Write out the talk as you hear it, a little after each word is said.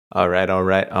All right, all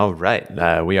right, all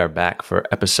right. We are back for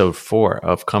episode 4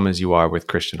 of Come As You Are with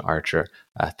Christian Archer.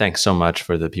 Thanks so much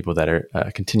for the people that are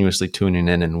continuously tuning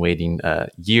in and waiting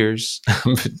years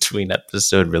between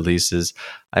episode releases.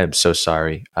 I am so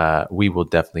sorry. We will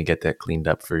definitely get that cleaned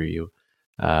up for you.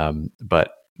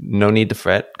 But no need to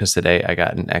fret, because today I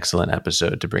got an excellent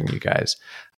episode to bring you guys.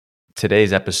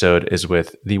 Today's episode is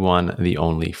with the one, the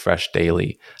only Fresh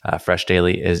Daily. Fresh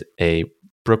Daily is a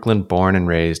Brooklyn born and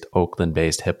raised, Oakland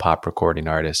based hip hop recording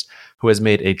artist who has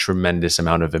made a tremendous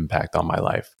amount of impact on my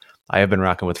life. I have been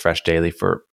rocking with Fresh Daily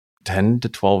for 10 to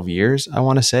 12 years, I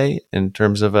want to say, in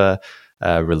terms of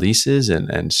releases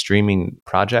and streaming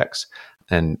projects.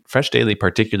 And Fresh Daily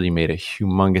particularly made a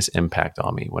humongous impact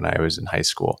on me when I was in high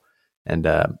school. And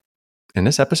in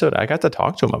this episode, I got to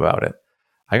talk to him about it.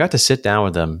 I got to sit down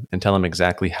with him and tell him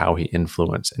exactly how he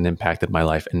influenced and impacted my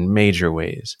life in major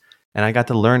ways. And I got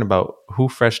to learn about who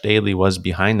Fresh Daily was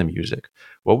behind the music,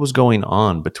 what was going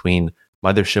on between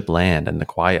Mothership Land and The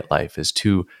Quiet Life, his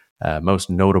two most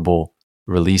notable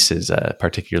releases,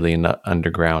 particularly in the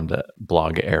underground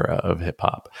blog era of hip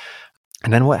hop.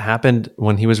 And then what happened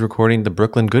when he was recording The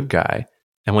Brooklyn Good Guy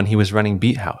and when he was running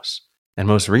Beat House. And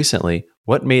most recently,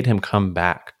 what made him come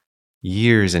back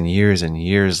years and years and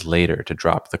years later to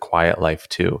drop The Quiet Life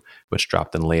 2, which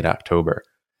dropped in late October.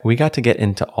 We got to get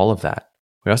into all of that.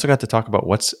 We also got to talk about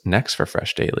what's next for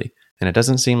Fresh Daily. And it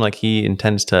doesn't seem like he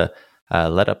intends to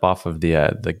let up off of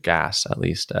the gas, at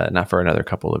least, not for another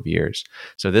couple of years.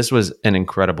 So this was an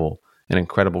incredible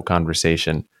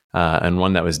conversation, and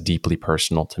one that was deeply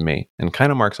personal to me and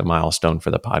kind of marks a milestone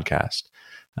for the podcast.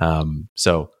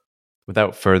 So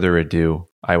without further ado,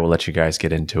 I will let you guys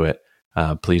get into it.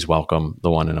 Please welcome the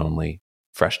one and only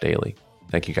Fresh Daily.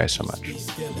 Thank you guys so much.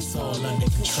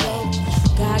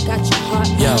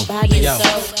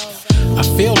 I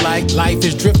feel like life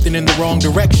is drifting in the wrong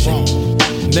direction.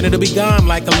 Then it'll be gone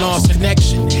like a lost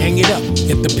connection. Hang it up,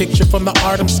 get the picture from the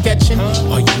art I'm sketching.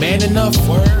 Are you man enough?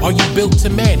 Are you built to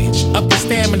manage? Up the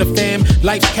stamina, fam.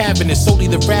 Life's cabinet, solely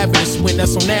the ravenous win.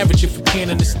 That's on average if you can't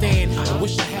understand. I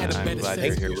wish I had a better sense. I'm glad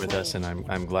you're here with us, and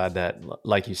I'm glad that,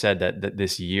 like you said, that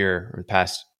this year, or the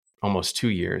past almost 2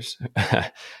 years,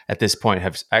 at this point,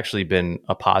 have actually been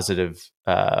a positive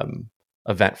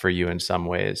event for you in some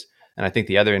ways. And I think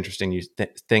the other interesting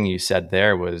thing you said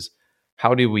there was,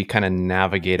 how do we kind of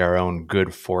navigate our own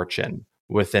good fortune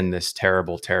within this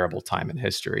terrible, terrible time in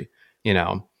history? You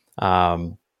know,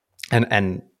 and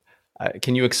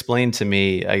can you explain to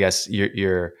me, I guess,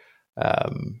 your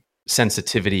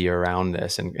sensitivity around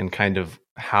this, and kind of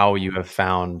how you have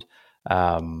found,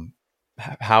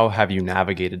 how have you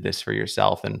navigated this for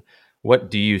yourself, and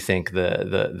what do you think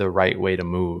the right way to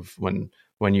move when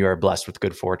you are blessed with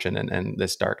good fortune and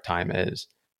this dark time is?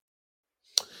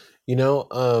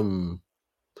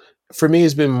 For me,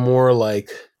 it's been more like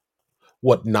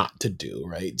what not to do,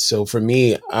 right? So for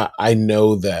me, I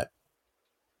know that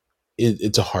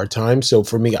it's a hard time. So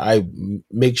for me, I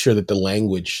make sure that the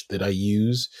language that I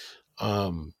use,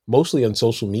 mostly on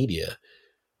social media,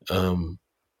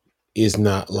 is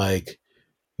not like,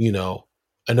 I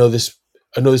know this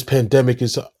pandemic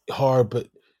is hard, but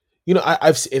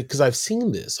I've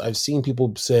seen this. I've seen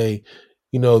people say,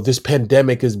 this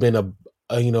pandemic has been a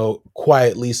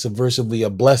quietly, subversively a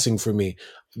blessing for me.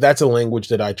 That's a language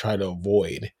that I try to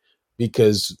avoid,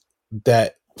 because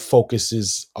that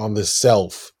focuses on the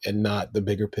self and not the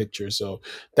bigger picture. So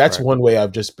that's Right. one way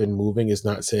I've just been moving, is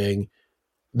not saying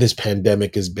this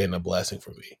pandemic has been a blessing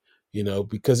for me,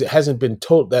 because it hasn't been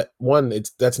told. That one,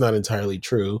 that's not entirely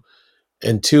true.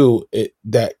 And two, it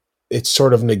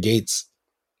sort of negates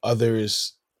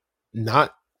others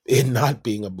not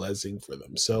being a blessing for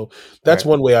them. So that's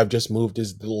Right. one way I've just moved,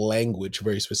 is the language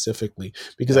very specifically,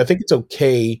 because Yeah. I think it's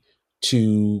okay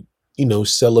to,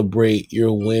 celebrate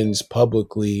your wins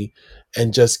publicly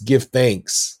and just give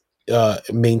thanks,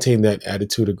 maintain that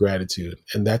attitude of gratitude.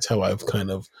 And that's how I've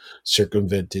kind of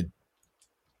circumvented,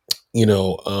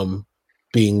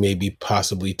 being maybe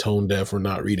possibly tone deaf or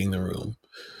not reading the room,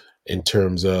 in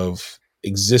terms of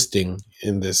existing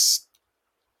in this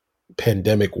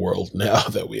pandemic world now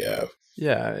that we have.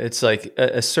 Yeah, it's like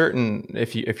a certain,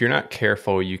 if you're not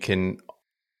careful, you can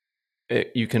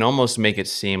almost make it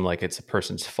seem like it's a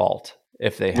person's fault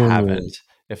if they Mm,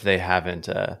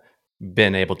 haven't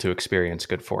been able to experience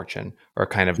good fortune, or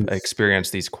kind of experience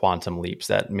these quantum leaps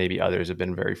that maybe others have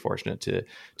been very fortunate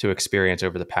to experience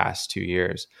over the past 2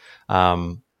 years.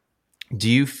 Um, do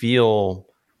you feel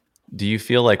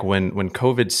like when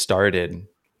COVID started,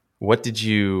 what did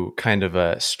you kind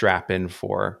of strap in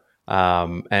for?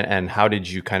 And how did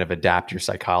you kind of adapt your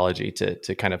psychology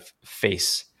to kind of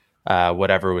face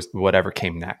whatever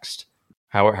came next?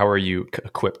 How are you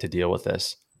equipped to deal with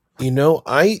this? You know,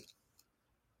 I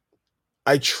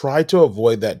try to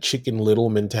avoid that Chicken Little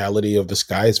mentality of the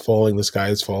sky is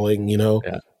falling, you know.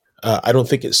 Yeah. I don't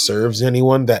think it serves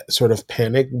anyone, that sort of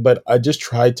panic, but I just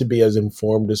try to be as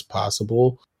informed as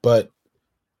possible. But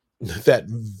that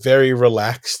very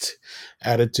relaxed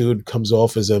attitude comes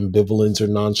off as ambivalence or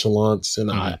nonchalance. And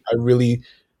Mhm. I really,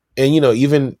 and, you know,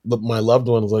 even my loved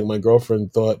ones, like my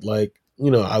girlfriend, thought like, you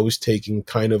know, I was taking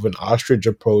kind of an ostrich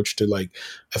approach to like,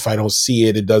 if I don't see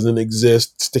it, it doesn't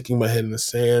exist, sticking my head in the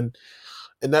sand.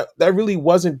 And that really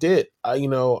wasn't it. I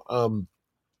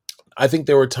think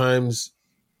there were times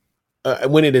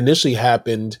when it initially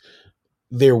happened,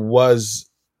 there was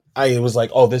I was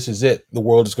like, oh, this is it. The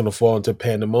world is going to fall into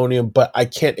pandemonium, but I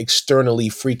can't externally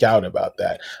freak out about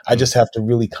that. I Mm. just have to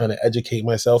really kind of educate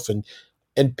myself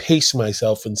and pace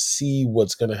myself and see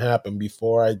what's going to happen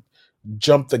before I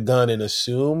jump the gun and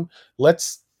assume.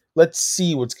 Let's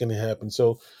see what's going to happen.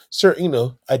 So, sir, you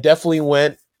know, I definitely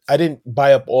went. I didn't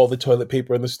buy up all the toilet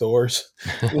paper in the stores.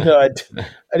 You know,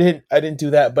 I didn't do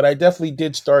that, but I definitely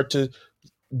did start to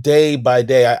day by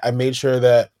day. I made sure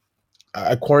that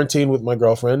I quarantined with my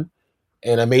girlfriend,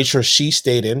 and I made sure she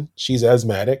stayed in. She's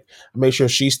asthmatic. I made sure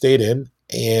she stayed in,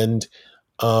 and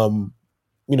um,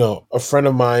 you know, a friend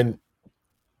of mine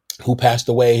who passed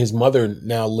away, his mother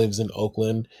now lives in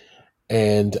Oakland,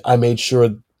 and I made sure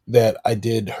that I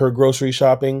did her grocery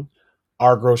shopping,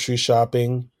 our grocery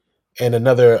shopping, and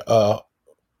another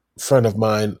friend of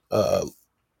mine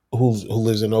who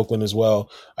lives in Oakland as well.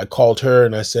 I called her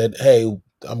and I said, "Hey,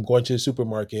 I'm going to the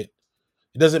supermarket.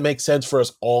 It doesn't make sense for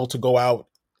us all to go out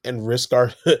and risk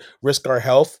our risk our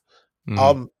health.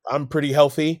 Mhm. I'm pretty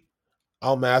healthy.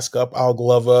 I'll mask up. I'll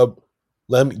glove up.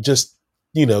 Let me just,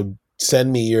 you know,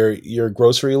 send me your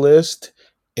grocery list,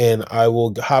 and I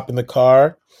will hop in the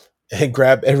car and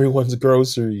grab everyone's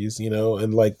groceries. You know,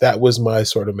 and like that was my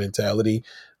sort of mentality.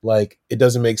 Like it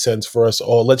doesn't make sense for us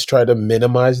all. Let's try to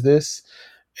minimize this,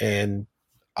 and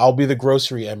I'll be the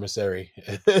grocery emissary.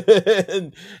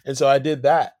 and so I did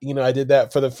that. You know, I did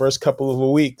that for the first couple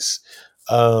of weeks,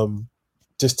 um,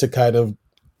 just to kind of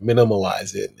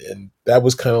minimalize it. And that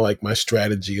was kind of like my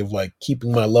strategy of like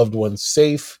keeping my loved ones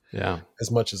safe Yeah.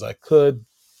 as much as I could.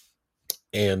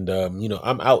 And, you know,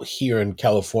 I'm out here in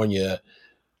California,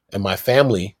 and my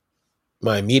family,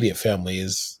 my immediate family,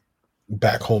 is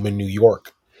back home in New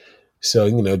York. So,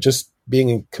 you know, just being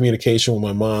in communication with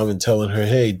my mom and telling her,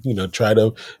 hey, you know, try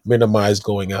to minimize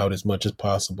going out as much as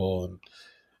possible. And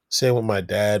same with my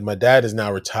dad. My dad is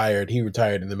now retired. He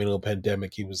retired in the middle of the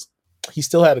pandemic. He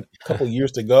still had a couple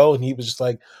years to go, and he was just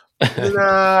like,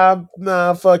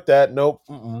 nah, fuck that. Nope.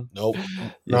 Nope.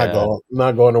 Yeah.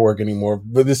 Not going to work anymore.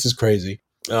 But this is crazy.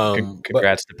 But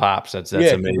Congrats to Pops. That's yeah,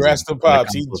 amazing. congrats to What an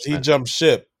Pops. He accomplishment. jumped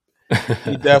ship.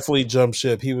 He definitely jumped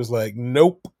ship. He was like,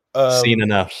 nope. Seen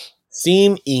enough.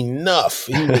 Seen enough.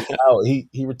 He was out.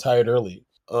 He retired early.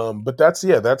 But that's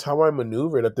how I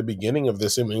maneuvered at the beginning of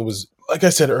this. I mean, it was like I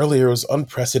said earlier, it was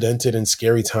unprecedented and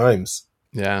scary times.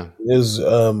 Yeah. It was,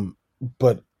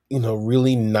 but you know,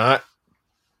 really not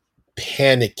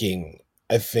panicking,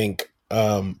 I think,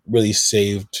 really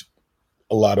saved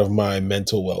a lot of my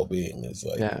mental well being. Is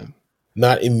like Yeah.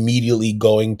 not immediately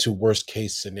going to worst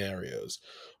case scenarios.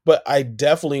 But I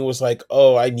definitely was like,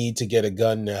 oh, I need to get a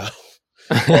gun now.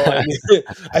 Oh,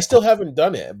 I still haven't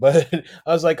done it, but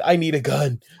I was like, I need a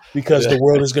gun because Yeah. the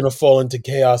world is going to fall into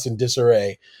chaos and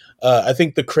disarray. I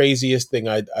think the craziest thing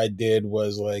I did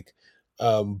was like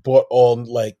bought all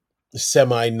like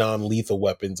semi non lethal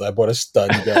weapons. I bought a stun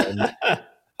gun.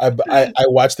 I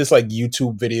watched this like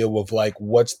YouTube video of like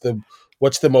what's the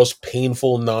most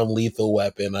painful non lethal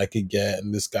weapon I could get,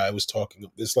 and this guy was talking.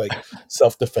 This like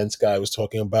self defense guy was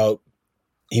talking about.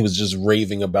 He was just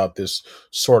raving about this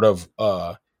sort of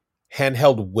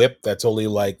handheld whip that's only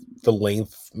like the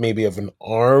length maybe of an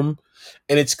arm,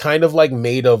 and it's kind of like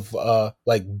made of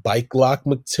like bike lock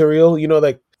material, you know,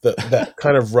 like that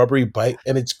kind of rubbery bike,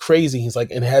 and it's crazy. He's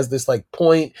like, and it has this like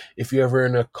point, if you're ever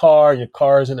in a car and your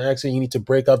car is in an accident, you need to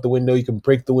break out the window, you can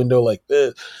break the window like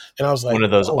this. And I was like, One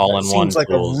of those oh, all-in-one tools.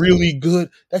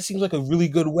 that seems like a really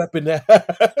good weapon to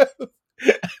have.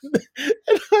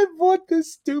 And I bought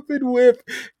this stupid whip,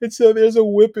 and so there's a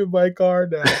whip in my car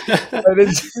now, and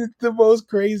it's the most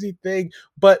crazy thing.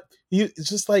 But it's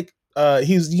just like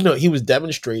he's, you know, he was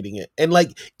demonstrating it, and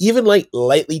like even like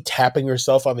lightly tapping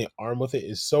yourself on the arm with it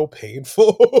is so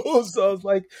painful. So I was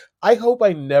like, I hope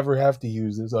I never have to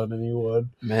use this on anyone.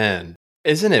 Man,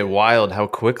 isn't it wild how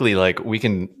quickly like we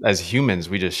can, as humans,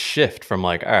 we just shift from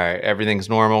like, all right, everything's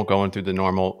normal, going through the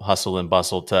normal hustle and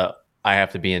bustle to I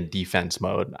have to be in defense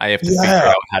mode. I have to figure Yeah.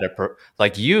 out how to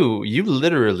like you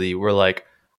literally were like,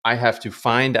 I have to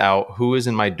find out who is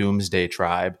in my doomsday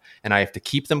tribe and I have to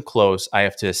keep them close. I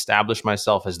have to establish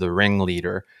myself as the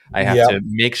ringleader. I have Yeah. to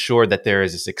make sure that there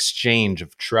is this exchange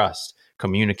of trust,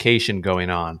 communication going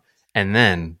on. And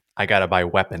then I got to buy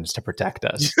weapons to protect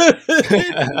us. It's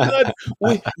nuts.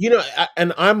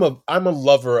 And I'm a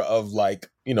lover of, like,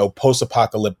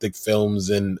 post-apocalyptic films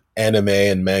and anime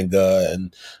and manga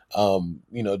and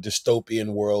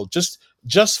dystopian world,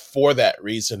 just for that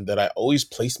reason, that I always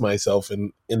place myself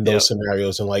in those Yep.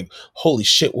 scenarios and, like, holy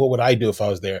shit, what would I do if I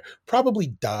was there? Probably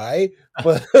die,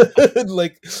 but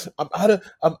like,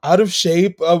 I'm out of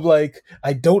shape. I'm like,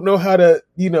 I don't know how to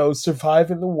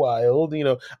survive in the wild.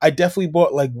 I definitely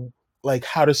bought like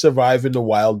How to Survive in the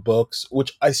Wild books,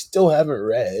 which I still haven't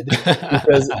read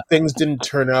because things didn't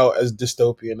turn out as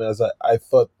dystopian as I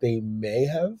thought they may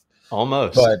have.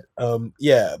 Almost. But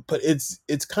yeah, but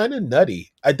it's kind of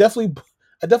nutty. I definitely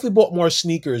bought more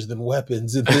sneakers than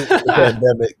weapons in the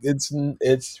pandemic.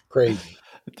 It's crazy.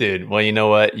 Dude, well, you know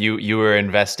what? You were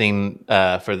investing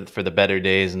for the better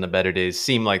days, and the better days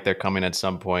seem like they're coming at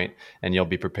some point, and you'll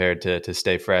be prepared to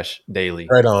stay fresh daily.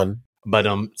 Right on. But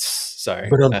sorry,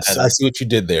 But I see what you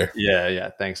did there. yeah,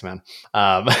 thanks, man.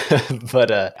 Um,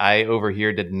 but I over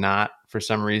here did not, for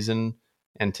some reason,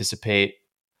 anticipate.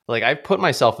 Like I put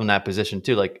myself in that position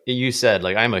too. Like you said,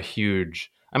 like I'm a huge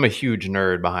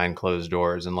nerd behind closed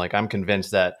doors, and like I'm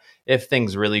convinced that if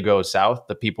things really go south,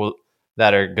 the people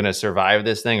that are gonna survive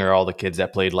this thing are all the kids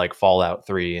that played like Fallout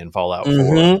 3 and Fallout 4,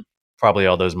 Mm-hmm. probably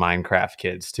all those Minecraft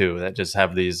kids too that just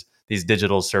have these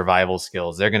digital survival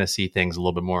skills. They're going to see things a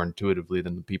little bit more intuitively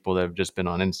than the people that have just been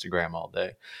on Instagram all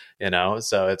day,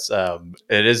 so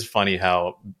it is funny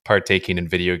how partaking in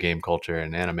video game culture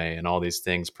and anime and all these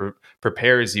things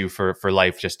prepares you for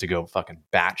life just to go fucking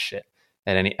batshit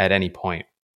at any point.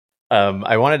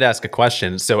 I wanted to ask a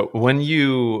question. So when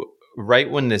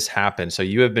this happened, so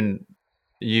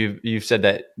you've said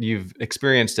that you've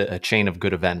experienced a chain of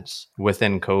good events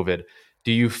within COVID.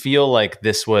 Do you feel like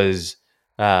this was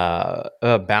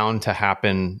bound to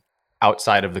happen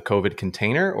outside of the COVID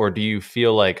container, or do you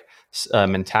feel like a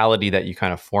mentality that you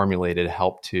kind of formulated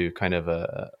helped to kind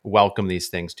of welcome these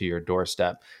things to your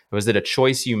doorstep? Was it a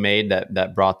choice you made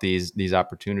that brought these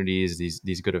opportunities,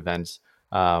 these good events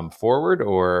forward,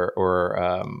 or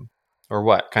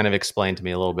what? Kind of explain to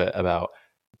me a little bit about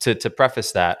to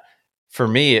preface that. For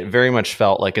me, it very much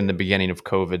felt like in the beginning of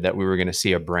COVID that we were going to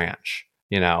see a branch,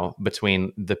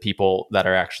 between the people that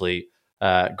are actually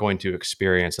going to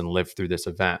experience and live through this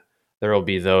event. There will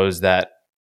be those that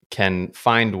can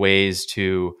find ways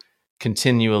to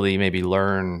continually maybe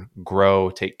learn,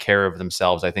 grow, take care of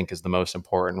themselves. I think is the most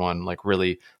important one. Like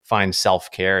really find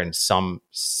self-care in some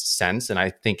sense. And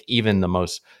I think even the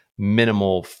most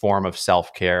minimal form of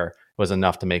self-care was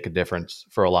enough to make a difference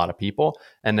for a lot of people.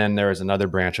 And then there is another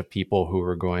branch of people who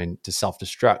are going to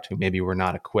self-destruct, who maybe were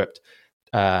not equipped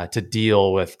to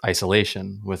deal with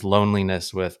isolation, with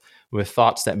loneliness, with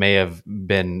thoughts that may have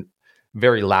been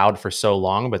very loud for so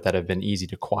long, but that have been easy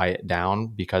to quiet down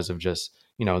because of just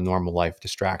normal life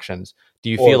distractions. Do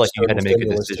you Or feel like you had external to make a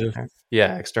stimulus decision too. there?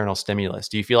 Yeah, external stimulus.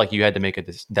 Do you feel like you had to make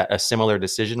a similar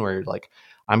decision where you're like,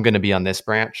 I'm going to be on this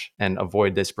branch and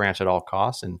avoid this branch at all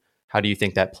costs? And how do you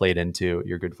think that played into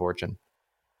your good fortune?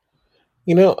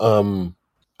 You know,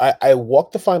 I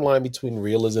walk the fine line between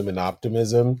realism and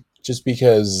optimism just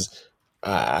because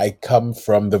I come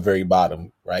from the very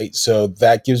bottom, right? So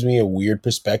that gives me a weird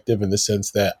perspective in the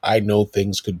sense that I know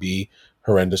things could be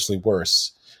horrendously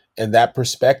worse. And that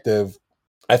perspective,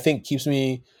 I think, keeps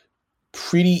me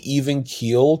pretty even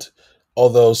keeled.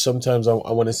 Although sometimes I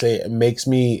want to say it makes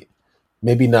me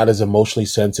maybe not as emotionally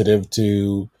sensitive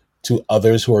to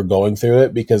others who are going through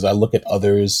it because I look at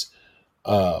others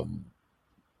um,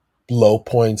 low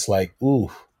points like, ooh,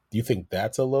 do you think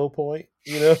that's a low point?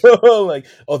 Like,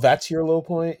 oh, that's your low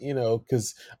point,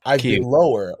 because I've been Cute.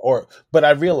 lower. But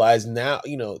I realize now,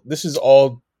 this is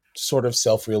all sort of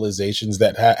self realizations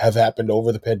that have happened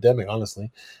over the pandemic,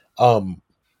 honestly. Um,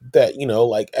 that,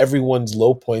 like everyone's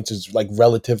low points is like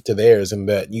relative to theirs, and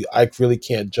that I really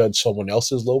can't judge someone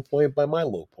else's low point by my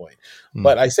low point. Mm.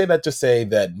 But I say that to say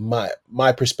that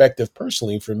my perspective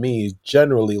personally for me is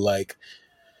generally like,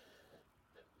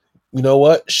 you know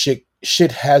what, shit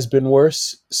has been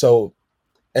worse. So,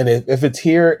 and if it's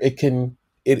here, it can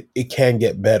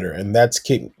get better, and that's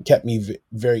kept me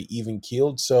very even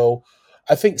keeled. So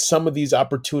I think some of these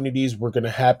opportunities were going to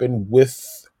happen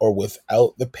with or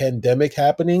without the pandemic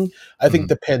happening. I think Mhm.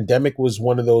 the pandemic was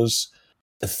one of those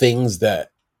things that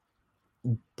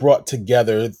brought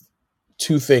together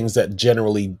two things that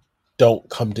generally don't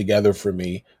come together for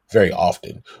me very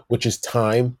often, which is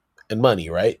time and money,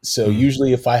 right? So Mm.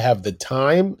 usually if I have the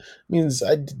time, it means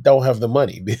I don't have the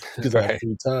money because I have Right.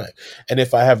 free time. And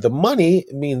if I have the money,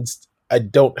 it means I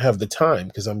don't have the time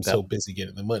because I'm so Yep. busy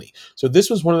getting the money. So this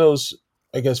was one of those,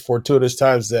 I guess, fortuitous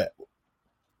times that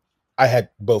I had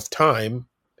both time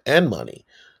and money.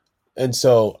 And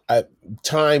so I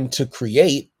time to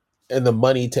create and the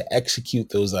money to execute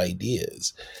those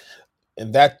ideas.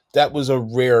 And that was a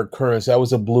rare occurrence. That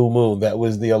was a blue moon. That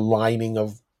was the aligning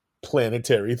of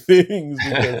planetary things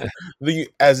because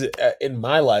in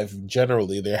my life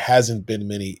generally there hasn't been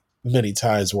many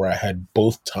times where I had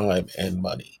both time and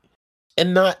money.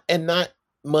 And not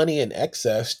money in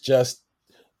excess, just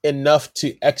enough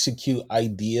to execute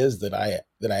ideas that I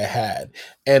had.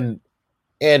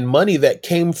 And money that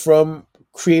came from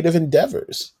creative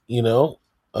endeavors,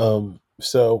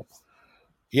 so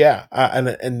yeah,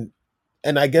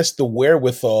 and I guess the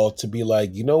wherewithal to be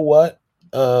like, you know what,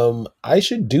 I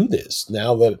should do this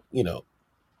now that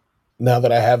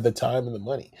I have the time and the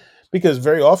money, because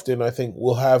very often I think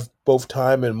we'll have both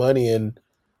time and money, and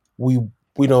we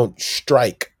we don't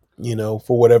strike,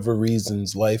 for whatever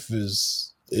reasons. Life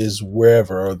is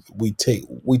wherever, or we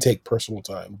take personal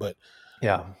time, but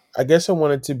Yeah. I guess I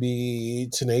wanted to be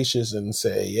tenacious and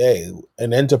say, yay,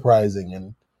 and enterprising,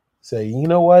 and say, you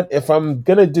know what, if I'm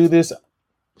gonna do this,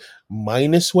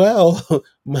 might as well,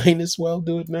 might as well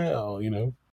do it now.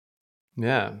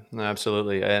 Yeah, no,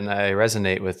 absolutely, and I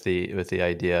resonate with the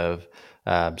idea of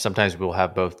sometimes we'll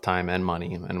have both time and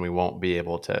money, and we won't be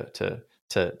able to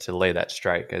lay that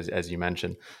strike, as you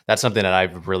mentioned. That's something that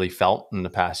I've really felt in the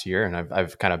past year, and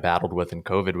I've kind of battled with in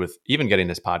COVID, with even getting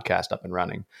this podcast up and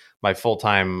running. My full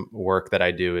time work that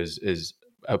I do is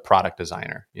a product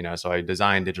designer, so I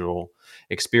design digital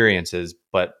experiences,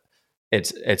 but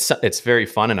it's very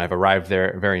fun, and I've arrived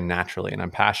there very naturally, and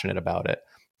I'm passionate about it,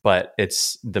 but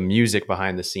it's the music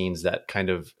behind the scenes that kind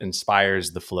of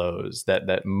inspires the flows,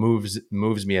 that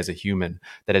moves me as a human,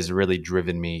 that has really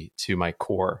driven me to my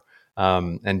core.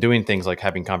 And doing things like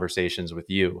having conversations with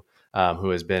you, who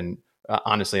has been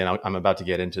honestly, and I'm about to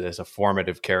get into this, a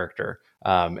formative character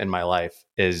in my life,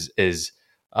 is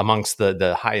amongst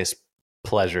the highest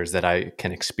pleasures that I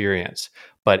can experience.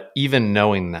 But even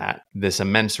knowing that this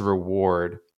immense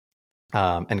reward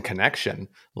and connection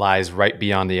lies right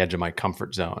beyond the edge of my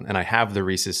comfort zone, and I have the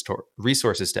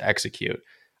resources to execute,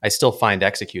 I still find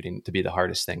executing to be the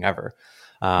hardest thing ever.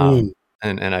 Mm.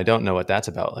 And I don't know what that's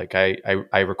about. Like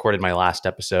I recorded my last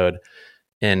episode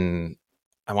in,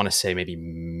 I want to say maybe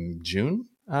June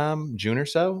or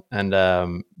so, and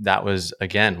that was,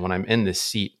 again, when I'm in this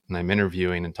seat and I'm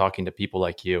interviewing and talking to people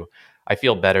like you, I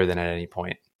feel better than at any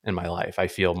point in my life. I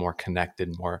feel more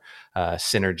connected, more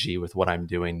synergy with what I'm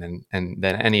doing than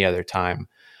any other time.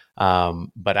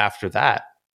 But after that,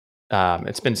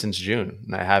 it's been since June,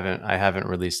 and I haven't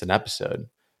released an episode,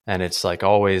 and it's like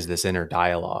always this inner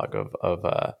dialogue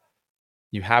of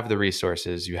you have the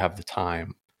resources, you have the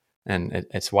time, and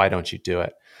it's why don't you do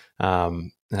it?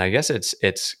 And I guess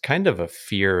it's kind of a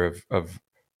fear of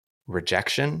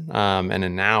rejection. And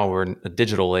then now we're in a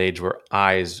digital age where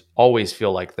eyes always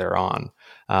feel like they're on.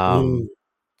 Um, Mm.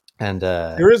 and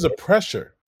There is a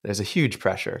pressure. there's a huge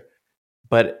pressure,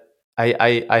 but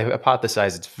I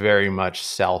hypothesize it's very much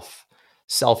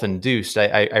self-induced.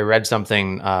 I read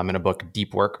something in a book,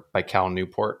 Deep Work by Cal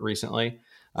Newport, recently,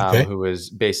 Okay. who was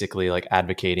basically like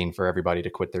advocating for everybody to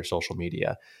quit their social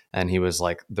media. And he was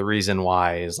like, the reason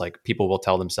why is like people will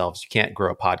tell themselves you can't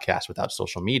grow a podcast without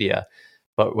social media.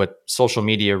 But what social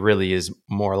media really is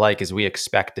more like is we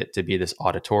expect it to be this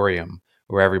auditorium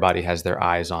where everybody has their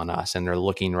eyes on us and they're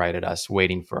looking right at us,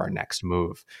 waiting for our next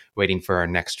move, waiting for our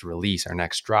next release, our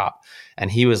next drop. And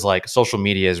he was like, social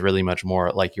media is really much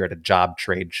more like you're at a job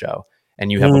trade show and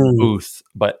you have a Mm. booth,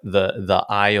 but the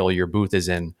aisle your booth is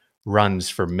in runs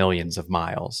for millions of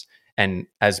miles. And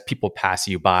as people pass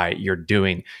you by, you're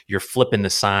flipping the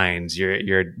signs,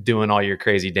 you're doing all your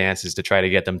crazy dances to try to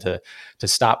get them to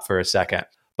stop for a second.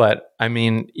 But I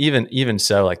mean, even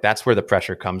so, like that's where the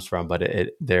pressure comes from. But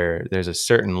there's a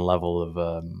certain level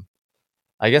of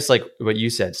I guess, like what you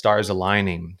said, stars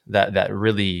aligning, that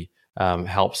really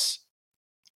helps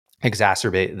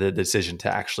exacerbate the decision to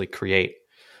actually create.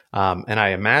 And I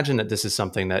imagine that this is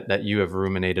something that you have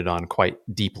ruminated on quite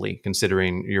deeply,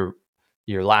 considering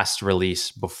your last release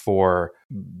before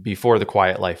The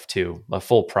Quiet Life 2, a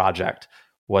full project,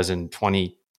 was in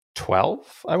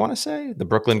 2012, I want to say, The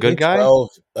Brooklyn Good Guy.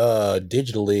 2012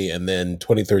 digitally, and then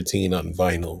 2013 on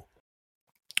vinyl.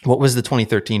 What was the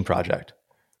 2013 project?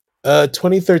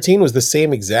 2013 was the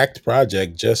same exact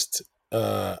project, just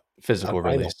on physical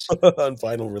vinyl, release. on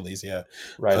vinyl release. Yeah,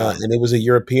 Right on. and it was a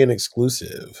European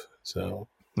exclusive. So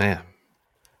Man,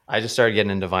 I just started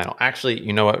getting into vinyl. Actually,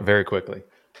 you know what? Very quickly,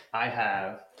 I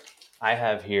have I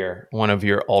have here one of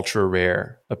your ultra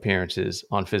rare appearances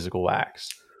on Physical Wax.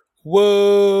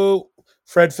 whoa,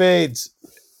 Fred Fades.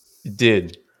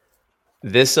 Dude,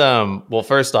 this well,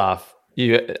 first off,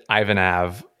 you Ivan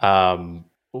Av,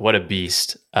 what a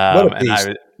beast. What a And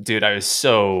beast! I was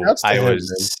so Shouts to I him,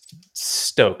 was man.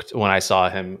 stoked when I saw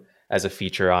him as a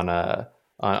feature on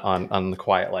on The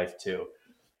Quiet Life too.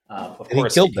 Of And he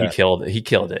course, killed that. he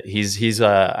killed it. He's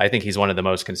I think he's one of the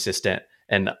most consistent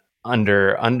and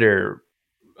under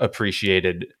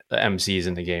appreciated MCs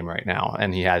in the game right now,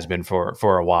 and he has been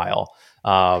for a while.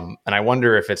 And I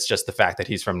wonder if it's just the fact that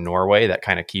he's from Norway that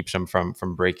kind of keeps him from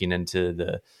breaking into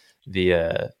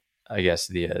the I guess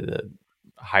the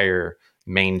higher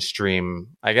mainstream.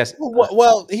 I guess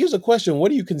Well, here's a question: what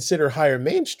do you consider higher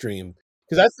mainstream?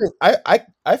 Because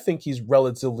I think he's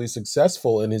relatively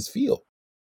successful in his field.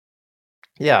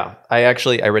 yeah. I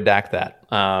redact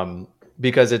that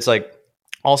because it's like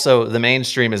also the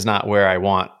mainstream is not where I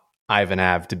want Ivan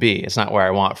Av to be. It's not where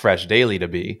I want Fresh Daily to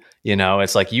be. You know,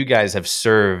 it's like you guys have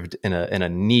served in a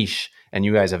niche, and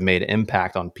you guys have made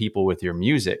impact on people with your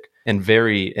music in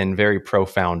very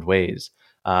profound ways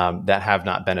that have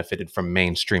not benefited from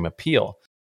mainstream appeal.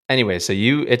 Anyway, so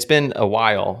it's been a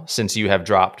while since you have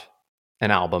dropped an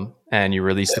album, and you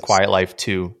released The Yes. Quiet Life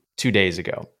 2 days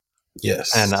ago. And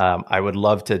Yes. I would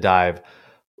love to dive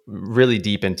really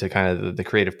deep into kind of the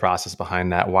creative process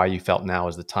behind that, why you felt now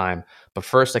is the time. But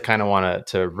first, I kind of want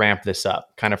to ramp this up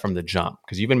kind of from the jump,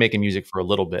 because you've been making music for a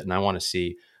little bit, and I want to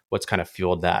see what's kind of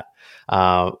fueled that.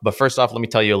 But first off, let me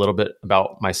tell you a little bit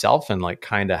about myself and like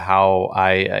kind of how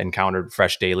I encountered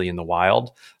Fresh Daily in the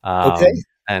wild, Okay.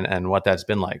 and what that's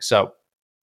been like. So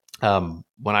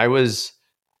when I was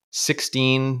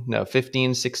 16, no,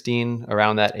 15, 16,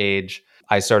 around that age,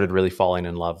 I started really falling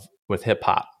in love with hip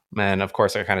hop. And of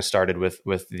course, I kind of started with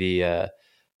the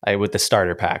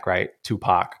starter pack, right?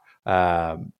 Tupac,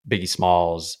 Biggie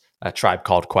Smalls, A Tribe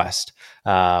Called Quest,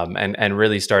 and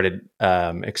really started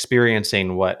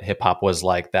experiencing what hip hop was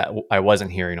like that I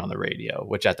wasn't hearing on the radio,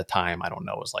 which at the time I don't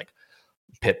know was like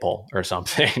Pitbull or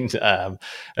something. And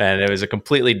it was a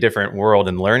completely different world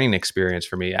and learning experience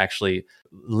for me, actually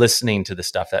listening to the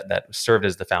stuff that served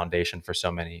as the foundation for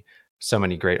so many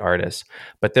great artists.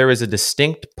 But there was a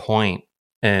distinct point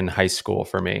in high school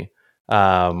for me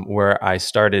where I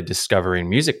started discovering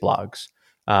music blogs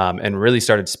and really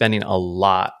started spending a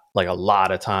lot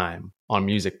of time on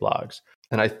music blogs.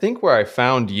 And I think where I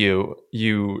found you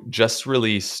just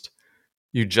released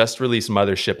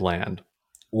Mothership Land.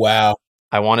 Wow.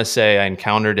 I want to say I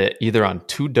encountered it either on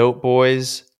Two Dope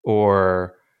Boys,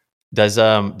 or does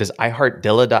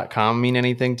iHeartDilla.com mean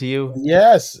anything to you?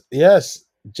 Yes. Yes.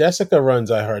 Jessica runs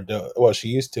iHeart. Well, she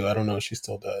used to. I don't know if she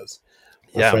still does.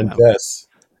 My Yeah, friend man. Jess.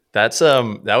 That's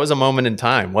that was a moment in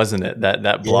time, wasn't it? That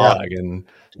Yeah. blog and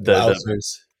the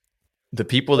Wowzers. the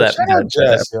people Well, that, shout out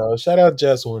Jess, yo. Shout out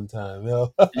Jess one time,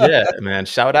 yo. yeah, man,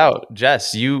 shout out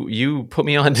Jess. You put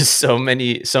me on to so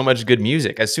much good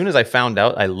music. As soon as I found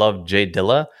out I loved Jay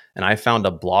Dilla, and I found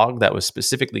a blog that was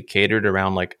specifically catered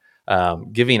around like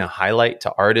giving a highlight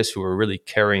to artists who were really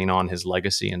carrying on his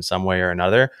legacy in some way or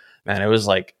another, man, it was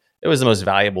the most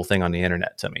valuable thing on the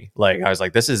internet to me. Like I was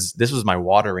like, this was my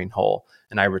watering hole,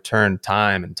 and I returned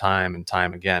time and time and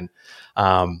time again.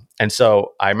 And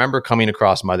so I remember coming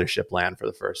across Mothership Land for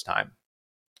the first time,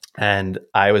 and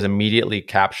I was immediately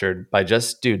captured by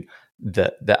just, dude,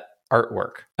 the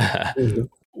artwork, Mhm.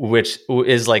 which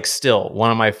is like still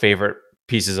one of my favorite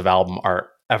pieces of album art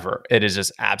ever. It is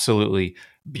just absolutely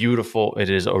beautiful. It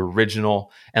is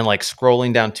original, and like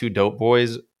scrolling down Two Dope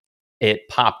Boys, it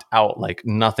popped out like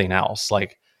nothing else.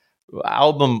 Like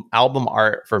album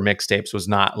art for mixtapes was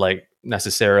not like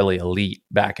necessarily elite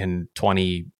back in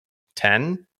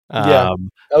 2010. Yeah.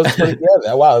 That was 20.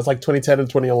 Yeah. Wow. It's like 2010 and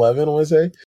 2011, I want to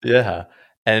say. Yeah.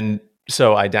 And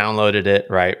so I downloaded it,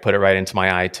 right, put it right into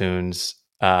my iTunes,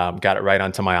 got it right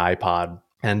onto my iPod.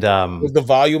 And Was the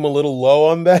volume a little low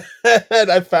on that?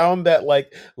 I found that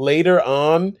like later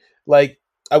on, like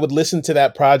I would listen to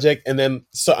that project, and then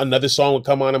another song would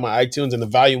come on in my iTunes, and the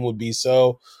volume would be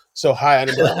so high, and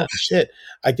I'd be like, oh shit.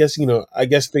 I guess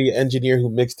the engineer who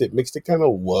mixed it kind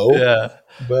of low, yeah,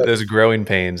 but those growing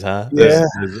pains, huh? yeah.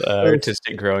 Those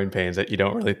artistic growing pains that you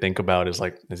don't really think about is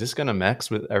like, is this going to mix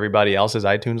with everybody else's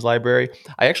iTunes library?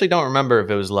 I actually don't remember if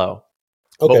it was low.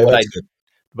 But Okay, that's good.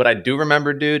 what I do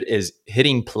remember, dude, is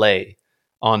hitting play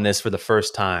on this for the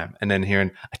first time and then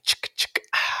hearing a chick, chick,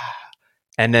 ah.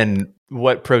 And then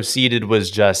what proceeded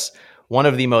was just one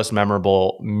of the most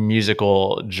memorable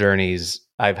musical journeys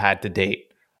I've had to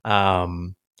date.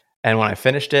 And when I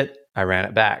finished it, I ran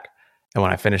it back. And when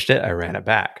I finished it, I ran it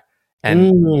back.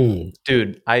 And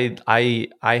dude, I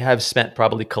have spent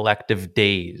probably collective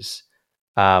days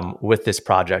with this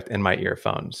project in my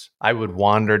earphones. I would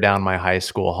wander down my high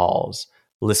school halls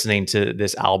listening to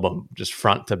this album just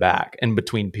front to back in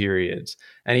between periods.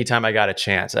 Anytime I got a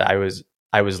chance, I was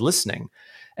listening.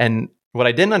 And what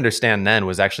I didn't understand then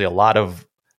was actually a lot of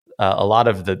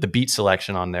the beat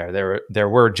selection on there. There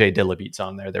were Jay Dilla beats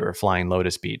on there. There were Flying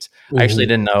Lotus beats. I actually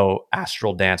didn't know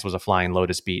Astral Dance was a Flying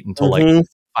Lotus beat until like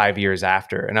 5 years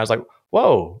after, and I was like,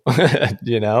 whoa,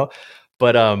 you know.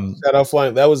 But shout out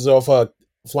Flying. That was off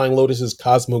Flying Lotus's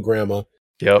Cosmogramma.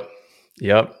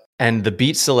 Yep. And the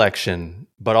beat selection,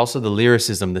 but also the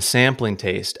lyricism, the sampling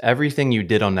taste, everything you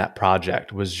did on that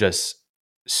project was just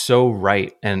so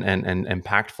right and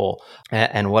impactful,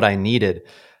 and what I needed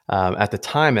at the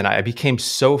time. And I became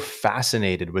so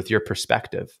fascinated with your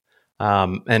perspective.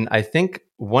 And I think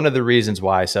one of the reasons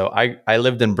why, so I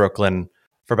lived in Brooklyn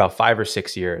for about 5 or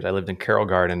 6 years. I lived in Carroll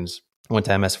Gardens, went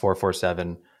to MS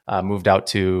 447, moved out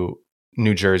to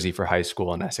New Jersey for high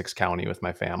school in Essex County with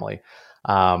my family.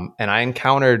 And I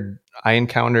encountered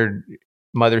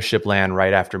Mothership Land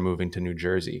right after moving to New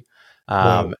Jersey.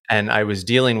 Wow. And I was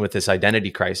dealing with this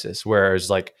identity crisis, whereas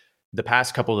like the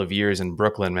past couple of years in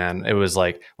Brooklyn, man, it was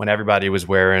like when everybody was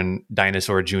wearing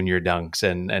Dinosaur Jr. dunks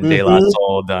and De La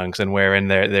Soul dunks and wearing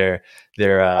their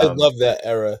I love that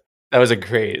era. That was a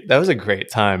great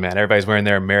time, man. Everybody's wearing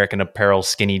their American Apparel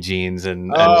skinny jeans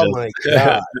and Oh just, my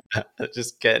God.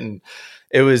 just getting,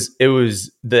 it was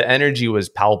the energy was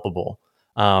palpable.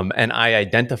 And I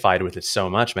identified with it so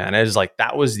much, man. It was like,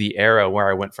 that was the era where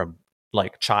I went from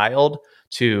like child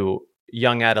to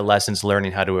young adolescents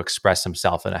learning how to express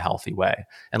himself in a healthy way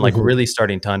and like really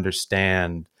starting to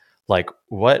understand like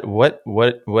what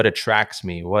attracts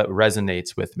me, what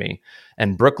resonates with me.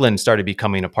 And Brooklyn started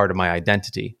becoming a part of my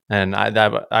identity. And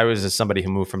I was somebody who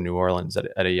moved from New Orleans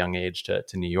at a young age to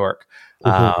New York.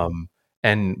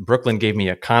 And Brooklyn gave me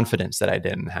a confidence that I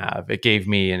didn't have. It gave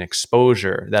me an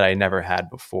exposure that I never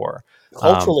had before.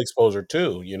 Cultural exposure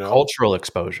too, you know? Cultural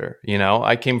exposure. You know,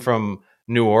 I came from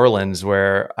New Orleans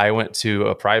where I went to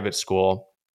a private school,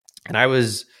 and I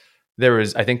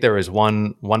think there was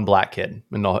one black kid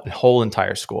in the whole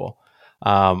entire school.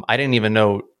 I didn't even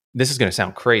know, this is going to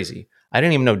sound crazy, I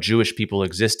didn't even know Jewish people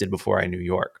existed before I knew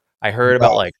York. I heard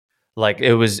about like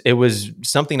it was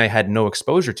something I had no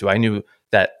exposure to. I knew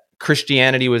that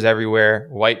Christianity was everywhere,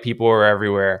 white people were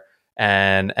everywhere,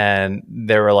 and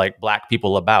there were like black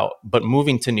people about. But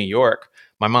moving to New York,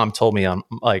 my mom told me on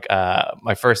like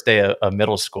my first day of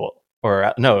middle school,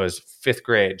 or no, it was 5th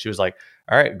grade. She was like,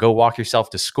 all right, go walk yourself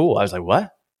to school. I was like, what? I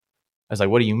was like,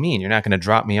 what do you mean? You're not going to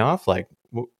drop me off? Like,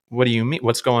 what do you mean?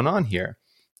 What's going on here?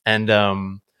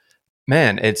 And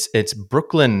man, it's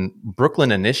Brooklyn.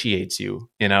 Brooklyn initiates you,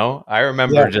 you know? I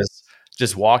remember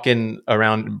just walking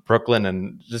around Brooklyn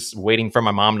and just waiting for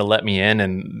my mom to let me in.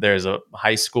 And there's a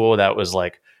high school that was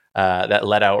like, that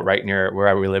let out right near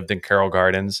where we lived in Carroll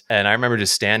Gardens. And I remember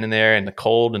just standing there in the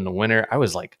cold in the winter. I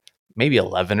was like maybe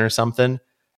 11 or something.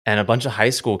 And a bunch of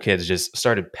high school kids just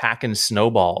started packing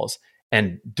snowballs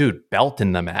and dude,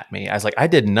 belting them at me. I was like, I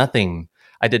did nothing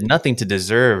to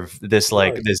deserve this,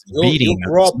 like this beating. You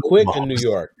grew up quick in New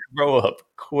York. Grow up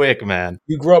quick, man.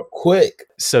 You grew up quick.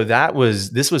 So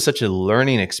this was such a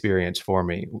learning experience for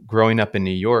me growing up in New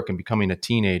York and becoming a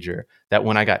teenager, that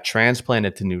when I got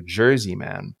transplanted to New Jersey,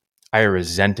 man, I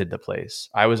resented the place.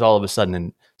 I was all of a sudden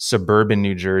in suburban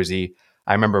New Jersey.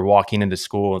 I remember walking into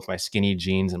school with my skinny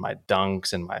jeans and my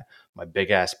dunks and my big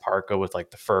ass parka with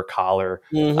like the fur collar,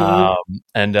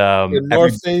 and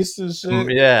North Face and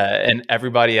shit. Yeah, and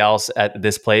everybody else at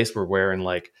this place were wearing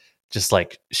like just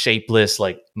like shapeless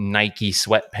like Nike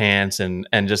sweatpants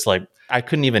and just like I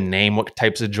couldn't even name what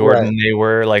types of Jordan they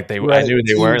were. Like I knew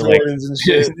they weren't like and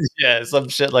shit. Yeah, some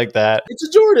shit like that. It's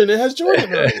a Jordan. It has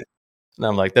Jordan on it. And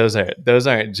I'm like, those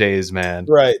aren't J's, man.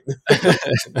 Right.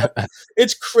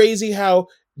 It's crazy how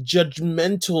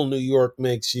judgmental New York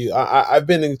makes you. I've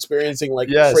been experiencing like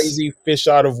crazy fish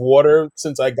out of water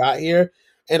since I got here,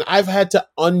 and I've had to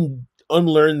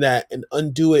unlearn that and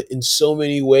undo it in so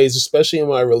many ways, especially in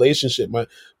my relationship.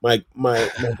 My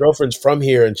girlfriend's from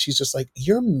here, and she's just like,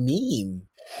 "You're mean."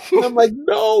 And I'm like,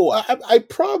 "No, I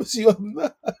promise you, I'm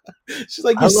not." She's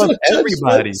like, "I love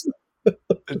everybody,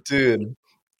 dude."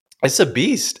 It's a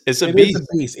beast. It's a beast.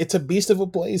 It's a beast of a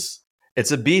place.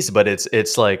 It's a beast, but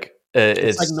it's like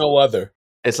it's like no other.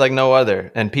 It's like no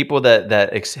other. And people have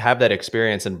that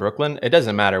experience in Brooklyn, it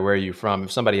doesn't matter where you're from.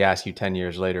 If somebody asks you 10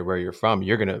 years later where you're from,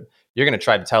 you're gonna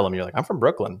try to tell them, you're like, I'm from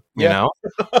Brooklyn, you Yeah, know?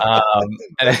 And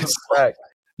that's it's a fact.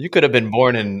 you could have been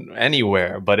born in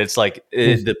anywhere, but it's like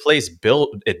Mm. the place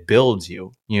builds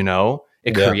you, you know?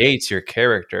 It Yeah, creates your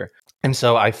character. And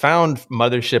so I found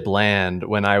Mothership Land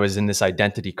when I was in this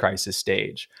identity crisis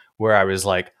stage where I was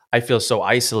like, I feel so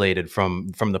isolated from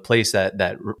the place that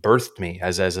birthed me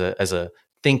as a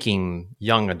thinking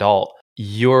young adult.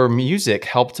 Your music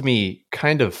helped me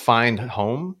kind of find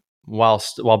home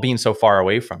while being so far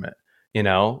away from it. You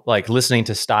know, like listening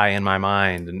to Sty in my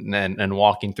mind and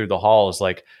walking through the halls,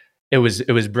 like it was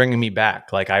bringing me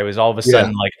back. Like I was all of a yeah,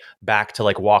 sudden like back to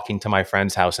like walking to my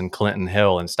friend's house in Clinton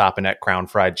Hill and stopping at Crown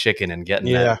Fried Chicken and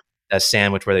getting that yeah. that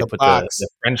sandwich where they The put the box.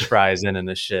 French fries in and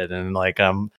the shit. And like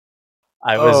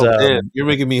I was Oh man, you're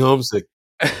making me homesick.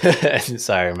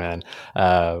 sorry, man.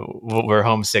 We're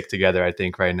homesick together, I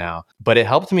think, right now. But it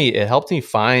helped me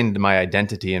find my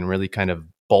identity and really kind of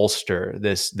bolster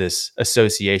this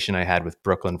association I had with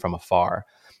Brooklyn from afar.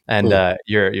 And Mm,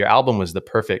 your album was the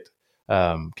perfect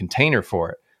container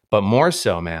for it. But more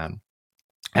so, man.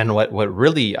 And what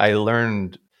really I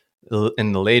learned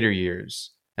in the later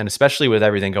years, and especially with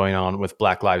everything going on with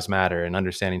Black Lives Matter and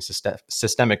understanding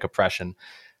systemic oppression,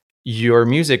 your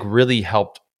music really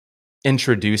helped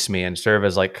introduce me and serve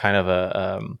as like kind of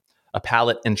a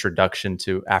palette introduction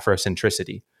to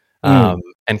Afrocentricity, mm.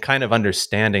 and kind of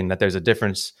understanding that there's a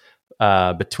difference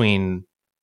between,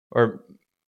 or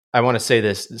I want to say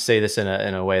this in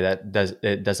a way that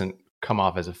doesn't come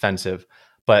off as offensive,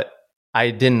 but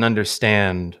I didn't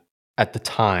understand at the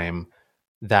time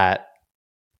that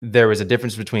there was a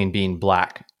difference between being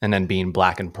black and then being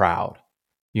black and proud,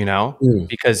 you know? Mm.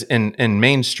 Because in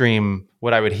mainstream,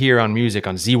 what I would hear on music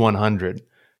on Z100,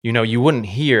 you wouldn't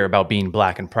hear about being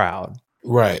black and proud.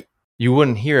 Right. You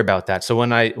wouldn't hear about that. So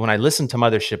when I listened to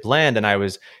Mothership Land and I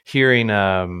was hearing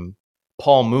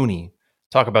Paul Mooney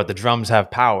talk about the drums have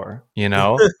power,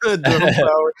 Drum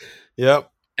power.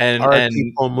 Yep. and R.I.P.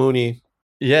 and Paul Mooney.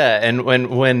 yeah, and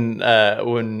when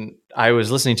I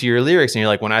was listening to your lyrics, and you're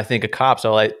like, when I think of cops,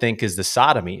 all I think is the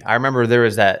sodomy. I remember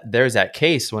there's that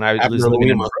case when I was Abner living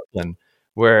in Louima. Brooklyn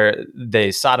where they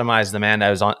sodomized the man that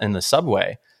was in the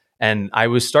subway, and I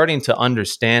was starting to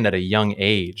understand at a young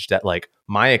age that like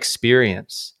my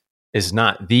experience is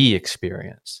not the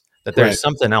experience. That Right. there's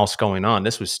something else going on.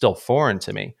 This was still foreign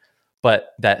to me, but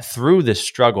that through this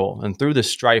struggle and through the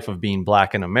strife of being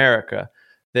black in America,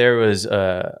 there was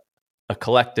a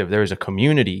collective, there was a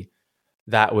community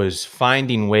that was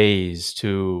finding ways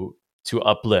to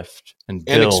uplift and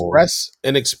And build.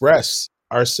 express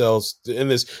ourselves in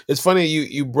this. It's funny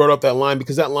you brought up that line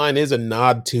because that line is a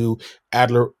nod to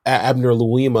Abner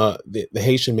Louima, the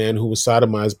Haitian man who was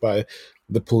sodomized by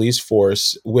the police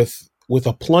force with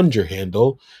a plunger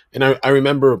handle. And I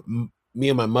remember me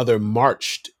and my mother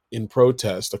marched in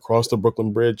protest across the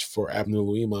Brooklyn Bridge for Abner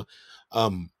Louima.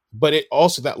 But it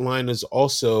also, that line is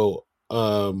also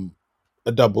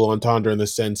a double entendre in the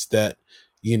sense that,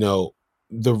 you know,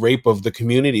 the rape of the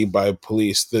community by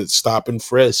police, the stop and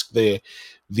frisk, the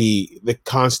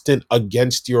constant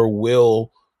against your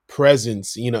will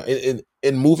presence. You know,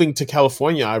 in moving to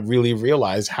California, I really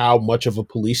realized how much of a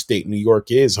police state New York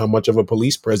is, how much of a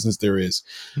police presence there is,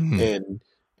 Hmm.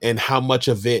 and how much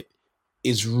of it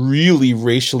is really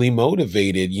racially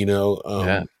motivated. You know,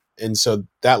 Yeah. and so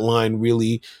that line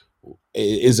really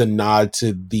is a nod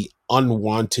to the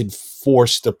unwanted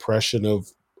forced oppression of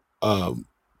um,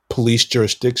 police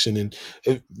jurisdiction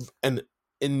and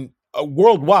in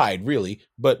worldwide, really,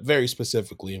 but very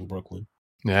specifically in Brooklyn.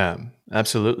 Yeah,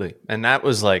 absolutely. And that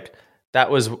was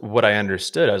what I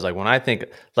understood. I was like, when I think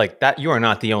like that, you are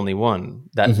not the only one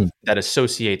that Mhm. that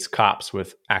associates cops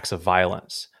with acts of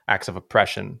violence, acts of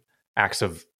oppression, acts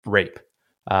of rape,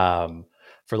 um,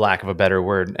 for lack of a better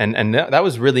word. And that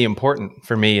was really important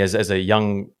for me as a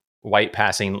young white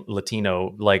passing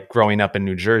Latino, like growing up in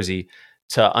New Jersey,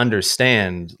 to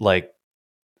understand like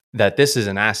that this is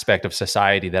an aspect of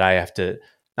society that I have to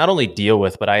not only deal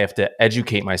with, but I have to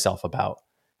educate myself about.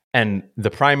 And the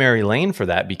primary lane for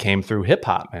that became through hip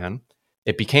hop, man.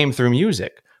 It became through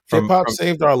music Hip from hop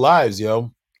saved our lives,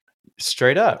 yo.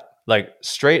 straight up, like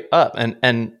straight up.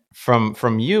 And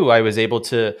from you, I was able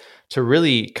to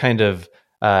really kind of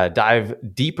dive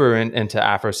deeper into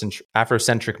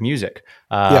Afrocentric music,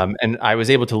 Yeah, and I was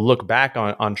able to look back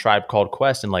on Tribe Called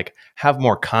Quest and like have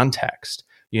more context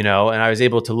you know, and I was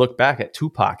able to look back at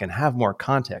Tupac and have more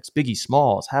context, Biggie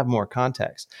Smalls have more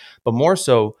context, but more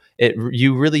so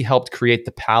you really helped create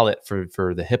the palette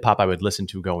for the hip hop I would listen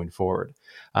to going forward.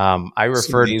 I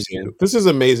referred to, This is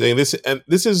amazing.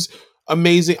 This is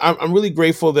amazing. I'm really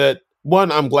grateful that,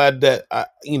 one, I'm glad that I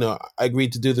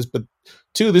agreed to do this, but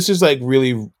two, this is like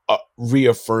really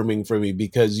reaffirming for me,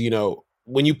 because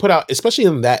when you put out, especially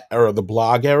in that era, the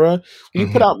blog era, when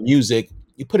you put out music,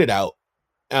 you put it out,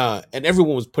 and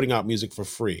everyone was putting out music for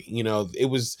free. It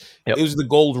was Yep. the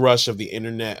gold rush of the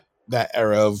internet, that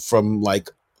era, from like,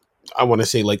 I want to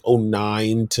say like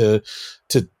 '09 to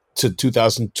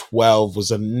 2012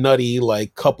 was a nutty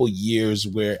like couple years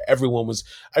where everyone was.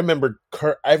 I remember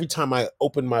every time I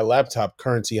opened my laptop,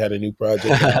 Currency had a new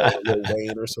project out, or Lil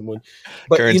Wayne or someone.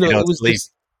 But Currency don't it was sleep.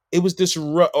 this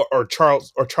or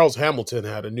Charles Hamilton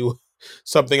had a new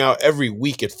something out every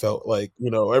week. It felt like,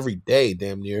 every day,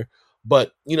 damn near.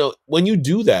 But when you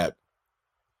do that,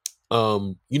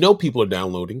 people are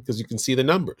downloading because you can see the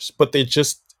numbers, but they're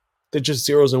just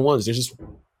zeros and ones. They're just,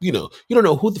 you don't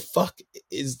know who the fuck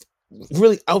is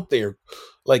really out there,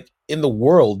 like in the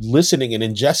world, listening and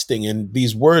ingesting, and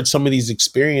these words, some of these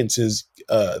experiences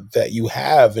that you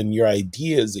have, and your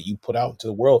ideas that you put out into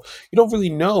the world. You don't really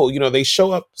know. They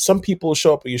show up. Some people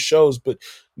show up at your shows, but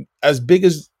as big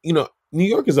as New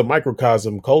York is a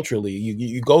microcosm culturally.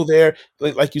 You go there,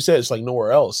 like you said, it's like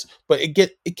nowhere else. But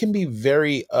it can be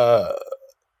very I'm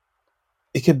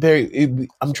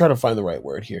trying to find the right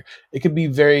word here. It can be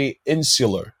very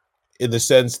insular, in the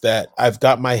sense that I've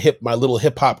got my little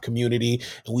hip hop community,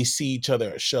 and we see each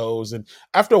other at shows, and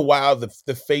after a while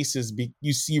the faces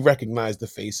you recognize the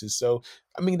faces. So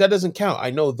I mean, that doesn't count.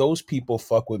 I know those people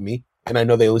fuck with me, and I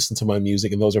know they listen to my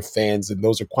music, and those are fans, and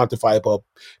those are quantifiable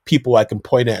people I can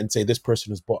point at and say, this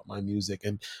person has bought my music.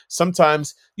 And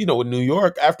sometimes, in New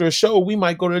York, after a show, we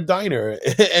might go to a diner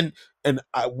and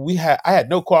I had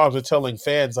no qualms with telling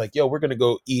fans, like, yo, we're gonna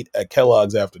go eat at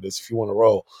Kellogg's after this if you want to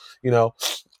roll.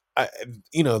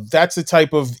 That's the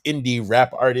type of indie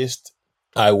rap artist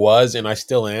I was, and I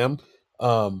still am.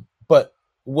 But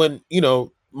when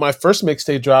my first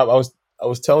mixtape drop, I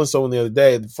was telling someone the other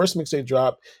day, the first mixtape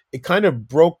drop, it kind of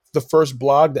broke the first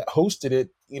blog that hosted it.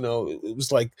 It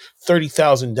was like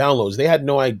 30,000 downloads. They had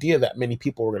no idea that many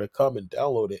people were going to come and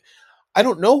download it. I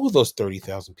don't know who those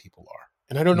 30,000 people are,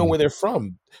 and I don't know where they're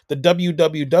from. The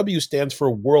WWW stands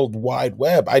for World Wide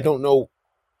Web. I don't know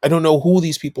who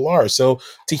these people are. So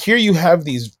to hear you have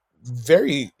these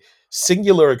very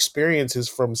singular experiences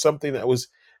from something that was,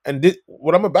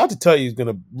 what I'm about to tell you is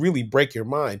going to really break your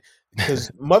mind,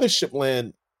 because Mothership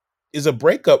Land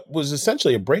was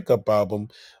essentially a breakup album.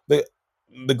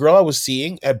 The girl I was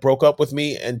seeing had broke up with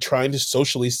me and trying to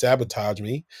socially sabotage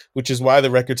me, which is why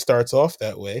the record starts off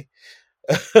that way.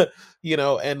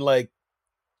 And like,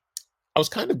 I was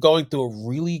kind of going through a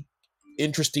really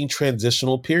interesting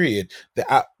transitional period.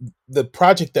 The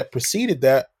project that preceded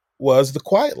that was The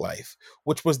Quiet Life,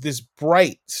 which was this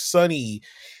bright, sunny,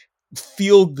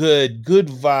 feel good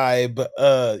vibe,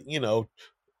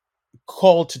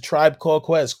 call to Tribe Called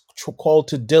Quest, call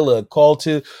to Dilla, call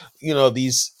to,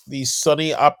 these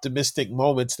sunny, optimistic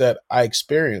moments that I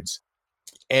experienced.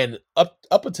 And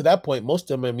up until that point,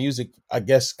 most of my music, I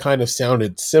guess, kind of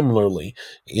sounded similarly,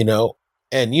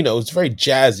 and it's very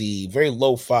jazzy, very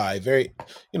lo-fi, very,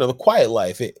 The Quiet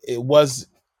Life. It was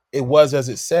as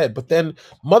it said. But then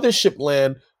Mothership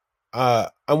Land, I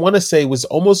want to say, was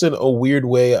almost in a weird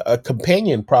way a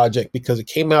companion project, because it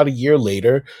came out a year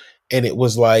later, and it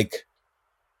was like,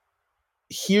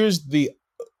 here's the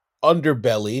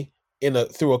underbelly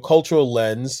through a cultural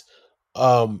lens,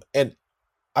 and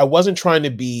I wasn't trying to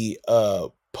be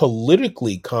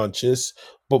politically conscious,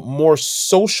 but more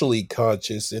socially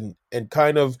conscious, and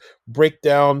kind of break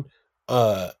down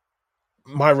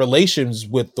my relations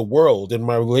with the world, and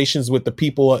my relations with the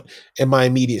people in my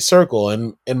immediate circle,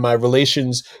 and my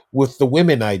relations with the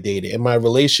women I dated, and my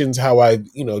relations, how I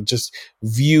just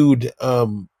viewed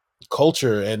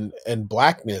culture and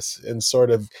blackness, and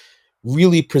sort of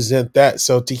really present that.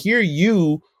 So to hear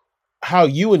how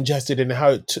you ingested and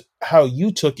how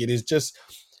you took it is just,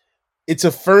 it's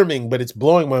affirming, but it's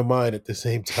blowing my mind at the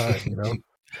same time.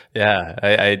 Yeah,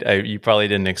 I you probably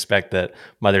didn't expect that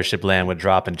Mothership Land would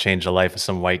drop and change the life of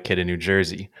some white kid in New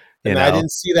Jersey. And I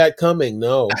didn't see that coming.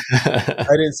 No, I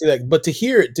didn't see that. But to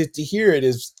hear it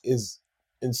is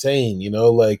insane.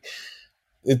 Like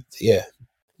it. Yeah.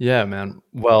 Yeah, man.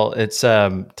 Well, it's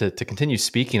to continue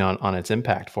speaking on its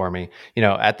impact for me.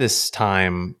 At this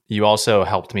time, you also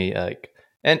helped me, like,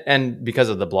 and because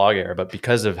of the blog era, but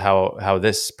because of how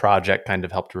this project kind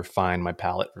of helped refine my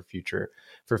palette for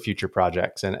future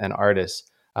projects and artists.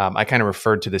 I kind of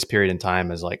referred to this period in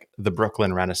time as like the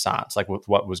Brooklyn Renaissance, like with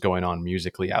what was going on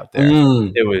musically out there.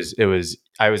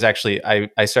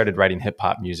 I started writing hip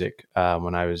hop music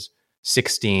when I was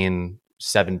 16,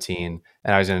 17,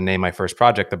 and I was going to name my first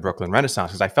project the Brooklyn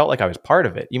Renaissance because I felt like I was part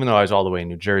of it, even though I was all the way in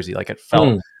New Jersey. Like it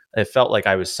felt like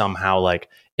I was somehow like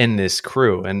in this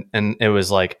crew, and it was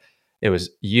like it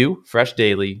was you, Fresh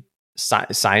Daily,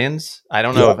 Science. I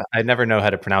don't know. I never know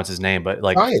how to pronounce his name, but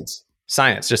like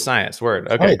Science, just Science word.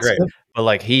 Okay, Science, great. Yeah. But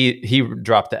like he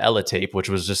dropped the Ella tape, which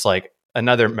was just like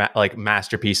another like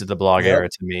masterpiece of the blog era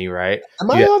to me, right?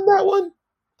 Am I on that one?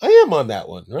 I am on that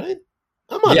one, right?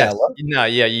 I'm on Ella. No,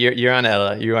 yeah, you're on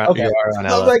Ella. You are on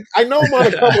Ella. Like I know I'm on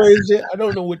a couple of shit. I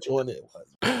don't know which one it was.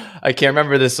 I can't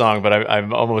remember this song, but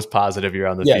I'm almost positive you're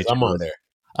on the feature. I'm on there.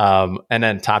 And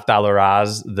then Top Dollar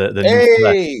Oz,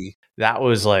 the that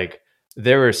was like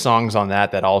there were songs on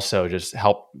that also just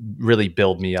helped really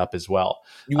build me up as well.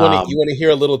 You want to hear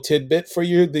a little tidbit for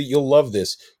you that you'll love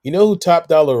this. You know who Top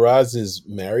Dollar Oz is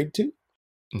married to?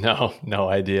 No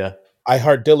idea. I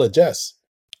Heart Dilla Jess.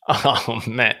 Oh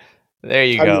man, there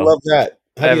you go. How do you love that?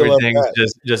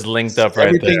 Everything's just linked up right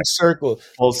there. Everything's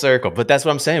full circle. But that's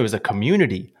what I'm saying. It was a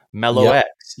community. Mellow X,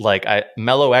 like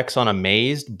Mellow X on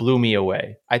Amazed blew me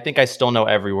away. I think I still know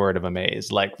every word of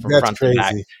Amazed, like from front to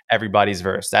back, everybody's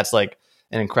verse. That's like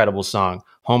an incredible song.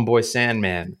 Homeboy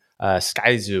Sandman,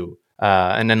 Sky Zoo,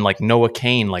 and then like Noah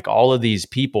Kane, like all of these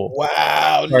people.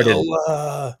 Wow,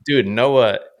 Noah. Dude,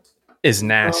 Noah is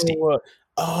nasty. Noah.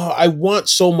 Oh, I want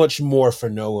so much more for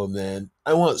Noah, man.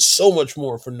 I want so much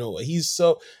more for Noah. You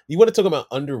want to talk about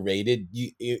underrated?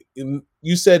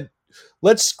 You said,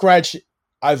 let's scratch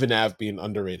Ivan Ave being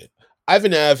underrated.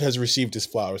 Ivan Ave has received his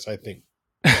flowers, I think.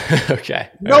 Okay.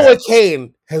 Noah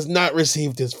Kane has not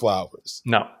received his flowers.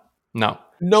 No.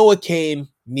 Noah Kane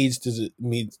needs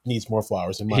more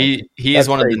flowers. In my opinion. He is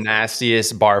one of the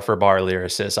nastiest bar for bar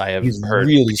lyricists I have heard.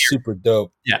 Really super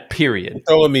dope. Yeah. Period. You're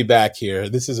throwing me back here.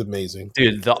 This is amazing,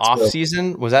 dude. The Off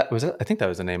Season was that? I think that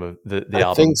was the name of the album.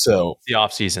 I think so. The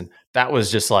Off Season. That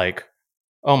was just like,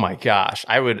 oh my gosh.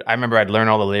 I remember I'd learn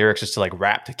all the lyrics just to like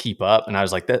rap to keep up, and I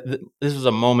was like, this was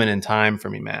a moment in time for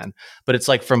me, man. But it's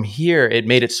like from here, it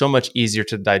made it so much easier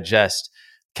to digest.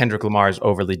 Kendrick Lamar's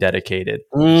Overly Dedicated,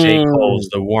 J. Cole's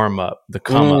The Warm Up, The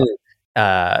Come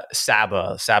Up,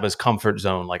 Saba's Comfort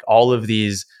Zone, like all of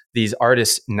these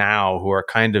artists now who are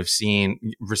kind of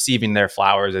receiving their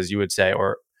flowers, as you would say,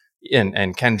 or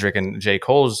in Kendrick and J.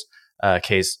 Cole's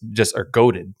case, just are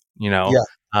goated, you know?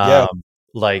 Yeah.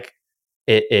 Like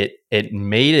it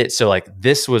made it so like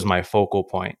this was my focal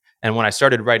point. And when I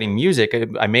started writing music,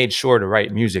 I made sure to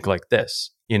write music like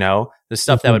this, you know, the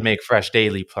stuff that would make Fresh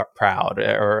Daily proud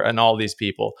and all these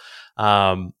people.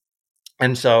 And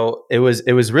so it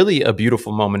was really a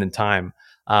beautiful moment in time.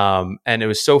 And it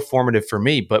was so formative for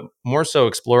me, but more so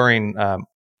exploring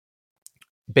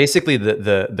basically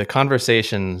the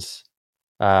conversations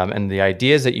and the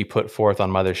ideas that you put forth on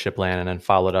Mothership Land and then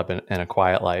followed up in A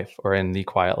Quiet Life or in The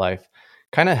Quiet Life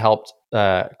kind of helped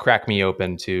crack me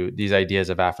open to these ideas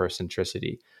of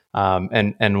Afrocentricity.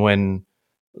 And when,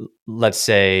 let's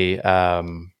say,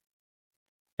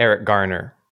 Eric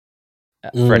Garner,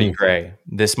 Freddie Gray,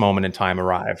 this moment in time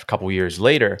arrived a couple years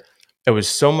later, it was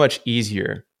so much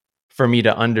easier for me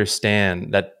to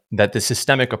understand that the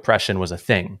systemic oppression was a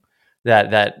thing,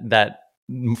 that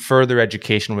further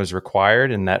education was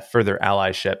required, and that further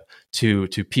allyship to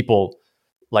people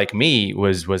like me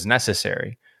was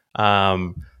necessary.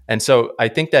 And so I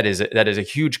think that is a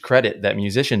huge credit that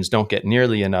musicians don't get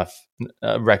nearly enough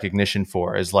recognition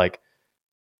for, is like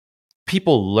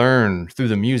people learn through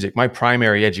the music. My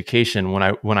primary education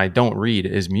when I don't read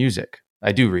is music.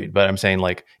 I do read, but I'm saying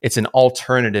like it's an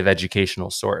alternative educational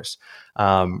source.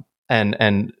 And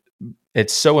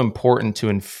it's so important to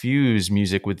infuse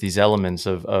music with these elements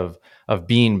of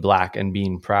being Black and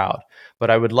being proud. But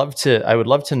I would love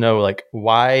to know, like,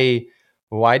 why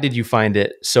did you find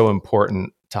it so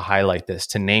important to highlight this,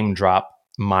 to name drop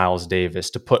Miles Davis,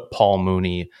 to put Paul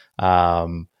Mooney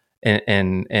in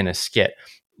a skit?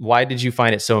 Why did you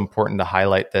find it so important to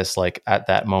highlight this, like at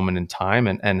that moment in time?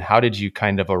 And how did you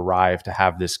kind of arrive to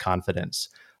have this confidence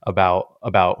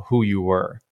about who you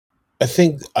were? I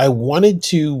think I wanted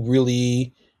to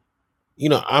really,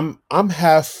 I'm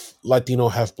half Latino,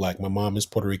 half Black. My mom is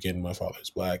Puerto Rican, my father is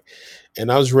Black,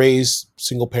 and I was raised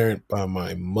single parent by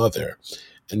my mother.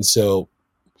 And so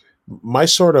my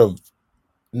sort of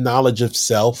knowledge of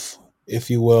self,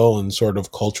 if you will, and sort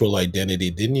of cultural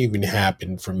identity didn't even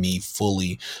happen for me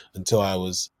fully until I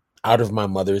was out of my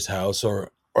mother's house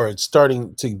or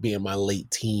starting to be in my late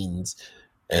teens.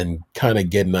 and kind of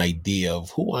get an idea of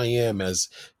who I am as,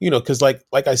 because like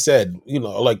I said,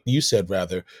 like you said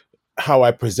rather, how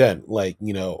I present, like,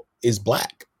 is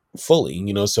black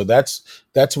fully, so that's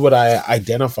what I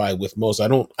identify with most. I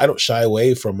don't shy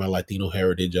away from my Latino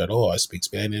heritage at all. I speak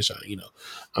Spanish.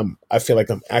 I feel like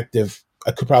I'm active.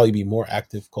 I could probably be more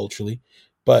active culturally,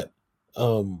 but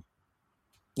um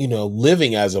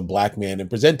living as a black man and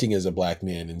presenting as a black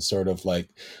man and sort of like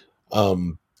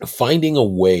um finding a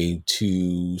way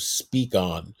to speak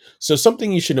on. So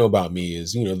something you should know about me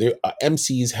is, there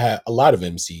MCs have a lot of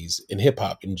MCs in hip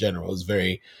hop in general is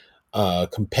very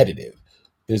competitive.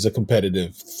 There's a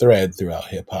competitive thread throughout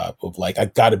hip hop of like, I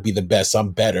got to be the best.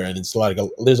 I'm better, and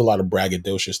there's a lot of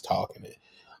braggadocious talk in it.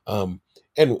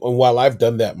 And while I've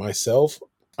done that myself,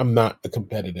 I'm not a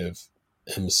competitive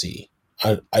MC.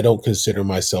 I don't consider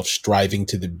myself striving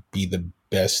to be the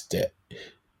best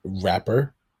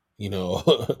rapper.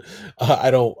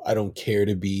 I don't care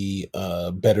to be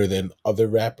better than other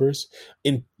rappers.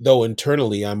 Though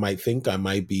internally I might think I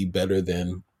might be better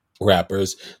than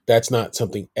rappers, that's not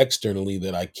something externally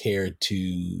that I care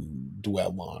to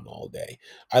dwell on all day.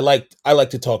 I like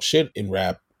to talk shit in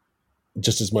rap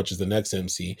just as much as the next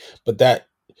MC, but that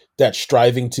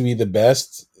striving to be the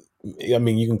best, I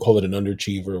mean, you can call it an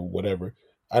underachiever or whatever.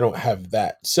 I don't have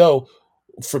that. So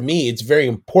for me, it's very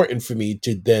important for me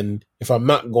to then, if I'm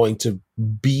not going to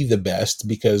be the best,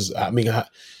 because I mean,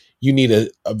 you need a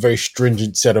very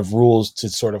stringent set of rules to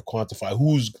sort of quantify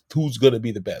who's going to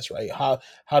be the best, right?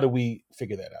 How do we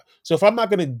figure that out? So if I'm not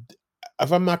going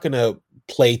to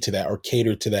play to that or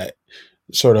cater to that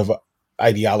sort of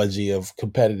ideology of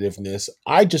competitiveness,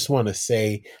 I just want to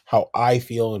say how I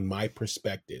feel in my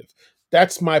perspective.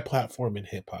 That's my platform in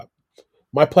hip hop.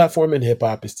 My platform in hip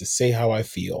hop is to say how I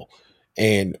feel,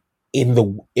 and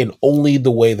in only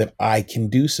the way that I can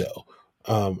do so.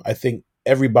 I think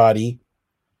everybody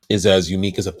is as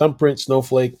unique as a thumbprint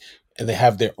snowflake, and they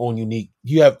have their own unique.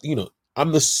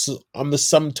 I'm the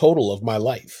sum total of my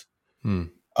life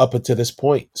up until this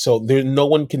point. So no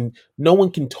one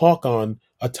can talk on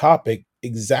a topic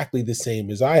exactly the same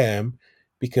as I am,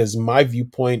 because my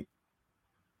viewpoint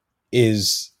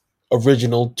is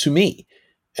original to me.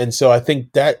 And so I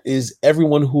think that is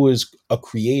everyone who is a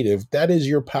creative, that is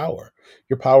your power.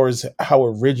 Your power is how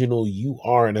original you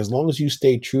are. And as long as you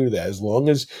stay true to that, as long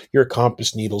as your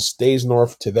compass needle stays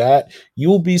north to that, you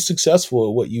will be successful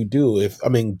at what you do.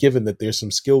 Given that there's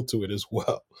some skill to it as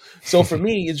well. So for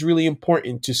me, it's really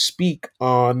important to speak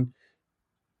on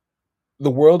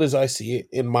the world as I see it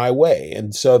in my way.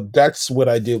 And so that's what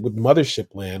I did with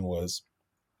Mothership Land was,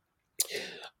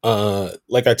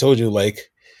 like I told you,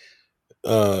 like,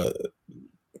 uh,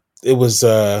 it was,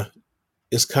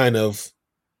 it's kind of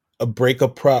a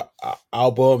breakup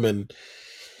album, and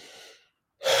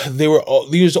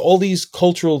there's all these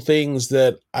cultural things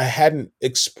that I hadn't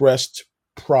expressed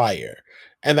prior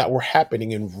and that were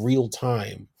happening in real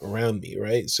time around me,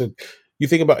 right? So you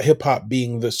think about hip hop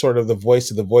being the sort of the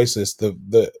voice of the voiceless, the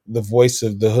voice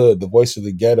of the hood, the voice of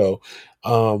the ghetto,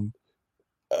 um,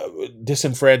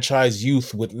 disenfranchised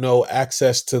youth with no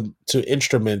access to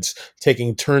instruments,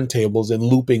 taking turntables and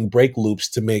looping break loops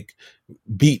to make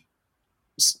beat,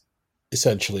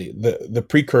 essentially the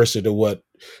precursor to what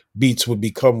beats would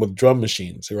become with drum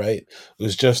machines, right? It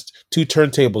was just two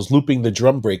turntables looping the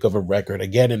drum break of a record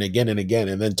again and again and again,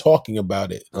 and then talking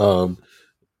about it.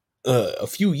 A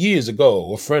few years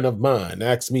ago, a friend of mine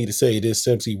asked me to say this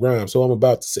MC rhyme, so I'm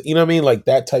about to say, you know what I mean? Like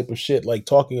that type of shit, like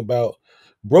talking about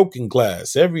broken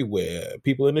glass everywhere,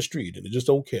 people in the street, and they just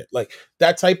don't care. Like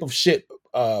that type of shit.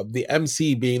 The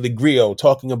MC being the griot,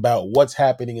 talking about what's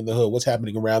happening in the hood, what's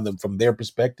happening around them from their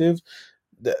perspective.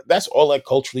 That's all I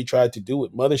culturally tried to do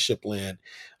with Mothership Land.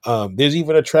 There's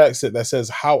even a track that says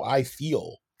 "How I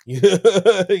Feel."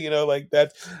 Like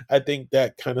that. I think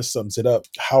that kind of sums it up.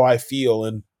 How I feel,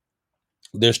 and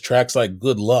there's tracks like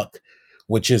 "Good Luck,"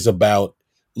 which is about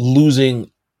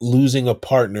losing a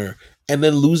partner, and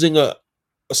then losing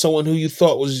someone who you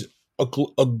thought was a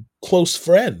close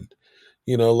friend.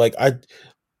 Like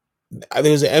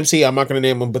there's an MC, I'm not going to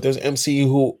name him, but there's an MC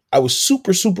who I was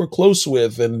super, super close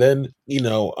with. And then,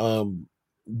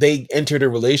 they entered a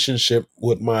relationship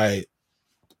with my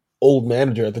old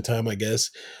manager at the time, I guess.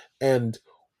 And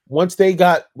once they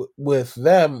got with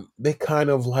them, they kind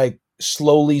of like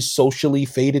slowly socially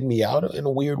faded me out in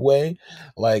a weird way.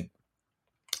 Like,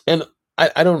 and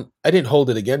I didn't hold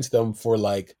it against them for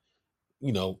like,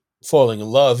 falling in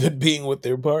love and being with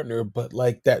their partner, but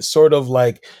like that sort of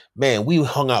like, man, we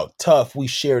hung out tough, we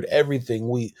shared everything,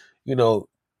 we,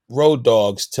 road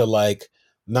dogs to like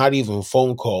not even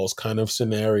phone calls kind of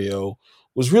scenario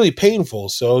was really painful.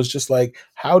 So it's just like,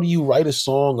 how do you write a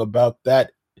song about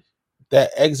that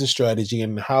exit strategy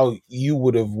and how you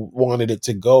would have wanted it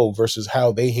to go versus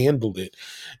how they handled it?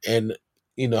 And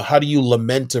how do you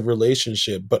lament a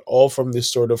relationship, but all from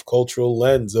this sort of cultural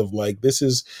lens of like, this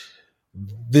is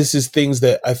things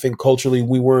that I think culturally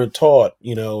we weren't taught,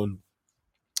 and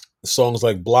songs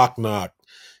like Block Knock,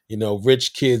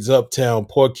 rich kids uptown,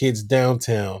 poor kids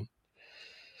downtown,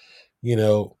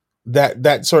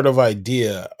 that sort of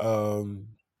idea.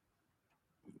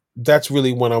 That's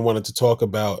really what I wanted to talk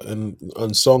about, and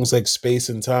on songs like Space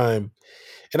and Time.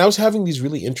 And I was having these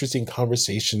really interesting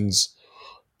conversations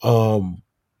um,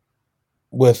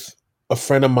 with a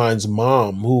friend of mine's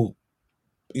mom who,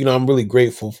 I'm really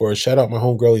grateful for. Shout out my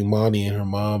homegirl Imani and her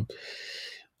mom.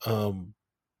 Um,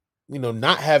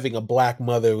 not having a black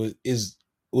mother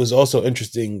was also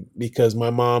interesting because my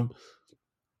mom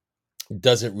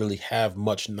doesn't really have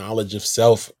much knowledge of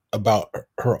self about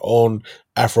her own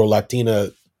Afro Latina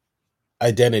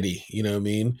identity. You know what I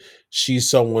mean? She's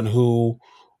someone who,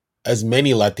 as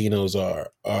many Latinos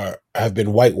have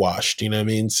been whitewashed. You know what I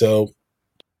mean? So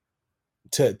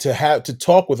to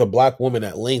talk with a black woman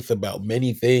at length about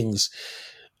many things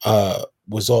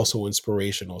was also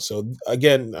inspirational. So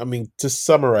again, I mean, to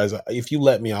summarize, if you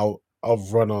let me, I'll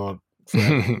run on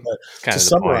forever. But to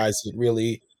summarize it,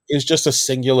 really, is just a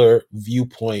singular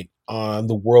viewpoint on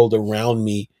the world around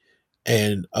me,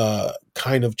 and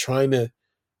kind of trying to,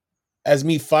 as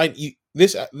me find you.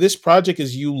 This project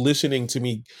is you listening to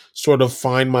me sort of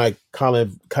find my kind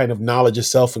of knowledge of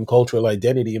self and cultural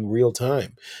identity in real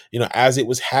time. As it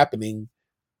was happening,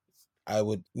 I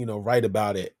would, write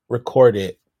about it, record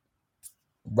it,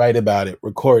 write about it,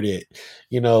 record it,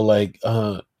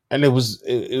 and it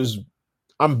was,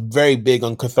 I'm very big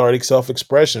on cathartic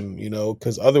self-expression,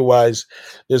 because otherwise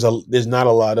there's not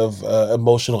a lot of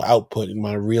emotional output in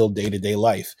my real day-to-day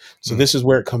life. So this is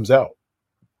where it comes out.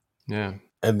 Yeah.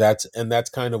 And that's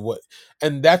kind of what,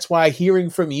 and that's why hearing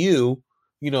from you,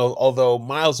 although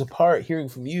miles apart, hearing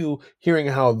from you, hearing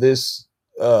how this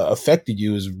affected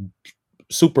you is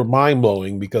super mind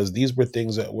blowing, because these were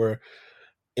things that were,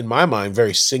 in my mind,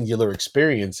 very singular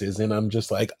experiences. And I'm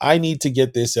just like, I need to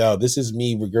get this out. This is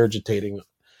me regurgitating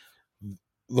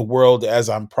the world as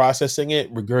I'm processing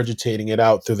it, regurgitating it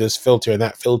out through this filter. And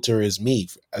that filter is me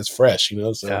as fresh,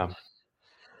 so. Yeah.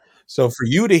 So for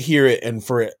you to hear it and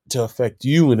for it to affect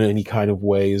you in any kind of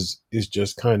way is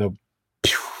just kind of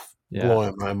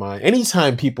blowing my mind.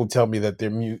 Anytime people tell me that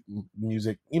their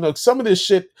music, some of this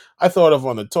shit I thought of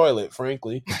on the toilet,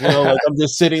 frankly. Like I'm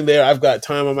just sitting there, I've got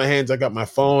time on my hands, I got my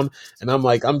phone, and I'm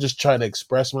like, I'm just trying to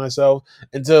express myself.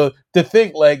 And so to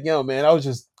think like, man, I was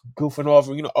just goofing off.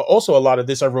 Also a lot of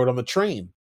this I wrote on the train.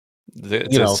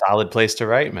 It's a solid place to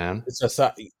write, man.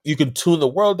 You can tune the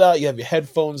world out, you have your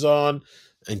headphones on,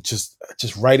 and just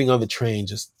writing on the train,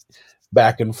 just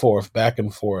back and forth. I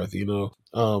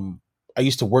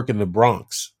used to work in the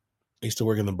Bronx.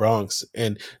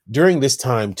 And during this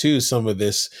time too, some of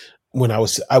this, when I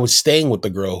was staying with the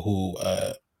girl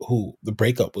who the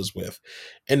breakup was with,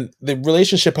 and the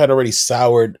relationship had already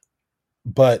soured,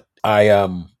 but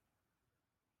I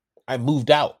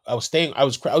moved out. I was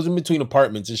in between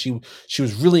apartments, and she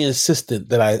was really insistent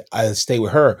that I stay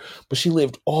with her, but she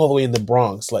lived all the way in the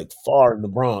Bronx, like far in the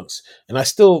Bronx. And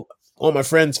all my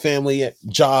friends' family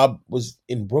job was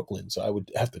in Brooklyn. So I would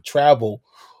have to travel,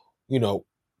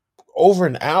 over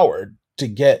an hour to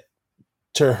get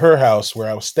to her house where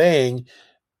I was staying,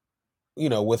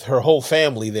 with her whole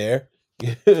family there,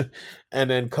 and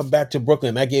then come back to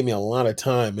Brooklyn. That gave me a lot of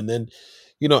time. And then,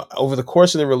 over the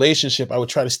course of the relationship, I would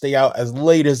try to stay out as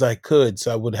late as I could.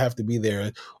 So I would have to be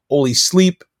there, only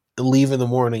sleep and leave in the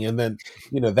morning. And then,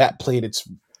 that played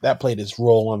its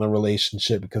role on the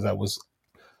relationship, because I was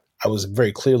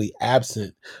very clearly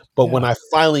absent. But when I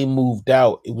finally moved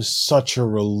out, it was such a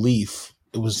relief.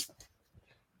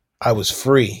 I was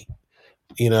free,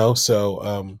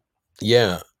 so,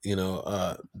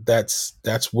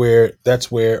 that's where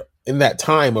in that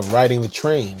time of riding the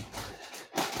train,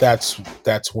 that's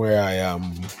where I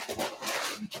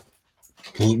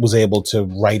was able to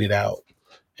write it out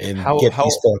and get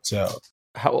these thoughts out.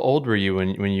 How old were you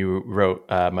when you wrote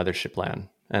Mothership Land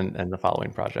and the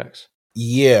following projects?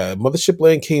 Yeah, Mothership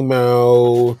Land came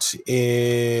out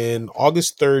in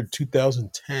August 3rd,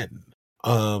 2010.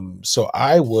 So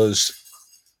I was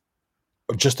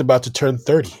just about to turn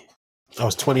 30. I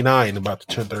was 29, about to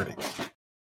turn 30.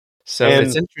 So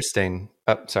it's interesting.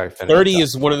 Oh, sorry. 30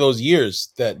 is one of those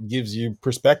years that gives you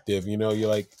perspective.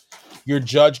 You're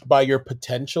judged by your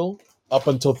potential up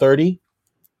until 30.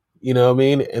 You know what I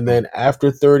mean? And then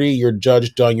after 30, you're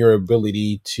judged on your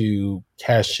ability to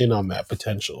cash in on that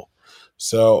potential.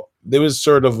 So there was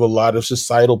sort of a lot of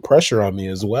societal pressure on me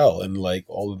as well. And like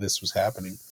all of this was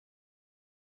happening.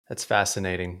 That's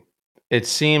fascinating. It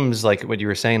seems like what you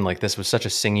were saying, like this was such a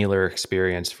singular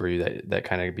experience for you that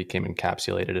kind of became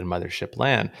encapsulated in Mothership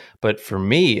Land. But for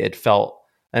me, it felt,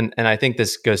 and I think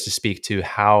this goes to speak to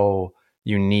how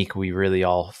unique we really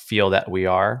all feel that we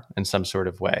are in some sort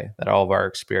of way, that all of our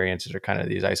experiences are kind of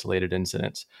these isolated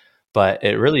incidents. But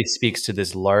it really speaks to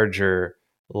this larger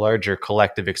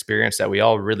collective experience that we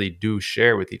all really do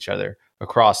share with each other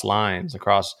across lines,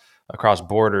 across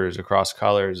borders, across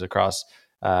colors, across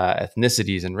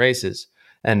ethnicities and races.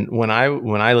 And when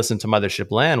I listened to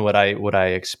Mothership Land, what I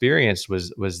experienced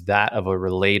was that of a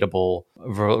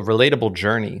relatable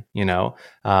journey.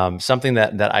 Something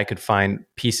that I could find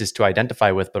pieces to identify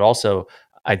with, but also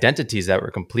identities that were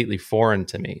completely foreign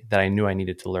to me that I knew I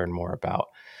needed to learn more about.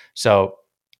 So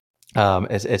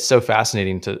it's so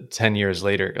fascinating to 10 years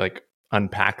later, like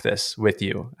unpack this with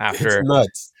you It's after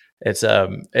nuts.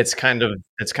 it's kind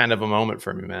of a moment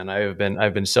for me, man. I've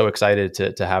been so excited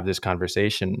to have this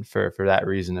conversation for that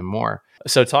reason and more.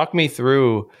 So talk me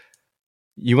through,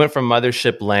 you went from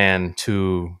Mothership Land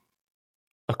to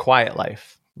A Quiet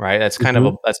Life, right?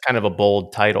 Mhm. That's kind of a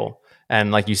bold title.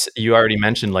 And like you already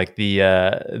mentioned, like the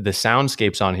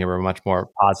soundscapes on here were much more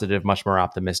positive, much more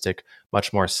optimistic,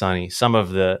 much more sunny. Some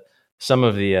of the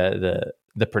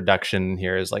production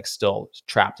here is like still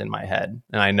trapped in my head,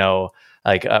 and I know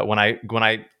like when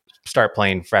I start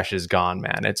playing Fresh Is Gone,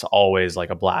 man, it's always like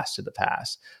a blast to the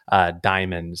past.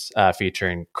 Diamonds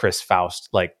featuring Chris Faust,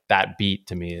 like that beat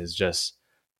to me is just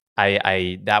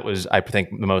I that was, I think,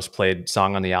 the most played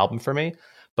song on the album for me.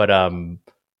 But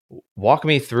walk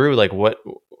me through like what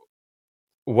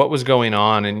was going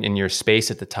on in your space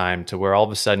at the time to where all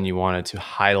of a sudden you wanted to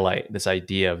highlight this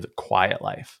idea of the quiet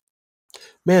life.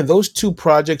 Man, those two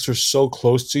projects are so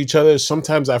close to each other.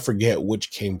 Sometimes I forget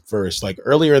which came first. Like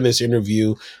earlier in this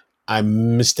interview, I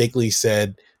mistakenly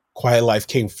said Quiet Life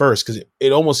came first because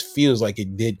it almost feels like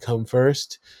it did come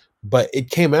first, but it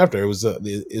came after. It was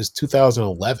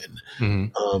 2011.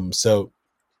 Hmm. So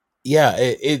yeah,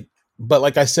 it. But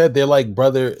like I said, they're like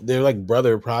brother. They're like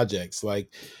brother projects.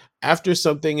 Like after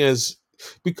something as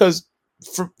because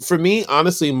for me,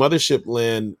 honestly, Mothership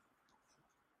Land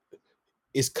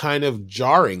is kind of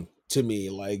jarring to me.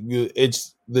 Like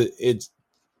it's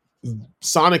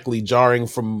sonically jarring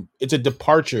from, it's a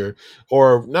departure,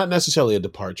 or not necessarily a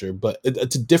departure, but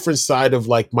it's a different side of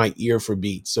like my ear for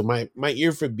beats. So my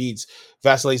ear for beats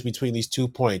vacillates between these 2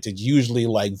 points. It's usually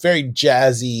like very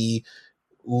jazzy,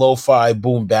 lo-fi,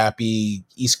 boom bappy,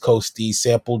 East Coasty,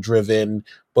 sample driven,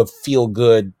 but feel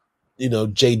good,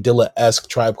 Jay Dilla-esque,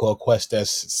 Tribe Called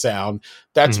Quest-esque sound.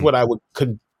 That's Hmm. what I would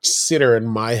consider in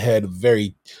my head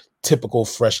very typical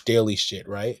Fresh Daily shit,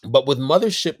 right? But with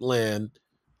Mothership Land,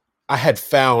 I had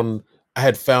found I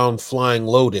had found Flying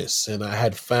Lotus, and I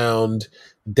had found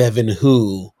Devin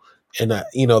Who, and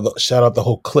shout out the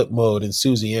whole Clip Mode and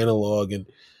Susie Analog, and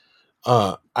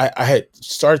I had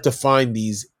started to find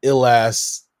these ill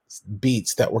ass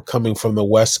beats that were coming from the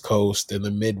West Coast and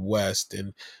the Midwest,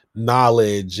 and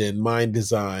Knowledge and Mind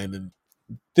Design, and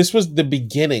this was the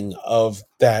beginning of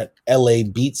that LA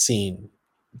beat scene,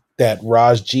 that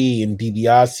Raj G and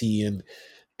DiBiase,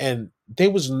 and there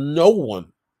was no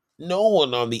one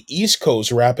on the East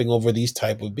Coast rapping over these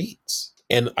type of beats.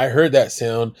 And I heard that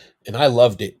sound and I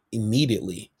loved it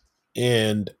immediately.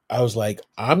 And I was like,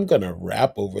 I'm gonna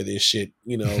rap over this shit,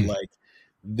 like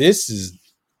this is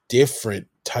different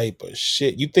type of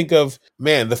shit. You think of,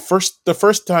 man, the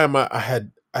first time I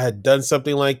had done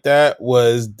something like that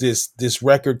was this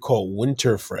record called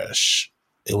Winter Fresh.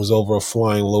 It was over a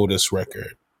Flying Lotus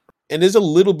record, and there's a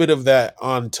little bit of that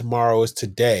on Tomorrow Is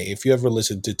Today. If you ever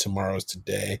listened to Tomorrow Is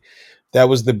Today, that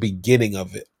was the beginning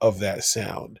of it, of that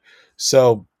sound.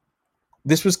 So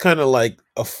this was kind of like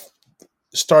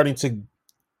starting to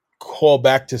call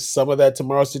back to some of that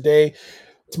Tomorrow's Today.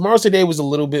 Tomorrow's Today was a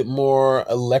little bit more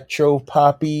electro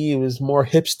poppy. It was more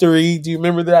hipstery. Do you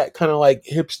remember that kind of like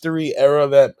hipstery era,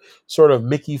 that sort of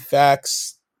Mickey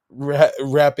Fax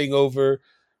rapping over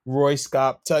Roy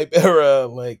Scott type era?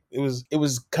 Like it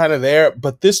was kind of there,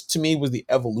 but this to me was the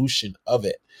evolution of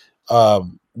it.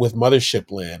 With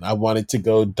Mothership Land, I wanted to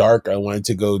go dark. I wanted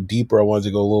to go deeper. I wanted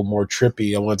to go a little more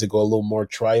trippy. I wanted to go a little more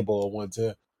tribal. I wanted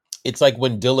to, it's like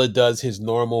when Dilla does his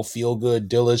normal feel good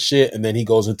Dilla shit, and then he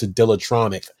goes into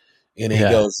Dillatronic, and he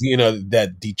Yeah. goes,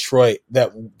 that Detroit,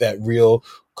 that real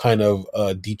kind of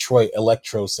Detroit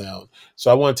electro sound.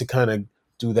 So I wanted to kind of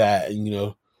do that,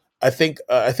 and I think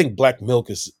Black Milk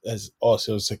has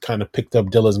also kind of picked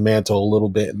up Dilla's mantle a little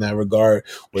bit in that regard,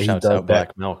 where he Shouts does out that.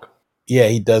 Black Milk. Yeah,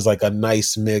 he does like a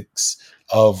nice mix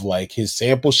of like his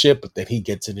sample shit, but then he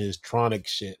gets in his tronic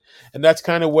shit, and that's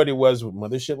kind of what it was with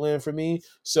Mothership Land for me.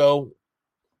 So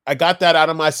I got that out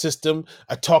of my system.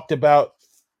 I talked about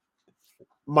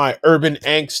my urban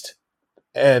angst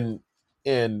and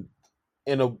and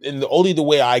in the only the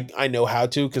way I know how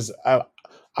to, because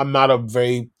I'm not a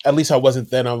very, at least I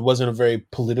wasn't then, I wasn't a very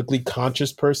politically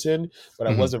conscious person, but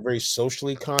I was a very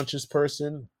socially conscious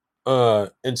person.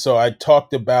 And so I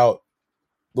talked about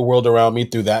the world around me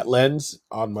through that lens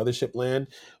on Mothership Land.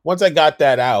 Once I got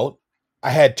that out, I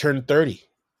had turned 30.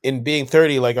 In being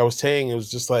 30, like I was saying, it was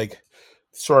just like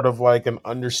sort of like an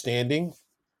understanding.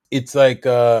 It's like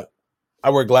I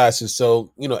wear glasses,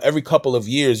 so every couple of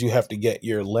years you have to get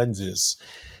your lenses.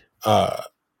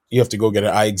 You have to go get an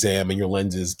eye exam, and your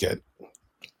lenses get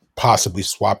possibly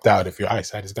swapped out if your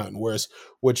eyesight has gotten worse.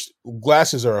 Which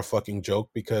glasses are a fucking joke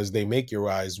because they make your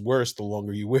eyes worse the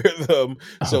longer you wear them.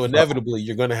 So inevitably,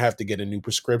 you're gonna have to get a new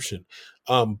prescription.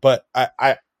 But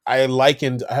I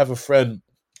have a friend.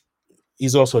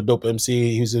 He's also a dope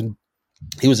MC.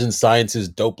 He was in Science's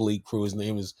Dope League crew.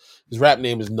 His rap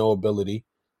name is No Ability,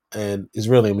 and his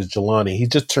real name is Jelani. He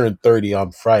just turned 30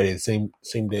 on Friday, the same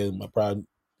day as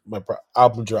my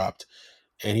album dropped,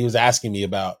 and he was asking me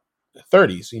about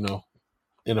 30s,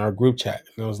 in our group chat,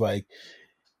 and I was like,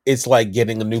 it's like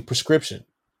getting a new prescription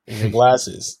in your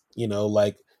glasses.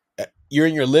 Like you're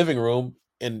in your living room,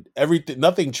 and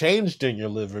nothing changed in your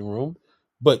living room,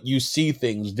 but you see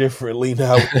things differently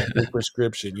now with that new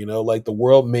prescription. Like the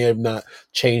world may have not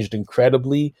changed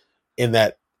incredibly in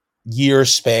that year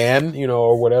span,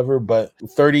 or whatever, but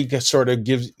 30 sort of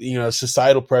gives,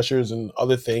 societal pressures and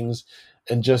other things,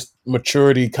 and just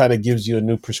maturity kind of gives you a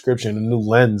new prescription, a new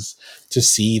lens to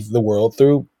see the world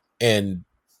through. And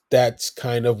that's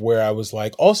kind of where I was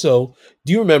like, also,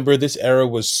 do you remember this era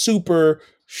was super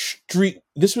street?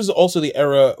 This was also the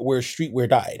era where streetwear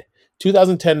died.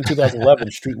 2010 and 2011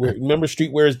 streetwear. Remember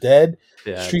Streetwear is Dead?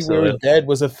 Yeah, Streetwear is Dead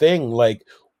was a thing. Like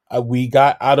we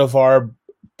got out of our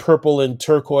purple and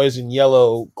turquoise and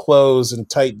yellow clothes and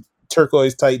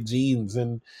turquoise tight jeans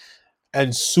and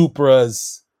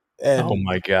Supras and oh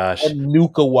my gosh, and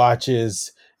Nuka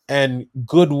watches and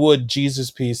Goodwood Jesus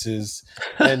pieces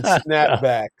and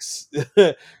snapbacks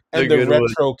and the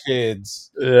retro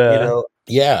kids. That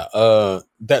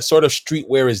sort of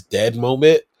Streetwear is Dead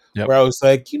moment. Yep. Where I was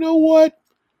like, you know what?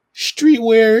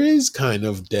 Streetwear is kind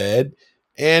of dead.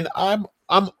 And and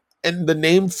the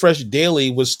name Fresh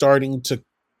Daily was starting to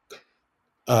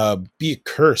be a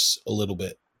curse a little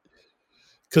bit.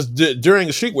 Because during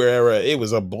the streetwear era, it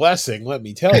was a blessing, let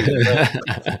me tell you.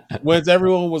 Once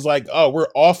everyone was like, oh, we're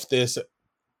off this.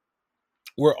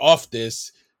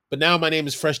 But now my name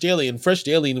is Fresh Daily. And Fresh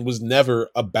Daily was never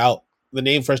about, the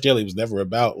name Fresh Daily was never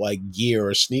about like gear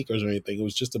or sneakers or anything. It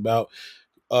was just about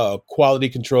quality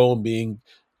control and being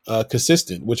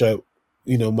consistent, which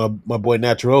my boy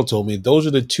Natural told me those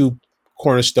are the two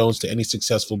cornerstones to any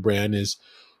successful brand is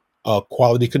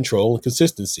quality control and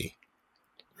consistency,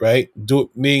 right?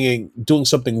 Meaning doing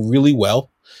something really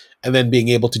well and then being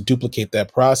able to duplicate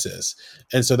that process.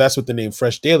 And so that's what the name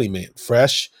Fresh Daily meant.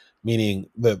 Fresh meaning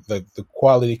the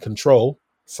quality control,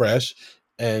 fresh,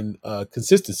 and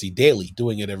consistency, daily,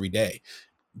 doing it every day.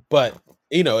 But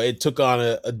it took on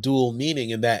a dual meaning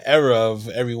in that era of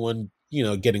everyone,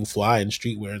 getting fly in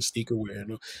streetwear and sneaker wear,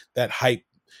 and that hype.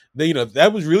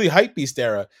 That was really hype beast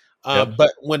era. Yep.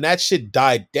 But when that shit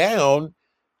died down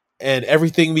and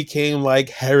everything became like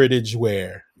heritage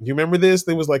wear. You remember this?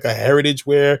 There was like a heritage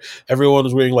wear. Everyone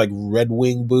was wearing like Red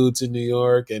Wing boots in New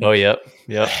York and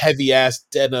heavy ass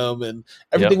denim, and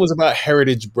everything was about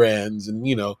heritage brands, and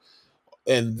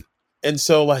and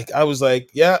so like I was like,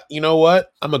 yeah, you know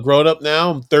what? I'm a grown up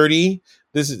now. I'm 30.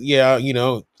 This is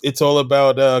it's all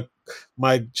about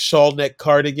my shawl neck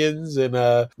cardigans and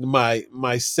my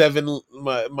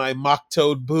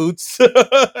mock-toed boots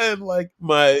and like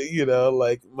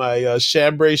my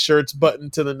chambray shirts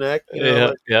buttoned to the neck.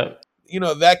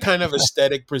 That kind of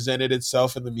aesthetic presented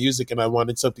itself in the music, and I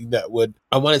wanted something that would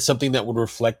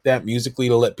reflect that musically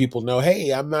to let people know,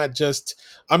 hey, I'm not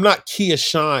Kia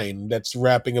Shine that's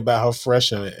rapping about how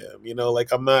fresh I am.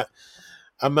 Like I'm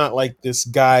not like this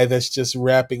guy that's just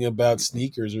rapping about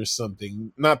sneakers or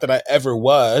something. Not that I ever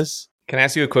was. Can I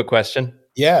ask you a quick question?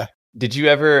 Yeah. Did you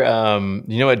ever,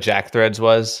 you know what Jack Threads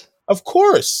was? Of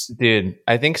course. Dude,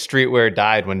 I think streetwear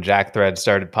died when Jack Threads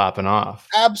started popping off.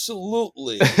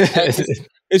 Absolutely.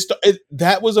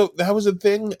 That was a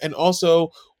thing. And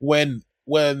also when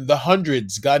the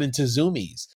hundreds got into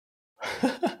Zoomies.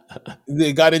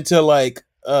 They got into like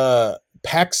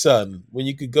PacSun when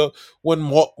you could go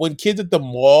when kids at the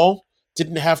mall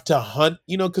didn't have to hunt,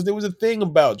 because there was a thing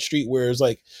about streetwear.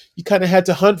 Like you kind of had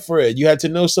to hunt for it. You had to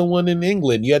know someone in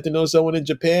England, you had to know someone in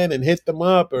Japan and hit them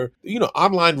up, or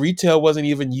online retail wasn't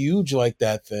even huge like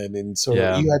that then, and so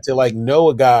Yeah. you had to like know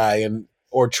a guy and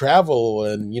or travel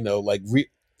and like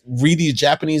read these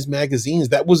Japanese magazines.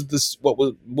 That was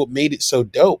what made it so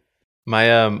dope.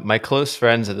 My close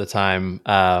friends at the time,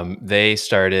 they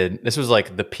started. This was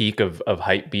like the peak of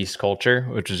hype beast culture,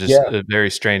 which was just Yeah. a very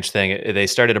strange thing. They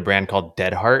started a brand called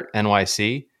Dead Heart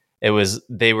NYC.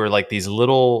 They were like these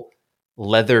little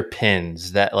leather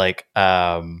pins that like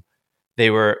they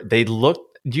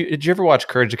looked. Did you ever watch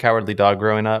Courage the Cowardly Dog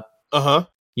growing up? Uh-huh.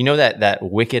 You know that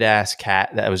wicked ass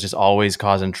cat that was just always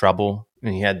causing trouble,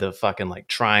 and he had the fucking like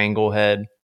triangle head.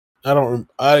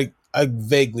 I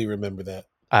vaguely remember that.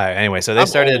 Anyway, so they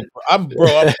started. I'm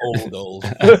old.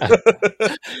 I was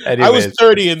Anyways,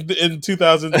 30 in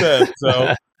 2010,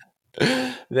 so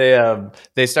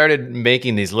they started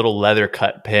making these little leather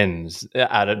cut pins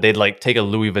out of. They'd like take a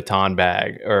Louis Vuitton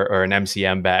bag or an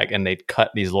MCM bag, and they'd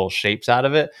cut these little shapes out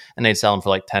of it, and they'd sell them for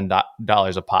like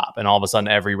 $10 a pop. And all of a sudden,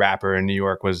 every rapper in New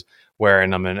York was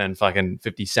wearing them, and fucking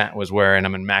 50 Cent was wearing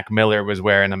them, and Mac Miller was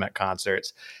wearing them at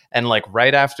concerts. And like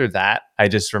right after that, I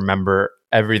just remember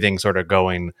everything sort of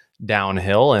going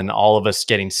downhill, and all of us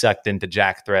getting sucked into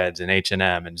Jack Threads and H&M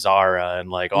and Zara and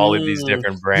like all of these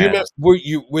different Do you remember,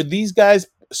 brands. were these guys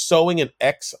sewing an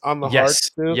X on the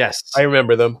hearts too? Yes. I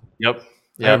remember them. Yep.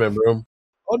 I remember them.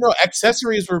 Oh no,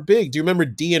 accessories were big. Do you remember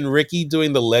D and Ricky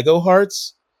doing the Lego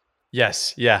hearts?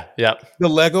 Yes. Yeah. Yep. The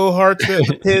Lego hearts,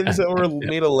 the pins that were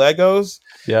made of Legos.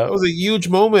 Yeah. That was a huge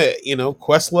moment.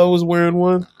 Questlove was wearing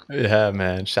one. Yeah,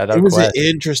 man. Shout out. It was Quest. an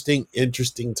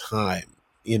interesting time.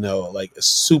 Like a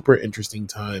super interesting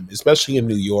time, especially in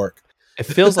New York. It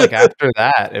feels like after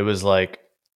that, it was like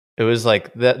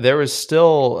that. There was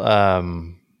still, I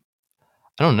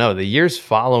don't know. The years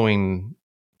following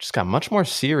just got much more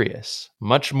serious,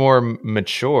 much more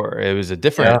mature. It was a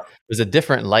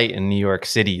different light in New York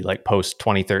City, like post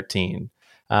 2013.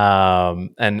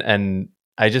 And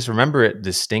I just remember it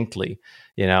distinctly.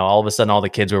 All of a sudden, all the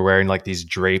kids were wearing like these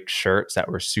draped shirts that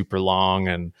were super long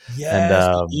and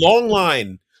long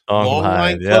line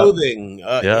clothing.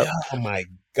 Yep. Oh my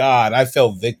God, I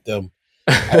fell victim.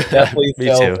 I definitely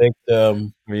fell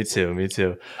victim. Me too.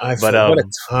 What a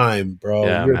time, bro!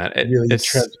 Yeah, You're man. It's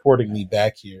transporting me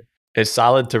back here. It's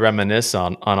solid to reminisce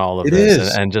on all of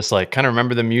this and just like kind of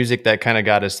remember the music that kind of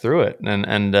got us through it.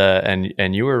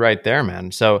 And you were right there,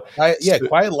 man. So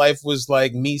Quiet Life was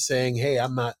like me saying, "Hey,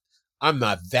 I'm not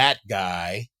that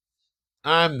guy.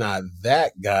 I'm not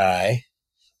that guy."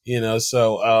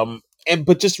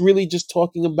 But just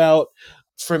talking about,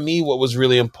 for me, what was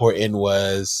really important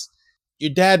was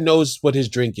your dad knows what his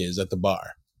drink is at the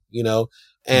bar,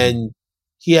 and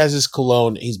he has his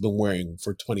cologne he's been wearing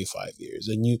for 25 years.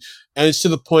 And it's to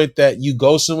the point that you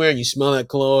go somewhere and you smell that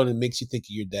cologne and it makes you think of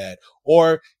your dad.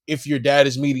 Or if your dad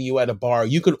is meeting you at a bar,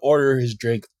 you can order his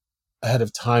drink ahead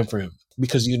of time for him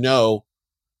because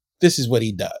this is what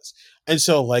he does. And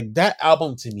so like that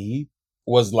album to me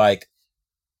was like,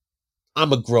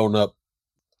 I'm a grown up.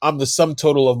 I'm the sum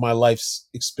total of my life's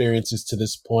experiences to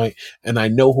this point, and I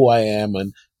know who I am,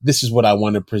 and this is what I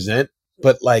want to present.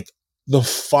 But like the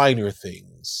finer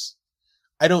things,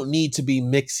 I don't need to be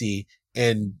mixy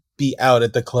and be out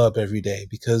at the club every day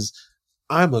because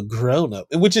I'm a grown up.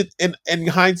 Which in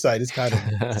hindsight is kind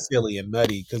of silly and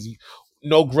nutty because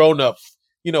no grown up.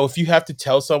 If you have to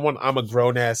tell someone I'm a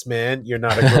grown ass man, you're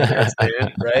not a grown ass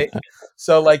man, right?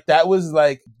 So like that was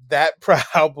like that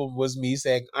album was me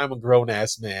saying I'm a grown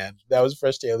ass man. That was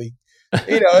Fresh Daily,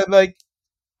 and like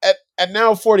at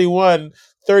now 41,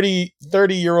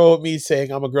 30-year-old me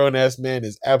saying I'm a grown ass man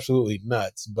is absolutely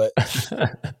nuts. But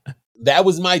that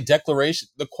was my declaration.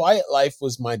 The Quiet Life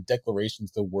was my declaration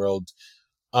to the world,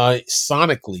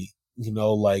 sonically.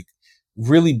 Like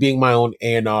really being my own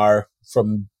A&R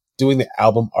from doing the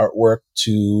album artwork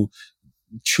to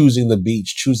choosing the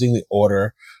beats, choosing the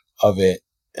order of it,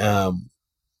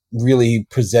 really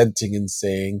presenting and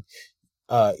saying,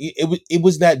 it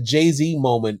was that Jay-Z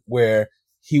moment where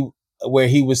he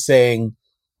was saying,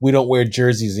 we don't wear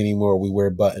jerseys anymore. We wear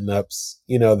button ups,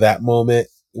 that moment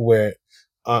where,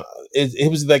 it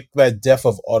was like that death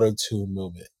of auto-tune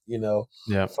moment,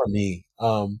 for me.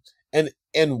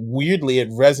 And weirdly, it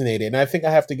resonated. And I think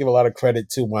I have to give a lot of credit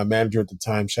to my manager at the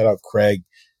time. Shout out Craig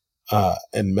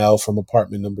and Mel from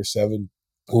Apartment Number 7,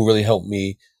 who really helped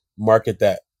me market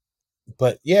that.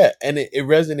 But yeah, and it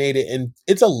resonated. And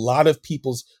it's a lot of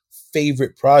people's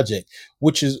favorite project,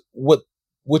 which is what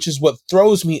which is what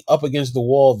throws me up against the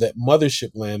wall that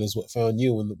Mothership Land is what found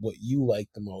you and what you like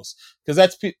the most. Because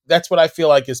that's what I feel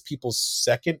like is people's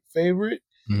second favorite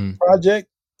project.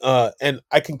 And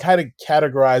I can kind of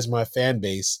categorize my fan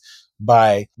base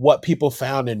by what people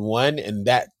found in one and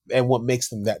what makes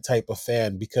them that type of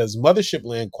fan, because Mothership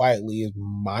Land quietly is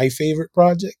my favorite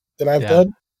project that I've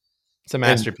done. It's a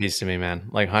masterpiece to me, man.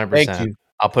 Like 100%. Thank you.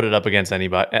 I'll put it up against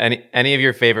anybody. Any of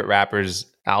your favorite rappers'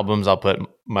 albums, I'll put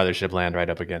Mothership Land right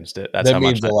up against it. That's that how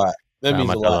means much a lot. That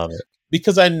means a lot. I love it.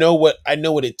 Because I know what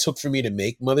it took for me to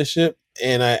make Mothership,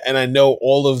 and I know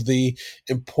all of the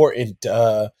important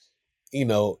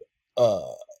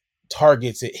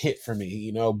targets it hit for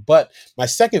me, But my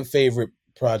second favorite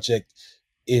project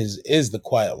is The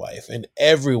Quiet Life, and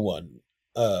everyone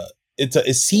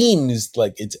it seems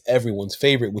like it's everyone's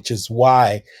favorite, which is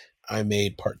why I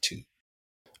made part 2.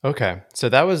 Okay. So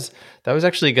that was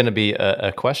actually going to be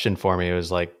a question for me. It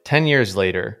was like 10 years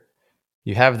later,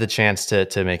 you have the chance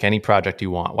to make any project you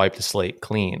want, wipe the slate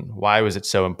clean. Why was it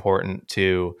so important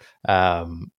to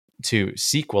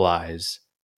sequelize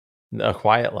A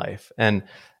Quiet Life? And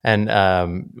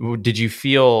did you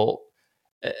feel,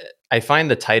 I find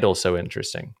the title so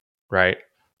interesting, right?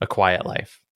 A Quiet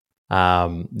Life.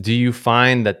 Do you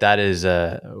find that is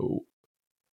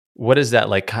what is that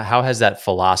like? How has that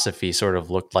philosophy sort of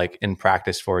looked like in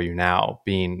practice for you now,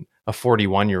 being a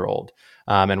 41-year-old?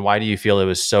 And why do you feel it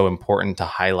was so important to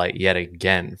highlight yet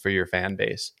again for your fan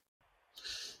base?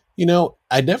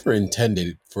 I never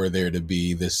intended for there to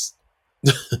be this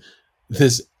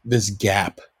this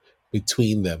gap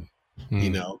between them.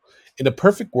 In a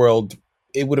perfect world,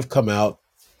 it would have come out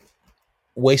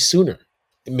way sooner,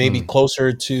 maybe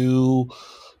closer to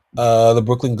the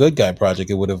Brooklyn Good Guy project.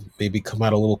 It would have maybe come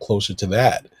out a little closer to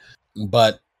that,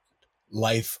 but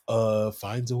life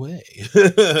finds a way.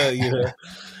 The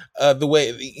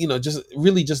way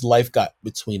just life got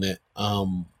between it,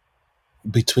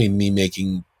 between me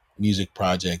making music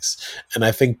projects, and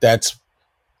I think that's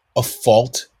a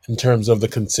fault in terms of the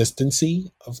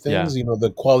consistency of things.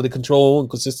 The quality control and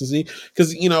consistency.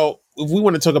 Because if we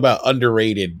want to talk about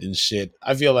underrated and shit,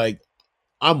 I feel like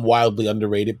I'm wildly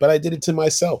underrated, but I did it to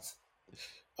myself,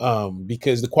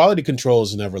 because the quality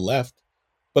controls never left,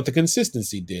 but the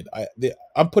consistency did.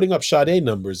 I'm putting up Sade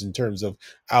numbers in terms of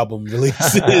album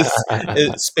releases,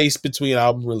 space between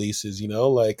album releases.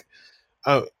 Think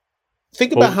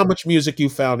about how much music you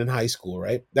found in high school,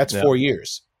 right? That's 4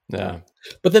 years. Yeah.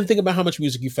 But then think about how much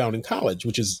music you found in college,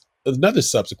 which is another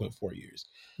subsequent 4 years.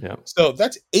 Yeah. So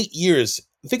that's 8 years.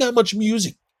 Think how much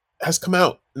music has come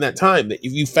out in that time that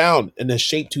you found and has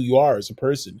shaped who you are as a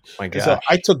person. My gosh. So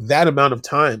I took that amount of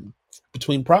time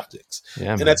between projects.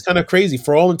 Yeah, and that's kind of crazy.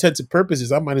 For all intents and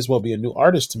purposes, I might as well be a new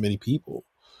artist to many people.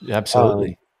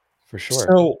 Absolutely. For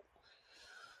sure.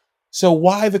 So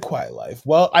why The Quiet Life?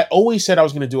 Well, I always said I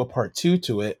was going to do a part 2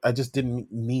 to it. I just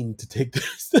didn't mean to take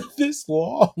this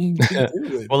long to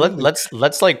do it. Well,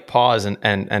 let's like pause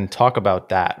and talk about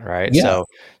that, right? Yeah.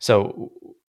 So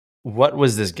what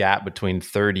was this gap between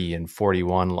 30 and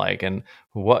 41 like? And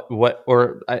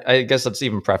I guess let's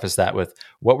even preface that with,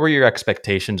 what were your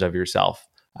expectations of yourself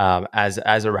as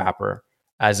a rapper,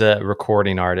 as a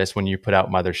recording artist, when you put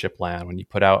out Mothership Land, when you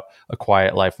put out A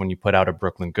Quiet Life, when you put out A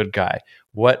Brooklyn Good Guy?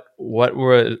 What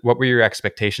were your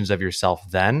expectations of yourself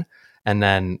then? And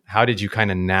then how did you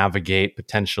kind of navigate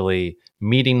potentially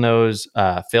meeting those,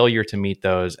 failure to meet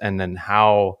those? And then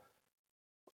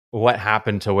what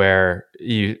happened to where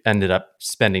you ended up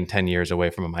spending 10 years away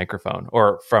from a microphone,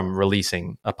 or from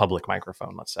releasing a public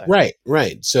microphone, let's say?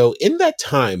 Right. So in that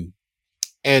time,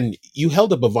 and you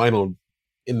held up a vinyl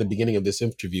in the beginning of this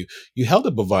interview, you held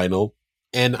up a vinyl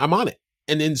and I'm on it.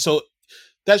 And then so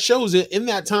that shows it. In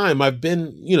that time, I've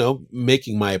been,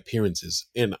 making my appearances,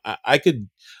 and I could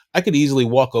easily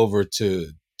walk over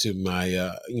to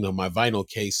my, my vinyl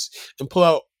case and pull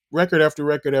out record after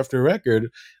record after record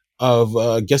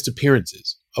of guest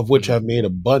appearances, of which I've made a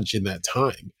bunch in that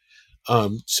time.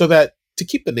 So that to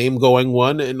keep the name going,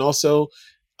 one, and also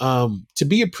to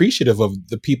be appreciative of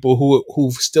the people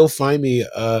who still find me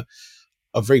a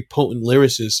very potent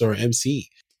lyricist or MC.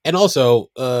 And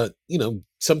also,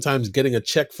 sometimes getting a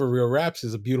check for real raps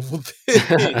is a beautiful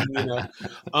thing,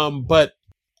 But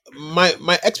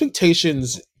my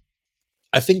expectations,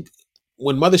 I think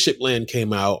when Mothership Land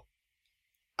came out,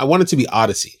 I wanted to be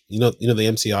Odyssey. You know the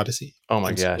MC Odyssey? Oh my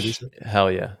MC gosh. producer?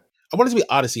 Hell yeah. I wanted to be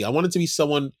Odyssey. I wanted to be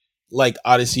someone like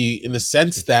Odyssey in the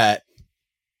sense that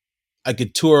I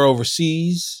could tour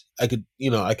overseas. I could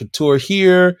tour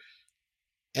here.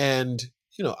 And,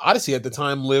 Odyssey at the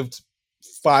time lived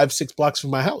 5-6 blocks from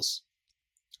my house.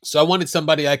 So I wanted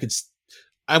somebody I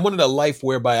I wanted a life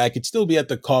whereby I could still be at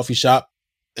the coffee shop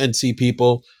and see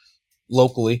people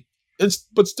locally,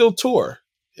 but still tour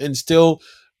and still.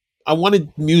 I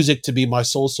wanted music to be my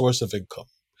sole source of income,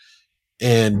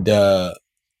 and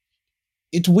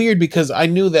it's weird because I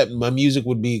knew that my music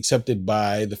would be accepted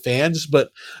by the fans,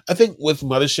 but I think with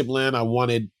Mothership Land, I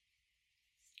wanted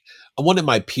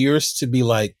my peers to be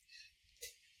like,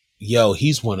 "Yo,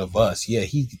 he's one of us. Yeah,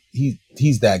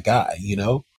 he's that guy," you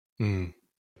know. Mm.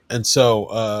 And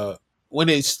so when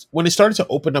it started to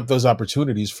open up those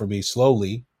opportunities for me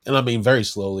slowly, and I mean very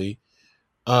slowly,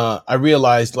 I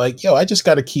realized like, yo, I just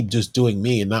got to keep just doing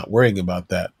me and not worrying about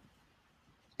that,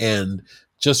 and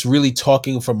just really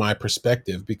talking from my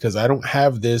perspective because I don't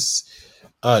have this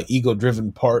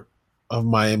ego-driven part of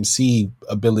my MC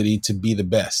ability to be the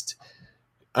best.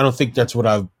 I don't think that's what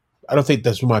I've. I don't think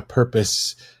that's what my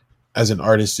purpose as an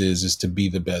artist is to be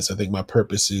the best. I think my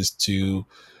purpose is to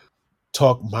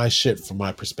talk my shit from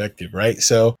my perspective, right?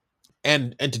 So,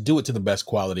 and to do it to the best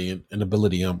quality and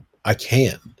ability I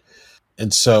can.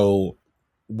 And so,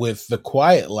 with the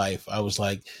Quiet Life, I was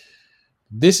like,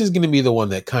 this is going to be the one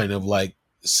that kind of like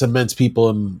cements people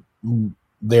in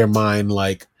their mind,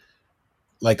 like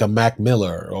a Mac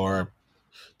Miller, or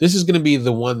this is going to be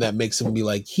the one that makes them be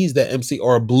like, he's the MC,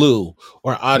 or a Blue,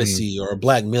 or Odyssey, or a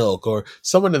Black Milk, or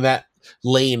someone in that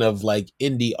lane of like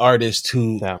indie artist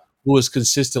Yeah. who is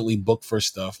consistently booked for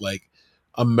stuff like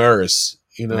a Merce,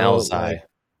 you know, like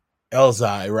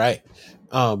Elzai, right?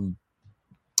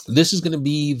 This is going to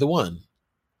be the one.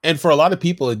 And for a lot of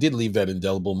people, it did leave that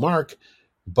indelible mark.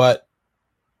 But,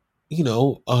 you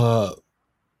know,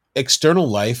 external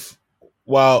life,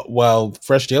 while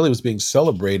Fresh Daily was being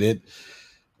celebrated,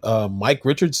 Mike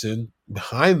Richardson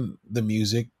behind the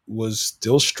music was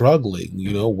still struggling,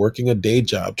 you know, working a day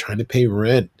job, trying to pay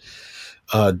rent,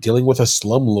 dealing with a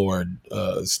slumlord,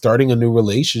 starting a new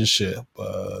relationship,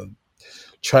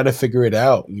 trying to figure it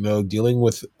out, you know, dealing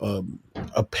with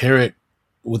a parent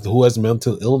with who has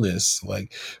mental illness,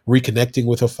 like reconnecting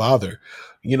with a father.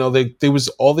 You know, there was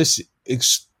all this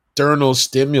external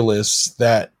stimulus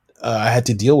that I had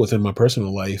to deal with in my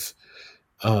personal life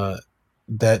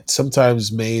that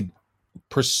sometimes made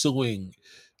pursuing.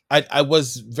 I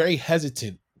was very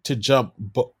hesitant to jump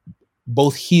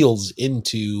both heels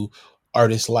into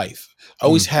artist life. I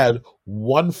always had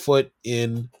one foot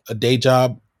in a day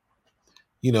job,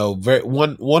 you know, very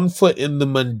one foot in the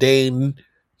mundane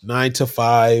 9 to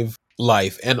 5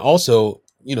 life, and also,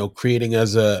 you know, creating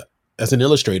as an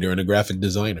illustrator and a graphic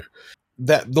designer.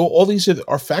 That though all these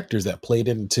are factors that played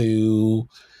into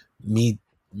me,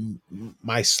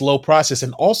 my slow process.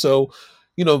 And also,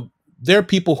 you know, there are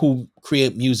people who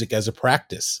create music as a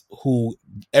practice, who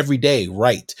every day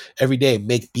write, every day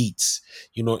make beats,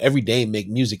 you know, every day make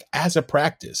music as a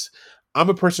practice. I'm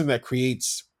a person that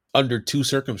creates under two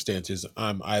circumstances.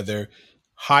 I'm either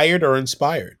hired or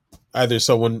inspired. Either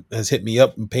someone has hit me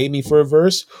up and paid me for a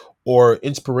verse, or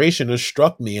inspiration has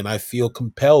struck me and I feel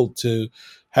compelled to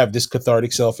have this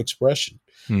cathartic self-expression.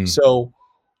 So,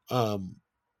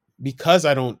 because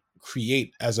I don't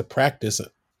create as a practice,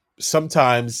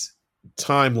 sometimes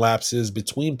time lapses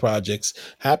between projects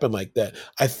happen like that.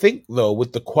 I think though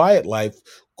with the Quiet Life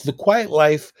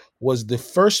was the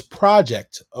first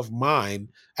project of mine.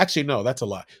 Actually, no, that's a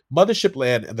lie. Mothership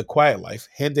Land and the Quiet Life,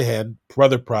 hand to hand,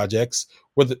 brother projects,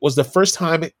 was the first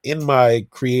time in my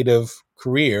creative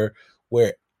career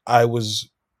where I was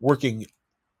working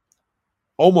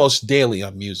almost daily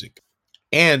on music.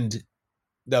 And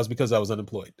that was because I was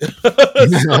unemployed.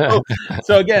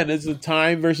 so again, it's a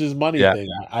time versus money thing.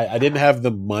 I didn't have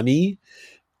the money,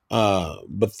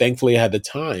 but thankfully I had the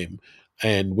time.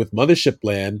 And with Mothership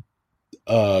Land,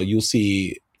 you'll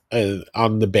see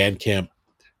on the Bandcamp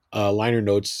liner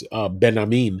notes, Ben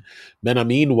Amin. Ben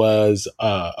Amin was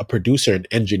a producer and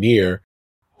engineer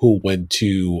who went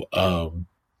to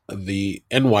the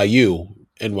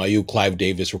NYU Clive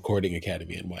Davis Recording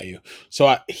Academy, NYU.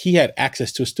 So he had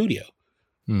access to a studio.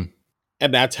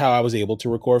 And that's how I was able to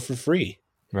record for free.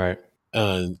 Right.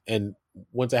 And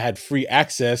once I had free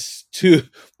access to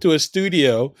a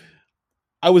studio,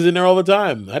 I was in there all the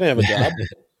time. I didn't have a job.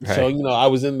 Right. So, you know, I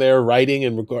was in there writing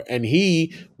and record, and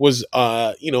he was,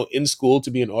 you know, in school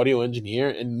to be an audio engineer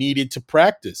and needed to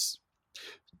practice.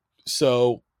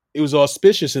 So it was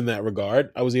auspicious in that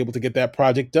regard. I was able to get that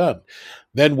project done.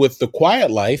 Then with the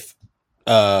Quiet Life,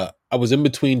 I was in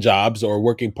between jobs or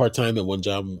working part-time at one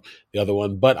job, the other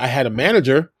one. But I had a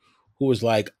manager who was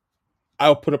like,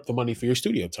 I'll put up the money for your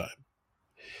studio time.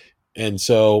 And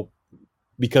so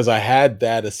because I had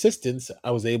that assistance,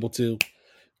 I was able to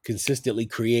consistently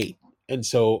create. And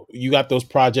so you got those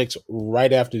projects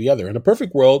right after the other. And A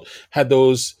Perfect World had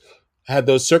those had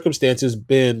those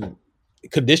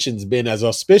conditions been as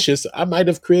auspicious, I might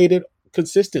have created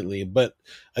consistently. But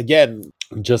again,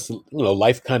 just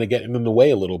life kind of getting in the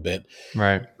way a little bit.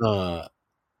 Right.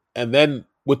 And then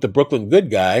with the Brooklyn Good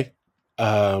Guy,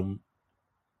 um,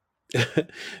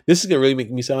 this is gonna really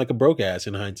make me sound like a broke ass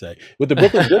in hindsight. With the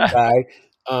Brooklyn Good Guy,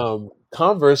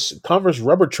 Converse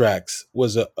Rubber Tracks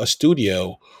was a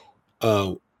studio,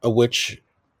 of which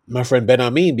my friend Ben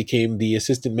Amin became the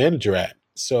assistant manager at.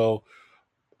 So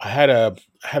I had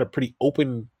a pretty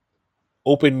open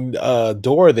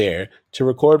door there to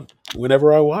record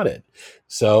whenever I wanted.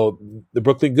 So the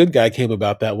Brooklyn Good Guy came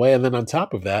about that way, and then on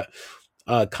top of that,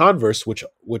 Converse,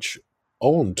 which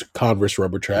owned Converse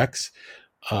Rubber Tracks,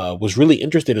 was really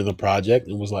interested in the project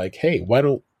and was like, "Hey, why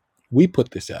don't we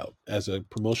put this out as a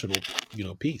promotional,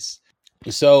 piece?"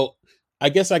 So I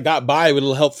guess I got by with a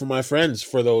little help from my friends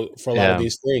for a lot of Yeah.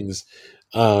 these things.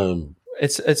 Um,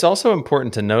 It's also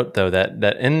important to note though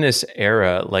that in this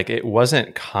era, like it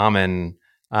wasn't common,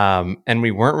 and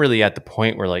we weren't really at the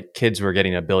point where like kids were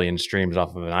getting a billion streams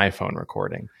off of an iPhone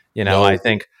recording. no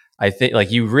I think like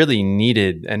you really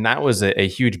needed, and that was a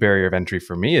huge barrier of entry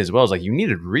for me as well. Is like you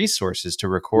needed resources to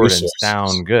record and resources.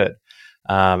 sound good,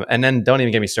 and then don't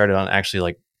even get me started on actually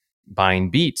like buying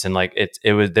beats and like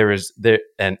it was there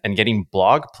and getting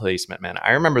blog placement. Man,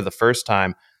 I remember the first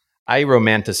time I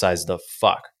romanticized the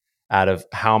fuck out of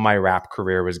how my rap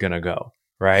career was going to go.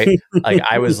 Right. Like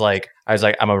I'm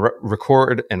going to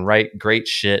record and write great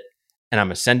shit and I'm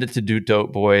going to send it to Do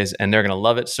Dope Boys and they're going to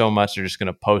love it so much. They're just going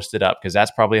to post it up because that's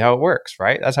probably how it works.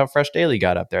 Right. That's how Fresh Daily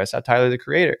got up there. That's how Tyler the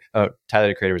Creator. Oh, Tyler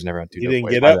the Creator was never on Do You Dope didn't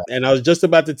Boys. get up, and I was just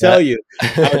about to tell you. I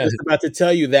was Yeah. just about to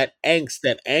tell you that angst,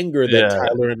 that anger that Yeah.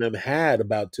 Tyler and them had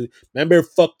about two. Remember,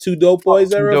 fuck Two Dope Fuck Boys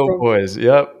Two era Dope from Boys.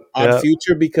 Yep. on Yep.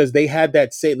 Future, because they had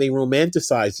that same. They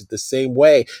romanticized it the same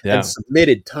way and Yeah.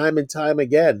 submitted time and time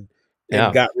again, and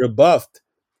Yeah. got rebuffed,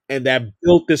 and that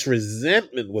built this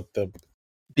resentment with them.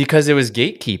 Because it was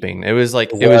gatekeeping. It was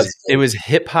like It it was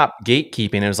hip hop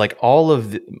gatekeeping. It was like all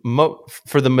of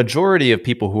for the majority of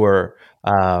people who are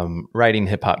writing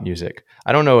hip hop music.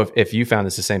 I don't know if you found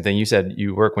this the same thing. You said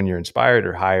you work when you're inspired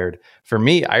or hired. For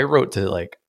me, I wrote to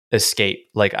like escape.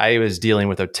 Like I was dealing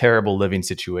with a terrible living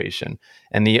situation,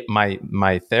 and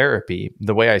my therapy,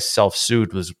 the way I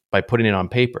self-soothed was by putting it on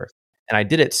paper. And I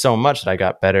did it so much that I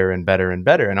got better and better and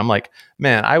better. And I'm like,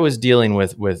 man, I was dealing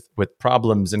with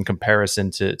problems in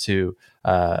comparison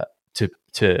uh,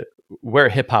 to where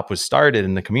hip hop was started,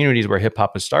 and the communities where hip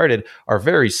hop was started are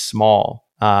very small,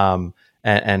 and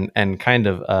kind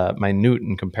of minute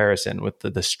in comparison with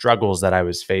the struggles that I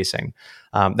was facing.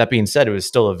 That being said, it was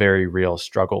still a very real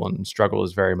struggle, and struggle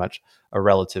is very much a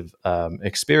relative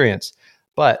experience.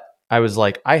 But I was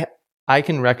like, I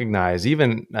can recognize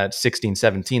even at 16,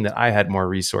 17 that I had more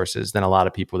resources than a lot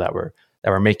of people that were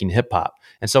making hip hop.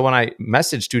 And so when I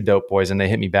messaged Two Dope Boys and they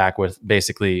hit me back with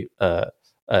basically a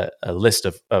list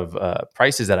of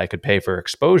prices that I could pay for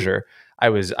exposure, I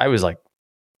was like,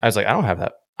 I don't have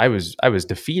that. I was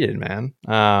defeated, man.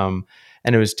 And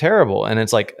it was terrible. And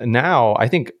it's like now I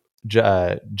think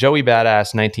Joey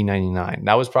Badass 1999.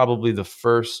 That was probably the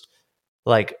first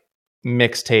like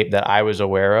mixtape that I was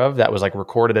aware of that was like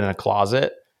recorded in a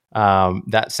closet.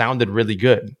 That sounded really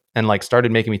good and like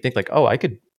started making me think like, oh, I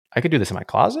could do this in my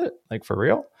closet, like for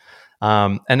real.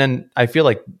 And then I feel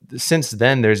like since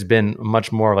then there's been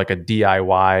much more like a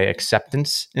DIY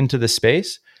acceptance into the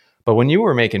space. But when you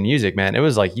were making music, man, it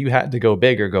was like you had to go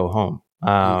big or go home.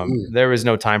 There was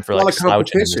no time for A lot like of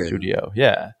slouching in the competition. studio.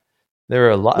 Yeah, there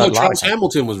were a lot. No, A lot of Charles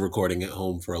Hamilton was recording at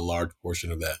home for a large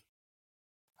portion of that.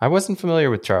 I wasn't familiar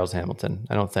with Charles Hamilton.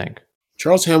 I don't think.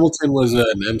 Charles Hamilton was an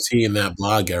MC in that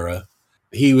blog era.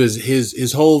 He was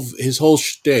his whole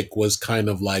shtick was kind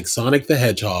of like Sonic the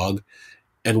Hedgehog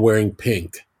and wearing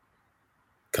pink,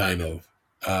 kind of.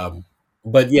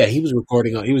 But yeah, he was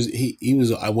recording. He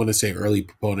was I want to say early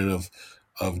proponent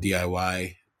of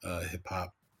DIY hip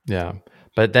hop. Yeah,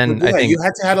 but But then I yeah, think you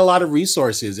had to have a lot of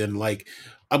resources, and like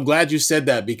I'm glad you said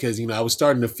that, because I was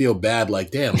starting to feel bad.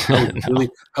 Like, damn,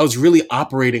 I was really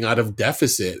operating out of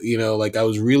deficit. Like I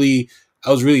was really.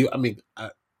 I mean,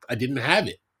 I didn't have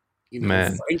it.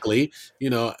 man, Frankly,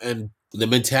 and the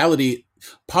mentality.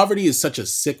 Poverty is such a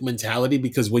sick mentality,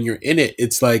 because when you're in it,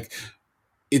 it's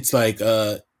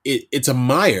a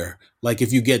mire. Like,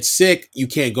 if you get sick, you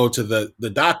can't go to the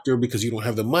doctor because you don't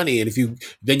have the money, and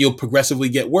then you'll progressively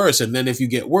get worse, and then if you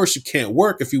get worse, you can't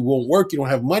work. If you won't work, you don't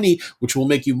have money, which will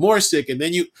make you more sick, and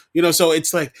then so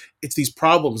it's like it's these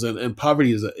problems, and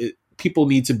poverty people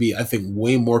need to be, I think,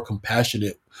 way more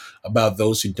compassionate about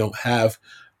those who don't have,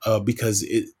 because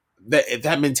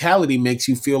that mentality makes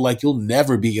you feel like you'll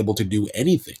never be able to do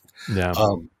anything. Yeah.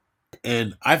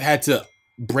 And I've had to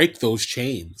break those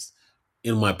chains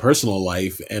in my personal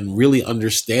life and really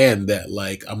understand that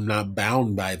like I'm not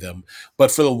bound by them.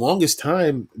 But for the longest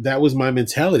time, that was my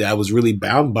mentality. I was really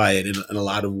bound by it in a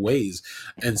lot of ways.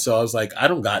 And so I was like, I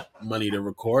don't got money to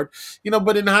record,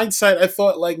 but in hindsight, I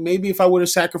thought like maybe if I would have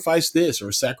sacrificed this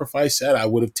or sacrificed that, I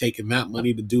would have taken that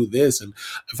money to do this. And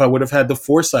if I would have had the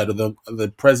foresight of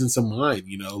the presence of mind,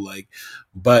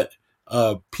 but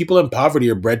people in poverty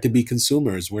are bred to be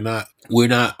consumers. We're not,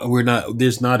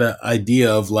 there's not an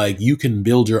idea of like, you can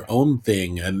build your own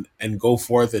thing and go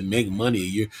forth and make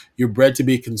money. You're bred to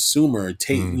be a consumer.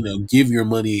 Give your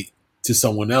money to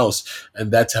someone else.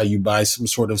 And that's how you buy some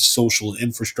sort of social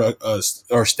infrastructure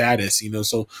or status,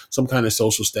 so some kind of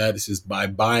social status is by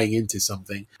buying into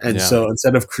something. And so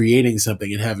instead of creating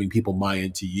something and having people buy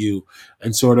into you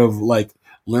and sort of like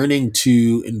learning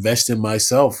to invest in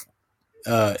myself,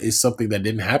 is something that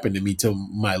didn't happen to me till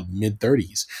my mid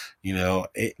 30s.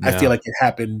 I feel like it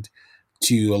happened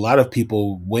to a lot of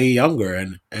people way younger,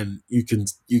 and you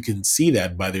can see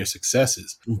that by their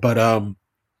successes. But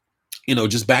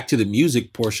just back to the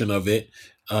music portion of it,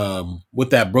 with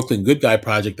that Brooklyn Good Guy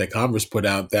project that Converse put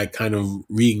out, that kind of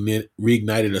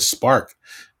reignited a spark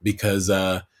because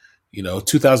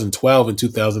 2012 and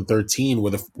 2013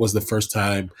 was the first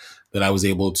time that I was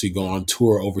able to go on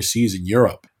tour overseas in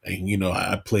Europe. And,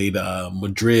 I played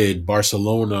Madrid,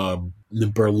 Barcelona,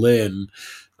 Berlin,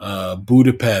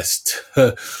 Budapest.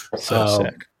 So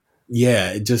sick.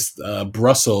 Yeah, just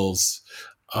Brussels,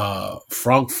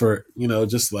 Frankfurt,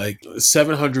 just like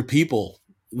 700 people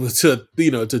to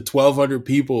 1,200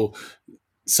 people.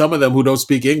 Some of them who don't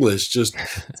speak English, just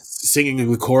singing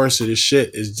in the chorus of this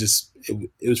shit is just,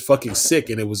 it was fucking sick.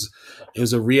 And it was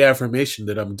a reaffirmation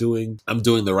that I'm doing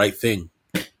the right thing.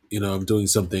 I'm doing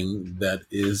something that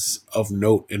is of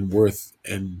note and worth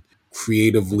and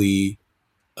creatively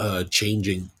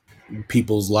changing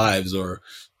people's lives or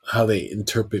how they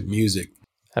interpret music.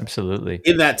 Absolutely.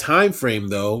 In that time frame,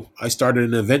 though, I started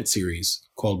an event series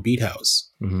called Beat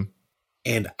House. Mm-hmm.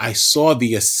 And I saw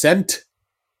the ascent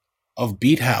of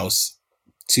Beat House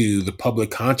to the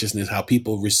public consciousness, how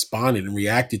people responded and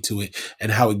reacted to it,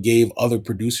 and how it gave other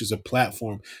producers a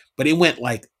platform. But it went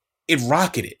like, it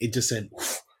rocketed. It just said,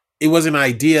 it was an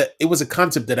idea. It was a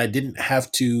concept that I didn't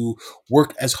have to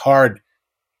work as hard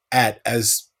at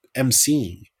as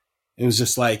emceeing. It was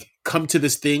just like, come to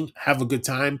this thing, have a good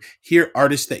time, hear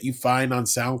artists that you find on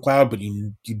SoundCloud, but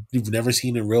you've never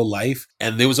seen in real life.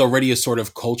 And there was already a sort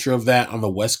of culture of that on the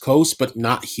West Coast, but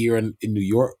not here in New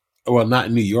York. Well, not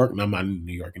in New York. No, I'm not in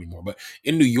New York anymore. But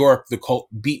in New York, the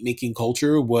beat making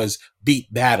culture was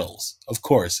beat battles, of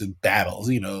course, and battles.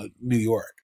 New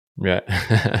York. Right.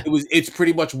 It's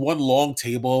pretty much one long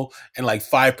table and like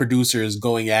 5 producers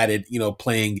going at it,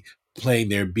 playing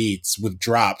their beats with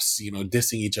drops,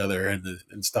 dissing each other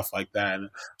and stuff like that. And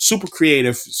super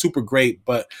creative, super great,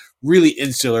 but really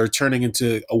insular, turning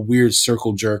into a weird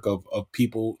circle jerk of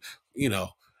people.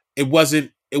 It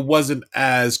wasn't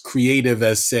as creative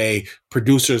as, say,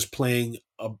 producers playing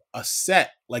a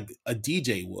set like a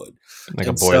DJ would, like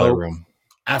a boiler room.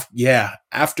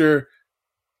 After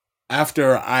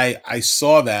I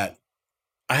saw that,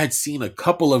 I had seen a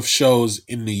couple of shows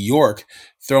in New York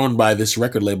thrown by this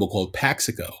record label called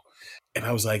Paxico. And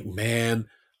I was like, man,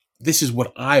 this is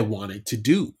what I wanted to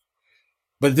do.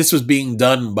 But this was being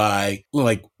done by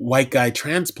like white guy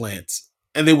transplants.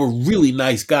 And they were really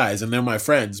nice guys and they're my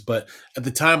friends. But at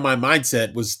the time, my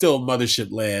mindset was still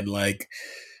mothership land. Like,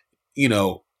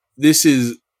 this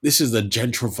is the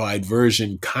gentrified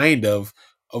version kind of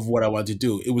what I wanted to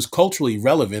do. It was culturally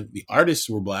relevant. The artists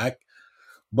were Black,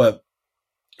 but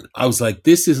I was like,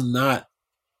 this is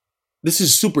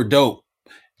super dope,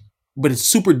 but it's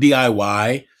super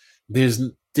DIY.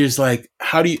 There's like,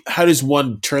 how does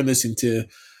one turn this into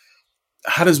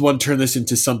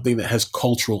something that has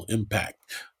cultural impact?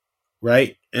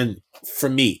 Right. And for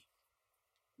me,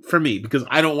 because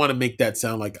I don't want to make that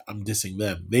sound like I'm dissing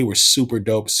them. They were super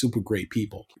dope, super great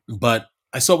people, but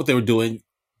I saw what they were doing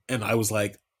and I was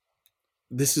like,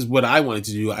 this is what I wanted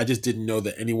to do. I just didn't know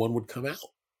that anyone would come out.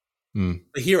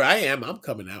 But here I am. I'm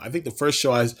coming out. I think the first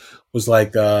show I was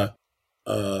like, I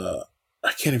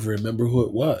can't even remember who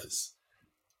it was.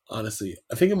 Honestly,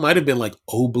 I think it might have been like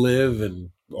Obliv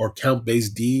or Count Bass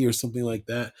D or something like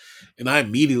that. And I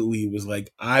immediately was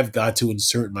like, I've got to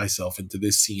insert myself into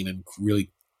this scene and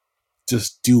really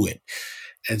just do it.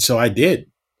 And so I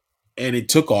did, and it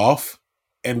took off.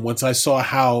 And once I saw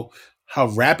how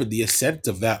rapid the ascent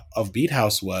of Beat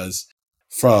House was,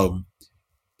 from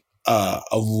a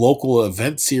local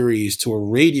event series to a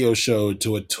radio show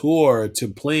to a tour to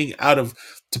playing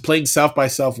South by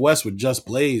Southwest with Just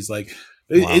Blaze. Like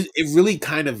Wow. it really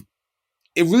kind of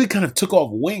took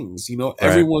off wings. You know, Right.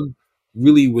 everyone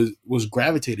really was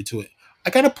gravitated to it. I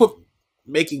kind of put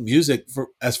making music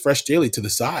as Fresh Daily to the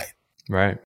side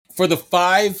Right. for the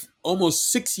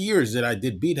almost 6 years that I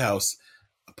did Beat House.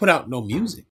 I put out no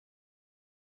music.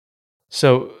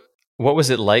 So, what was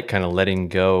it like kind of letting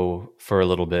go for a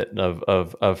little bit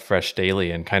of Fresh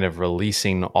Daily and kind of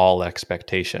releasing all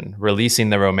expectation, releasing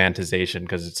the romanticization?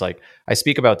 Because it's like I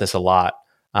speak about this a lot.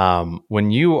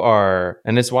 When you are,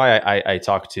 and it's why I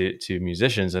talk to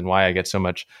musicians and why I get so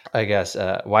much, I guess,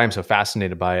 why I'm so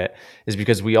fascinated by it is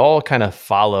because we all kind of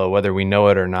follow, whether we know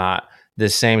it or not,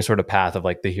 this same sort of path of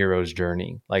like the hero's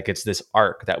journey. Like it's this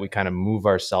arc that we kind of move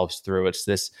ourselves through. It's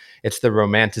the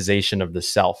romanticization of the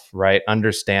self, right?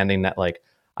 Understanding that like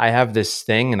I have this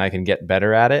thing and I can get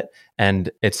better at it, and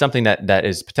it's something that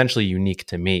is potentially unique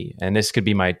to me, and this could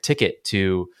be my ticket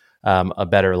to a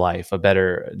better life, a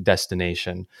better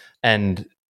destination. And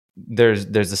there's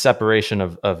the separation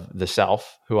of the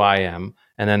self, who I am,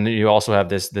 and then you also have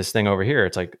this thing over here.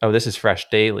 It's like, oh, this is Fresh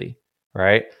Daily,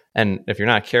 right? And if you're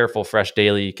not careful, Fresh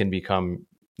Daily can become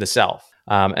the self,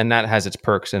 and that has its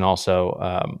perks and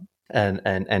also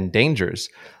and dangers,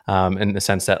 in the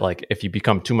sense that like if you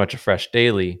become too much of Fresh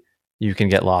Daily, you can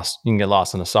get lost. You can get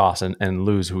lost in the sauce and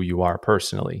lose who you are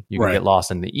personally. You can Right. get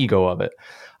lost in the ego of it.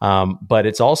 But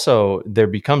it's also there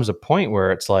becomes a point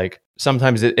where it's like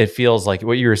sometimes it feels like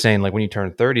what you were saying. Like when you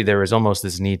turn 30, there is almost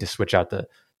this need to switch out the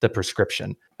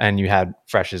prescription, and you had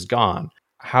Fresh is gone.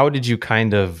 How did you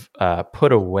kind of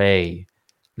put away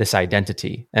this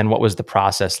identity, and what was the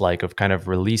process like of kind of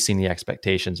releasing the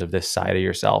expectations of this side of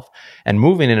yourself and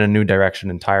moving in a new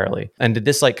direction entirely? And did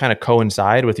this like kind of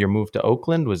coincide with your move to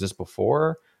Oakland? Was this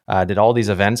before? Did all these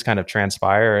events kind of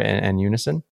transpire in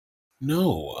unison?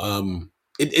 No,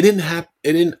 it didn't happen.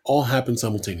 It didn't all happen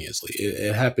simultaneously.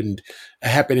 It happened. It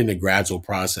happened in a gradual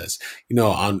process. You know,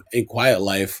 on in Quiet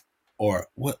Life, or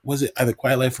what was it? Either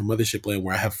Quiet Life or Mothership Land,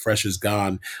 where I have Fresh is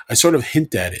Gone. I sort of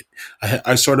hint at it.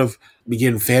 I sort of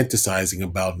begin fantasizing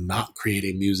about not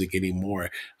creating music anymore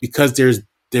because there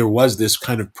was this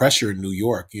kind of pressure in New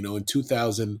York. You know, in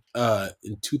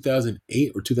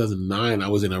 2008 or 2009, I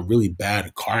was in a really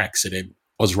bad car accident.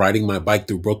 I was riding my bike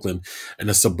through Brooklyn,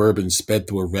 and a Suburban sped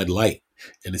through a red light,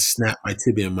 and it snapped my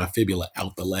tibia and my fibula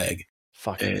out the leg.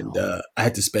 Fucking And hell. I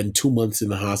had to spend 2 months in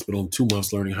the hospital and 2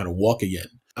 months learning how to walk again.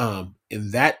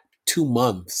 In that 2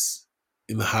 months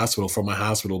in the hospital, from my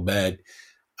hospital bed,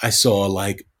 I saw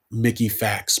like Mickey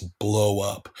Fax blow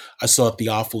up. I saw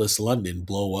Theophilus London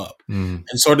blow up. Mm,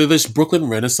 And sort of this Brooklyn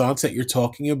Renaissance that you're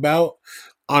talking about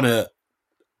on a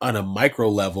micro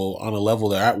level, on a level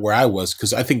where I was,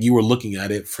 because I think you were looking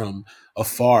at it from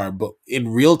afar, but in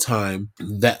real time,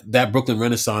 that Brooklyn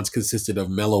Renaissance consisted of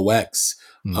Mellow X,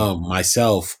 mm.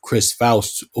 myself, Chris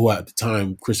Faust, who at the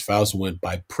time Chris Faust went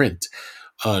by Print.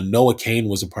 Noah Kane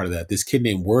was a part of that. This kid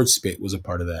named Wordspit was a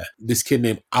part of that. This kid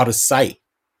named Out of Sight,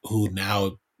 who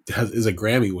now is a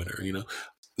Grammy winner. You know,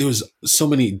 there was so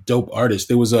many dope artists.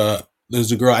 There was a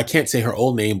girl, I can't say her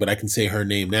old name, but I can say her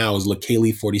name now, is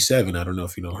LaKaylee 47. I don't know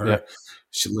if you know her. Yep.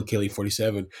 LaKaylee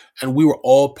 47. And we were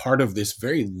all part of this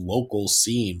very local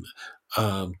scene,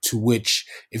 to which,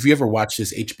 if you ever watch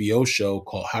this HBO show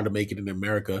called How to Make It in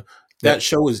America, that Yep.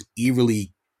 show is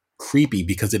eerily creepy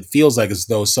because it feels like as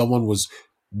though someone was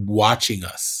watching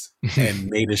us and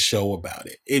made a show about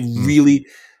it. It Mm. really,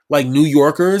 like New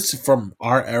Yorkers from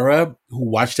our era who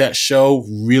watch that show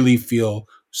really feel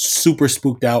super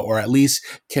spooked out, or at least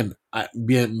can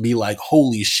be like,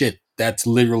 holy shit, that's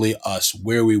literally us,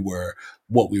 where we were,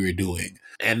 what we were doing.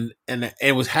 And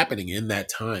it was happening in that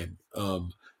time.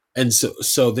 And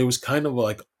so there was kind of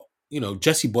like,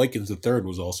 Jesse Boykins the third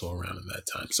was also around in that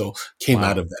time. So came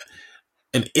out Wow. of that.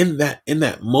 And in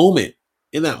that moment,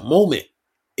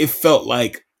 it felt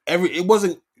like it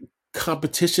wasn't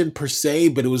competition per se,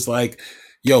 but it was like,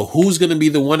 yo, who's gonna be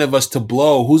the one of us to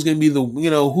blow? Who's gonna be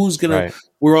who's gonna? Right.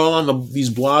 We're all on these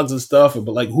blogs and stuff,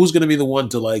 but like, who's gonna be the one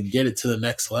to like get it to the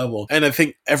next level? And I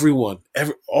think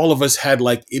all of us had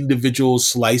like individual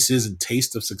slices and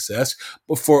taste of success.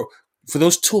 But for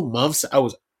those 2 months, I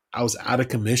was out of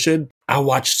commission. I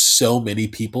watched so many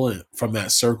people from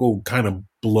that circle kind of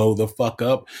blow the fuck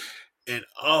up, and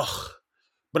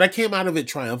but I came out of it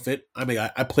triumphant. I mean,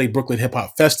 I played Brooklyn Hip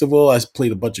Hop Festival. I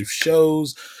played a bunch of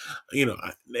shows.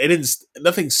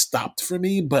 Nothing stopped for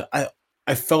me, but I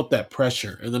felt that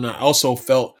pressure. And then I also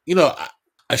felt, I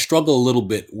struggle a little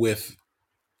bit with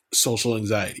social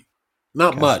anxiety.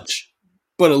 Not Okay. much,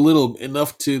 but a little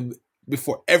enough to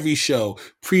before every show,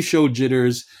 pre-show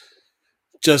jitters,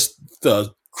 just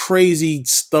the crazy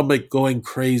stomach going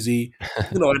crazy,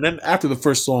 and then after the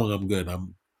first song, I'm good.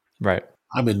 Right.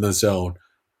 I'm in the zone.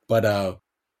 But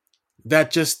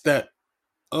that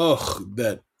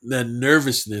that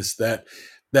nervousness,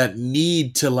 that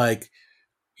need to like,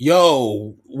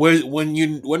 yo, when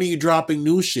are you dropping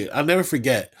new shit? I'll never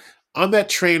forget on that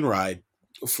train ride.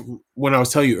 When I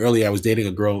was telling you earlier, I was dating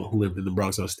a girl who lived in the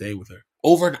Bronx. I was staying with her.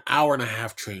 Over an hour and a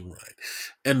half train ride,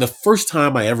 and the first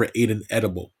time I ever ate an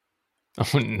edible.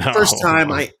 Oh no! First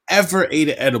time I ever ate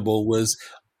an edible was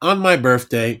on my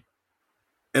birthday,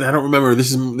 and I don't remember.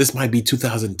 This might be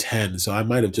 2010, so I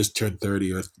might have just turned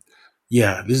 30, or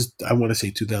I want to say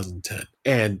 2010,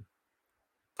 and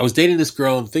I was dating this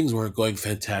girl, and things weren't going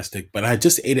fantastic. But I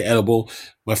just ate an edible.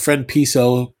 My friend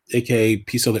Piso, aka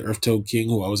Piso the Earth Tone King,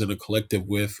 who I was in a collective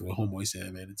with Homeboy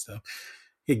Sandman and stuff,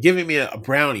 he had given me a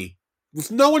brownie with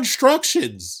no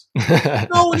instructions.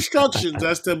 No instructions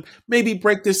as to maybe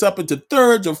break this up into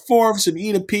thirds or fourths and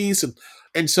eat a piece.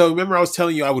 And so remember I was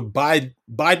telling you I would bide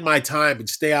my time and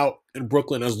stay out in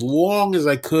Brooklyn as long as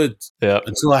I could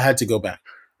until I had to go back.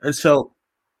 And so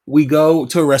we go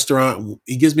to a restaurant.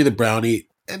 He gives me the brownie.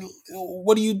 And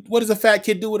what does a fat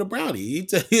kid do with a brownie?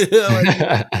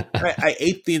 I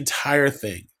ate the entire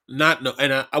thing.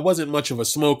 And I wasn't much of a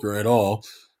smoker at all.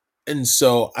 And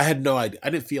so I had no idea.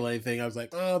 I didn't feel anything. I was like,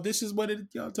 oh, this is what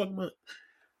y'all talking about.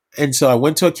 And so I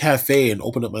went to a cafe and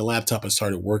opened up my laptop and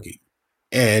started working.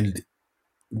 And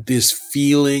this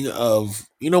feeling of,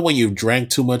 when you drank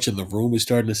too much and the room is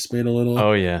starting to spin a little.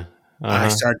 Oh, yeah. I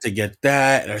started to get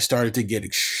that. And I started to get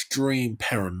extreme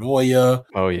paranoia.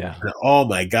 Oh, yeah. And, oh,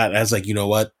 my God. I was like, you know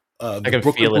what? I can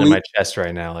feel it in my chest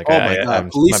right now. Like, oh my God!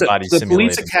 my body's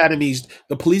simulating.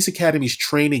 The police academy's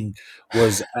training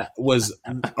was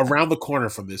around the corner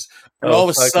from this, and all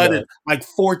of a sudden, like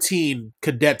 14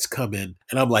 cadets come in,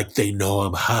 and I'm like, they know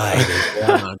I'm high,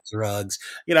 I'm on drugs.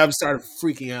 I'm started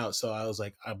freaking out. So I was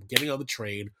like, I'm getting on the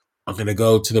train. I'm gonna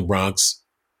go to the Bronx,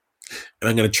 and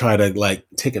I'm gonna try to like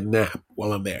take a nap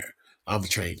while I'm there on the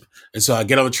train. And so I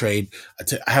get on the train.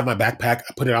 I have my backpack.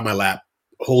 I put it on my lap.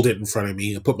 Hold it in front of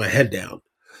me and put my head down.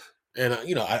 And,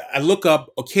 I look up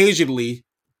occasionally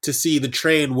to see the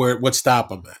train what stop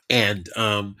I'm at. And,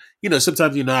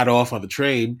 sometimes you nod off on the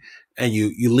train and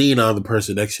you lean on the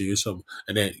person next to you or something.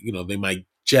 And then, they might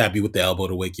jab you with the elbow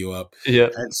to wake you up. Yeah.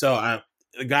 And so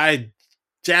the guy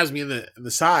jabs me in the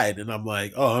side and I'm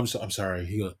like, oh, I'm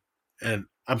sorry. And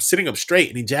I'm sitting up straight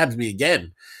and he jabs me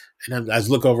again. And I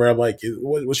look over, I'm like,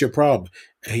 what's your problem?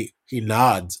 And he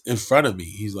nods in front of me.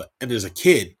 He's like, and there's a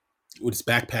kid with his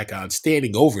backpack on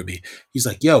standing over me. He's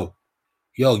like, yo,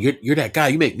 you're that guy.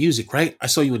 You make music, right? I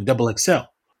saw you in Double XL.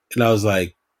 And I was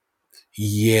like,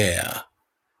 yeah.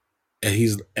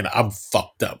 And I'm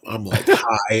fucked up. I'm like,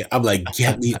 hi. I'm like,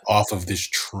 get me off of this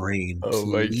train. Oh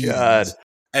please. my God.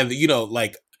 And,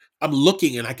 like I'm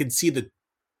looking and I can see the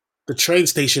train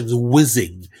station's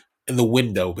whizzing in the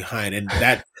window behind, and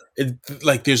that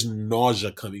like there's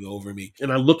nausea coming over me,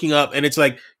 and I'm looking up, and it's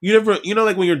like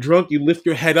like when you're drunk, you lift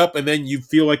your head up, and then you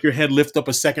feel like your head lift up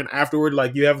a second afterward,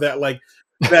 like you have that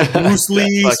that Bruce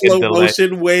Lee slow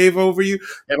motion wave over you,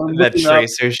 and I'm that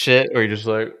tracer up, shit, or you're just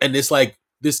like, and it's like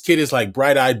this kid is like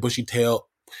bright eyed, bushy tail,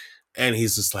 and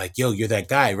he's just like, yo, you're that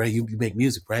guy, right? You make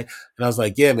music, right? And I was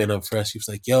like, yeah, man, I'm fresh. He was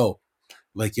like, yo,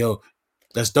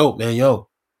 that's dope, man, yo.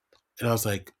 And I was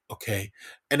like, okay.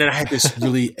 And then I had this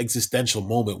really existential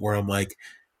moment where I'm like,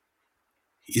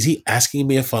 is he asking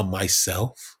me if I'm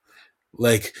myself?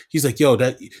 Like, he's like, yo,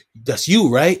 that's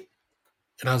you, right?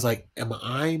 And I was like, am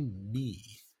I me?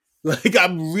 Like,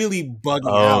 I'm really bugging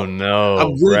out. Oh, no.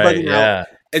 I'm really bugging out.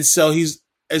 And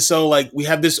so like, we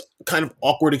have this kind of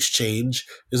awkward exchange.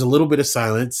 There's a little bit of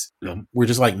silence. We're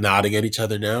just like nodding at each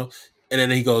other now. And then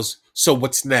he goes, so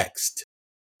what's next?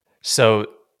 So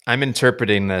I'm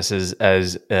interpreting this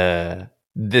as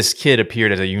this kid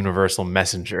appeared as a universal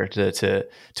messenger to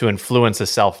influence a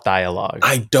self-dialogue.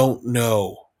 I don't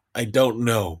know,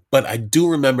 but I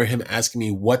do remember him asking me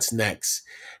what's next,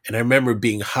 and I remember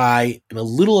being high and a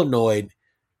little annoyed,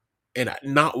 and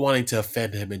not wanting to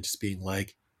offend him, and just being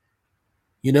like,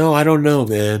 I don't know,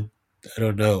 man, I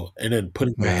don't know, and then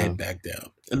putting my head back down,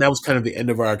 and that was kind of the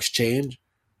end of our exchange.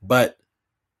 But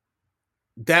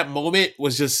that moment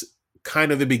was just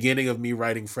kind of the beginning of me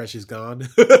writing Fresh Is Gone.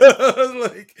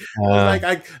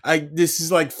 This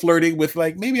is like flirting with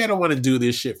like, maybe I don't want to do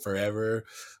this shit forever,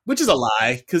 which is a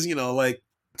lie. Cause like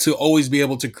to always be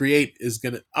able to create is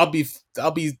I'll be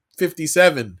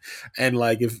 57. And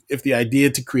like, if the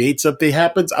idea to create something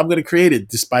happens, I'm going to create it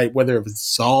despite whether it's a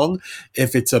song,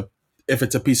 if it's if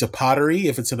it's a piece of pottery,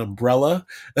 if it's an umbrella,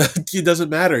 it doesn't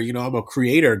matter. You know, I'm a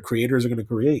creator. Creators are going to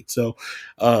create. So,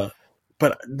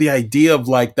 but the idea of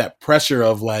like that pressure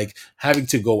of like having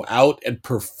to go out and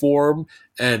perform,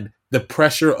 and the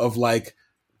pressure of like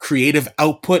creative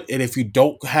output, and if you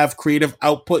don't have creative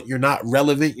output, you're not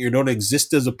relevant, you don't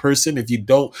exist as a person. If you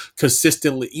don't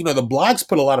consistently, you know, the blogs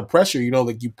put a lot of pressure, you know,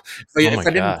 like you Oh if my I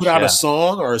didn't put gosh, out a yeah.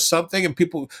 song or something, and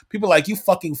people like, you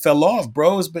fucking fell off,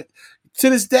 bros. But to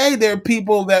this day, there are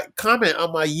people that comment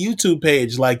on my YouTube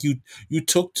page like, you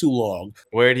took too long.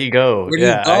 Where'd he go? Where do you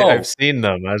Yeah, I've go? seen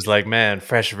them. I was like, man,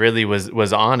 Fresh really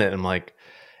was on it. I'm like,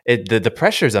 the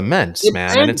pressure's immense,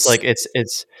 man. And it's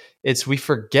Intense. like it's we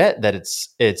forget that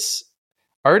it's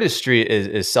artistry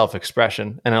is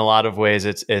self-expression, and in a lot of ways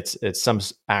it's some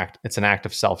act, it's an act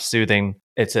of self-soothing,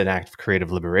 it's an act of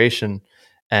creative liberation.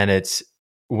 And it's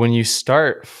when you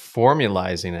start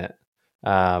formalizing it,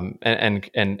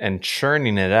 and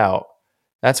churning it out,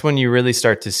 that's when you really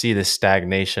start to see the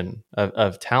stagnation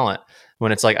of talent.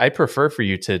 When it's like, I prefer for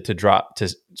you to drop, to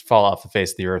fall off the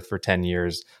face of the earth for 10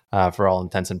 years, for all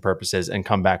intents and purposes, and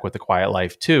come back with A Quiet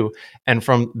Life too. And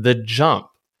from the jump,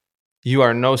 you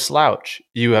are no slouch.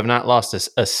 You have not lost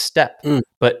a step, Mm.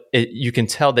 but you can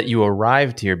tell that you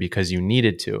arrived here because you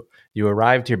needed to. You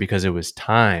arrived here because it was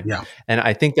time. Yeah. And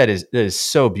I think that is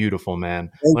so beautiful,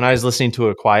 man. Thank When I was listening to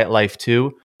A Quiet Life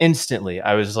too, instantly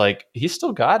I was like, he's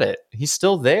still got it. He's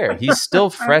still there. He's still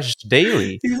fresh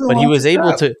daily. He's But he lost was his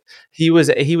able step. to he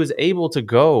was able to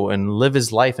go and live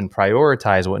his life and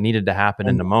prioritize what needed to happen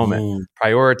in the moment. Mhm.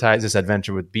 Prioritize this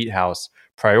adventure with Beat House.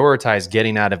 Prioritize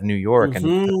getting out of New York. And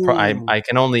Mhm. I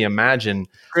can only imagine,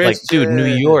 like, dude, Christian, New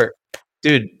York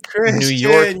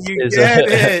you is get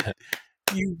it.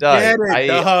 You Doug, get it,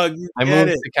 dog. You I get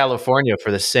moved it. to California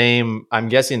for the same, I'm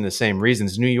guessing the same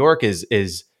reasons. New York is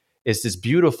this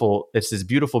beautiful, it's this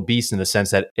beautiful beast in the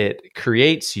sense that it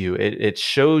creates you. It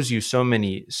shows you so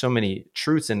many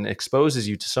truths and exposes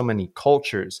you to so many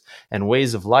cultures and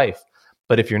ways of life.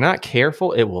 But if you're not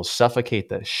careful, it will suffocate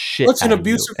the shit What's an out of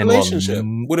you, abusive and will relationship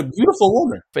with a beautiful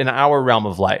woman? in our realm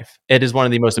of life, it is one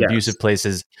of the most Yes. abusive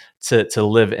places to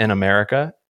live in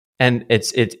America. And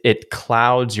it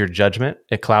clouds your judgment.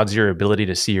 It clouds your ability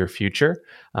to see your future.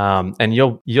 And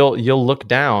you'll look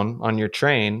down on your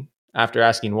train after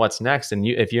asking what's next. And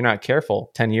if you're not careful,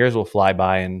 10 years will fly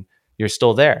by and you're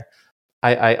still there.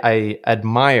 I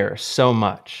admire so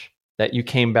much that you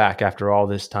came back after all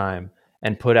this time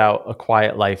and put out A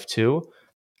Quiet Life too.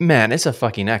 Man, it's a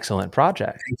fucking excellent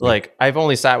project. Thank you. Like, I've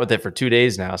only sat with it for 2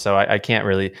 days now, so we can't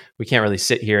really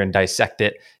sit here and dissect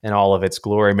it in all of its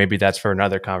glory. Maybe that's for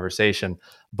another conversation.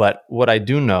 But what I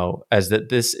do know is that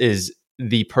this is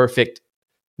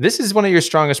one of your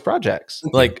strongest projects.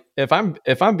 Thank you. Like,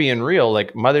 if I'm being real,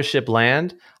 like Mothership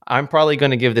Land, I'm probably going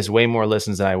to give this way more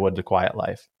listens than I would The Quiet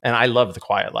Life. And I love The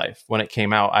Quiet Life. When it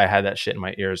came out, I had that shit in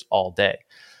my ears all day.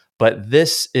 But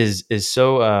this is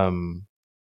so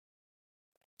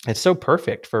it's so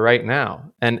perfect for right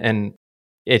now. And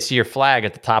it's your flag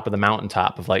at the top of the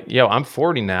mountaintop of like, yo, I'm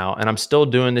 40 now and I'm still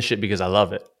doing this shit because I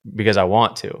love it, because I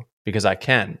want to, because I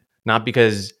can, not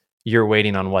because you're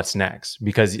waiting on what's next,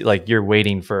 because like you're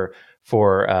waiting for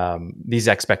these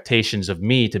expectations of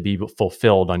me to be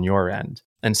fulfilled on your end.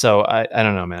 And so I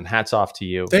don't know, man, hats off to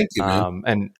you. Thank you, man.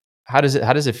 And how does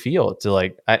it feel to,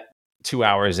 like, 2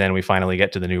 hours in, we finally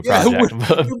get to the new Yeah, project?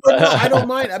 but no, I don't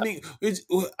mind. I mean,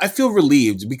 I feel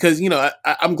relieved because, you know,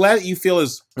 I'm glad that you feel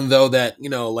as though that, you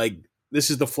know, like, this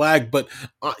is the flag. But,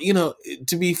 you know,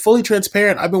 to be fully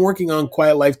transparent, I've been working on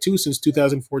Quiet Life 2 since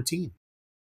 2014.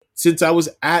 Since I was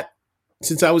at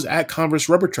Converse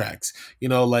Rubber Tracks. You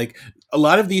know, like, a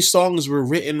lot of these songs were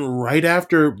written right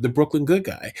after the Brooklyn Good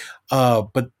Guy.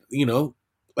 But, you know,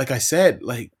 like I said,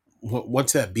 like,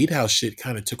 once that Beat House shit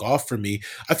kind of took off for me,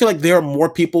 I feel like there are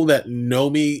more people that know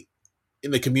me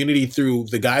in the community through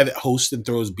the guy that hosts and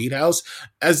throws Beat House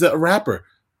as a rapper,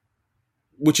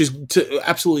 which is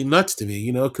absolutely nuts to me,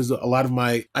 you know, because a lot of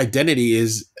my identity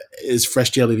is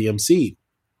Fresh Jelly the MC.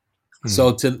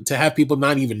 So to have people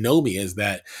not even know me as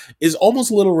that is almost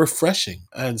a little refreshing.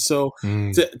 And so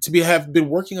to have been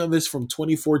working on this from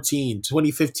 2014,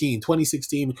 2015,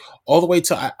 2016, all the way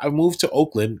to I moved to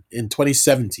Oakland in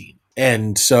 2017.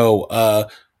 And so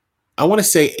I want to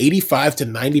say 85 to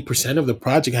 90% of the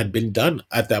project had been done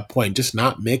at that point, just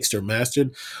not mixed or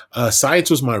mastered. Science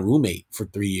was my roommate for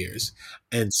 3 years.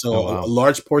 And so Oh, wow. a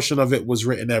large portion of it was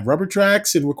written at Rubber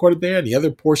Tracks and recorded there. And the other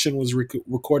portion was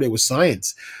recorded with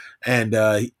Science. And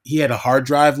he had a hard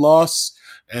drive loss,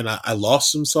 and I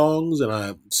lost some songs,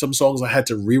 and some songs I had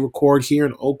to re-record here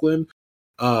in Oakland.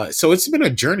 So it's been a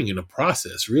journey and a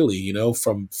process, really,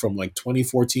 from like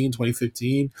 2014,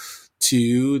 2015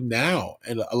 to now.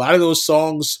 And a lot of those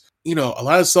songs, a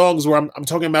lot of songs where I'm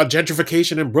talking about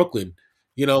gentrification in Brooklyn,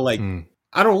 like Mm.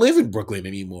 I don't live in Brooklyn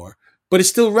anymore, but it's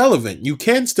still relevant. You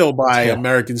can still buy Yeah.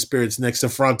 American Spirits next to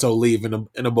Fronto Leaf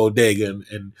in a bodega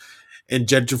and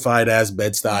gentrified as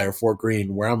Bed-Stuy or Fort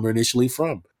Greene, where I'm initially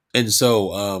from. And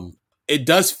so it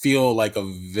does feel like a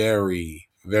very,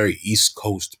 very East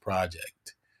Coast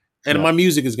project. And Yeah. my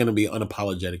music is going to be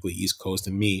unapologetically East Coast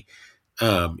and me,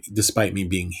 despite me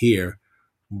being here.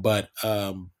 But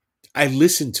I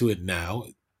listen to it now.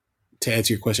 To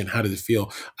answer your question, how does it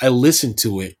feel? I listen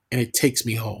to it and it takes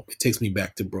me home. It takes me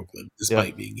back to Brooklyn,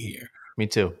 despite being here. Me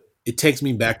too. It takes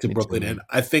me back to Me Brooklyn. too, And man.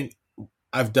 I think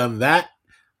I've done that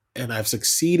and I've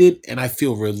succeeded and I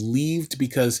feel relieved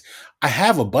because I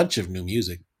have a bunch of new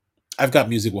music. I've got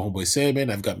music with Homeboy Salmon.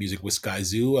 I've got music with Sky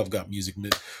Zoo. I've got music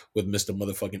with Mr.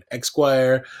 Motherfucking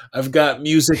Esquire. I've got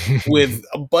music with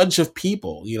a bunch of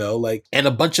people, and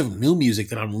a bunch of new music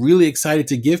that I'm really excited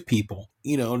to give people.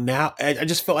 Now I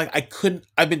just felt like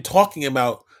I've been talking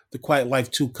about The Quiet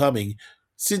Life 2 coming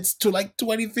since to like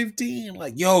 2015.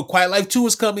 Like, yo, Quiet Life 2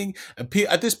 is coming. And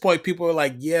at this point, people are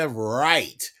like, yeah,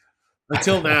 right.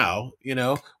 Until now,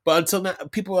 but until now,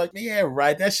 people are like, yeah,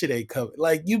 right, that shit ain't coming.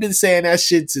 Like, you've been saying that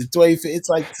shit since 2015. It's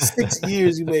like 6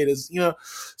 years you made us,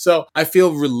 So I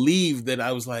feel relieved that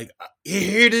I was like,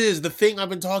 here it is, the thing I've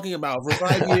been talking about for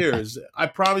 5 years. I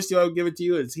promised you I would give it to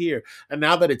you. It's here. And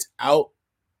now that it's out,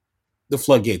 the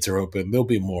floodgates are open. There'll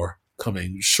be more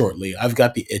coming shortly. I've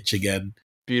got the itch again.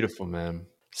 Beautiful, man.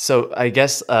 So I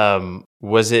guess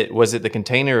was it the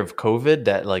container of COVID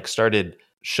that like started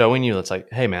showing you? It's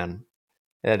like, hey, man,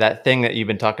 that thing that you've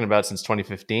been talking about since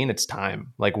 2015, it's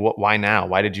time. Like, why now?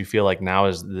 Why did you feel like now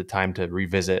is the time to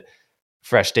revisit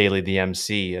Fresh Daily, the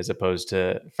MC, as opposed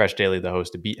to Fresh Daily, the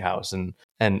host of Beat House? And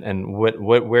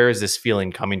where is this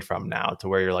feeling coming from now to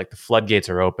where you're like, the floodgates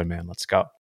are open, man, let's go?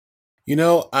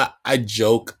 I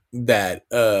joke that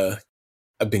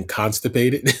I've been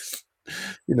constipated.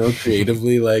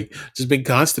 Creatively, like just been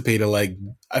constipated. Like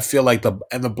I feel like the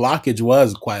blockage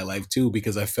was Quiet Life 2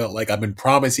 because I felt like I've been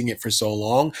promising it for so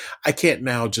long. I can't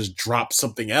now just drop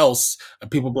something else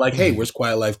and people be like, hey, where's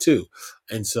Quiet Life 2?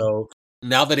 And so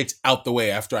now that it's out the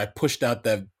way after I pushed out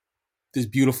this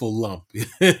beautiful lump,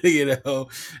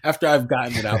 after I've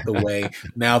gotten it out the way,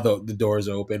 now the door's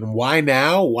open. Why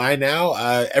now?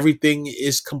 Everything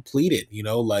is completed,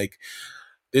 like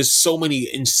there's so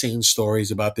many insane stories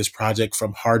about this project,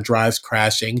 from hard drives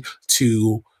crashing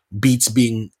to beats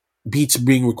being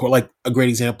recorded. Like a great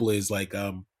example is like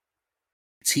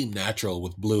Team Natural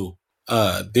with Blue.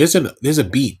 There's a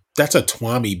beat that's a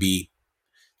Twami beat.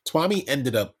 Twami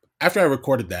ended up, after I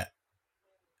recorded that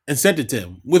and sent it to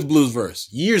him with Blue's verse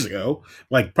years ago,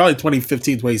 like probably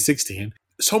 2015, 2016.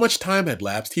 So much time had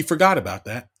lapsed, he forgot about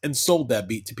that and sold that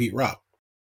beat to Pete Rock.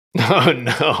 Oh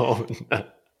no.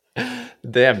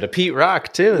 Damn, to Pete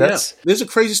Rock too. That's There's a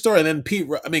crazy story. And then Pete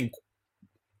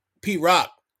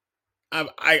Rock,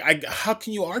 I how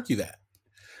can you argue that?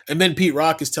 And then Pete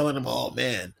Rock is telling him, oh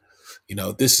man,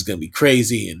 this is gonna be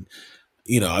crazy, and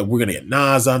we're gonna get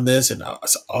Nas on this, and I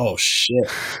was, oh shit.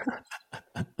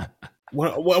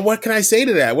 What can I say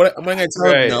to that? What am I going to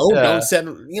tell him? No, don't send.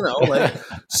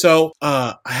 So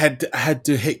I had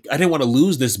to hit. I didn't want to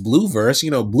lose this Blue verse.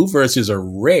 Blue verses are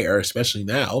rare, especially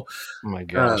now. Oh my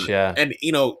gosh, yeah. And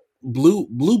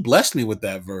Blue blessed me with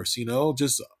that verse.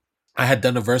 Just I had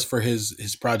done a verse for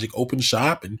his project Open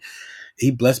Shop, and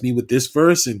he blessed me with this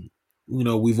verse, and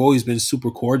we've always been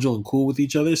super cordial and cool with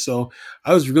each other. So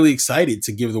I was really excited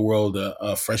to give the world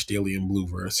a Fresh Daily and Blue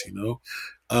verse.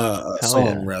 A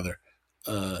song rather.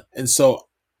 And so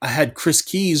I had Chris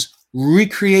Keys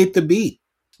recreate the beat,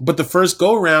 but the first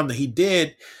go around that he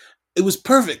did, it was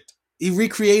perfect. He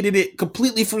recreated it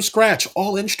completely from scratch,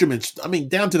 all instruments. I mean,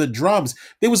 down to the drums.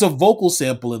 There was a vocal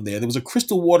sample in there. There was a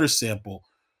Crystal Waters sample.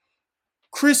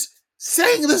 Chris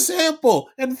sang the sample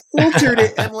and filtered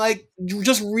it and like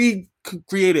just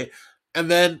recreate it. And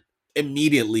then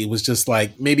immediately was just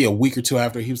like maybe a week or two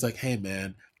after, he was like, hey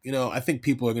man, I think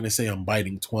people are going to say I'm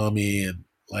biting Twami and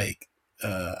like,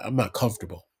 I'm not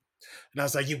comfortable. And I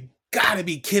was like, you gotta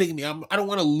be kidding me. I don't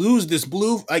want to lose this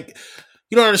Blue. Like,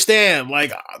 you don't understand.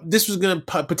 Like, this was going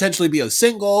to potentially be a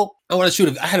single. I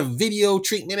had a video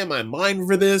treatment in my mind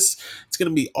for this. It's going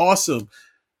to be awesome.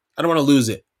 I don't want to lose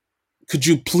it. Could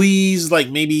you please, like,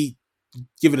 maybe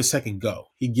give it a second go?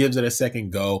 He gives it a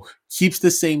second go, keeps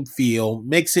the same feel,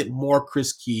 makes it more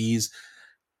Chris Keys,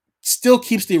 still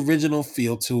keeps the original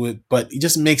feel to it, but he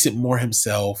just makes it more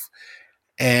himself.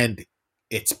 And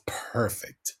it's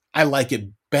perfect. I like it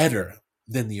better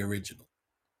than the original.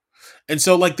 And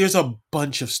so like there's a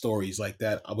bunch of stories like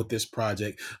that with this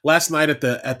project. Last night at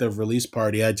the release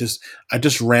party, I just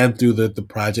ran through the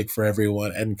project for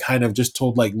everyone and kind of just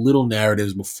told like little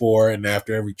narratives before and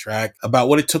after every track about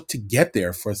what it took to get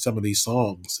there for some of these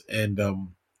songs. And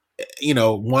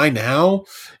why now?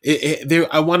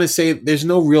 I want to say there's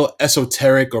no real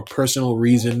esoteric or personal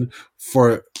reason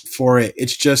for it.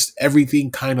 It's just everything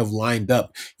kind of lined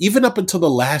up, even up until the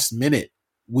last minute.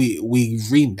 We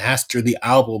remastered the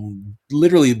album,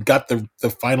 literally got the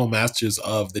final masters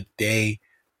of the day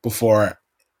before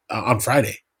on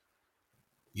Friday,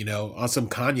 on some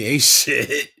Kanye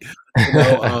shit,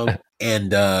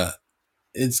 and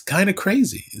it's kind of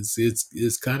crazy.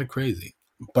 It's kind of crazy,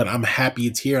 but I'm happy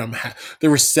it's here. The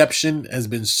reception has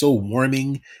been so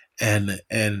warming and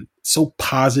so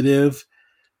positive.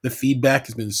 The feedback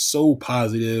has been so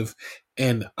positive.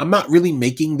 And I'm not really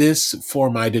making this for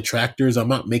my detractors. I'm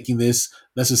not making this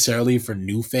necessarily for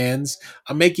new fans.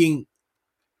 I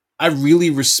really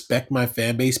respect my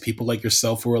fan base, people like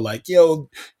yourself who are like, yo,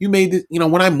 you made it.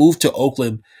 When I moved to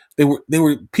Oakland, there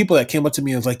were people that came up to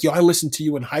me and was like, yo, I listened to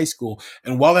you in high school.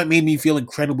 And while that made me feel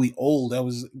incredibly old, I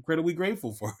was incredibly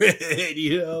grateful for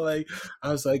it. Like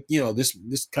I was like,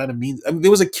 this kind of means, there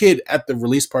was a kid at the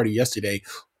release party yesterday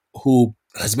who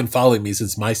has been following me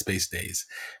since MySpace days.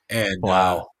 And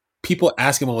wow. People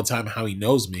ask him all the time how he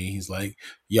knows me. He's like,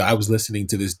 yeah, I was listening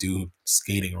to this dude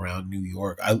skating around New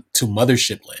York to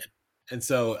Mothership Land. And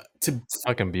so to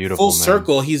fucking beautiful, full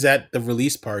circle, he's at the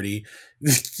release party,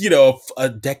 a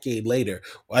decade later.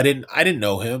 I didn't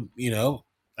know him,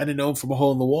 I didn't know him from a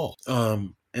hole in the wall.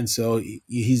 And so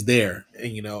he's there,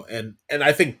 and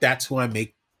I think that's who I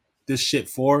make this shit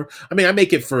for. I mean, I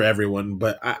make it for everyone,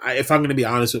 but if I'm going to be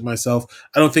honest with myself,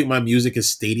 I don't think my music is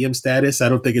stadium status. I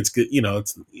don't think it's good.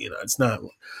 It's not.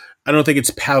 I don't think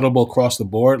it's palatable across the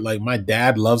board. Like my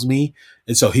dad loves me,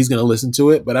 and so he's going to listen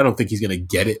to it, but I don't think he's going to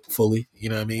get it fully. You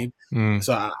know what I mean?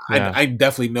 So I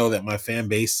definitely know that my fan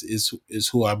base is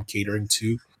who I'm catering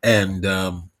to, and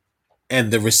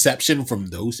the reception from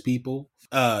those people.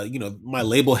 My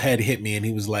label head hit me and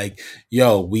he was like,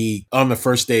 yo, on the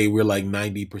first day, we're like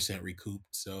 90% recouped.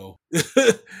 So I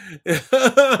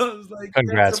was like,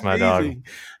 congrats, my dog.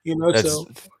 So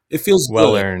it feels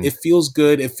well good. Earned. It feels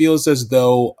good. It feels as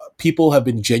though people have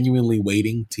been genuinely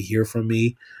waiting to hear from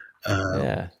me.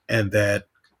 And that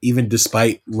even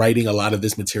despite writing a lot of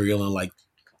this material in like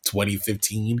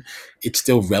 2015, it's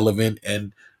still relevant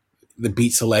and the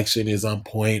beat selection is on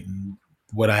point and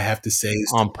what I have to say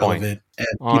is on point. Relevant, and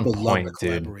people love the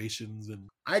collaborations, and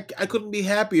I couldn't be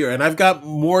happier. And I've got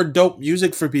more dope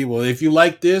music for people. If you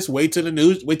like this, wait till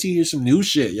you hear some new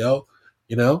shit, yo.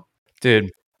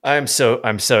 Dude, I'm so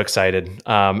excited,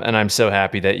 and I'm so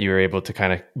happy that you were able to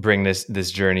kind of bring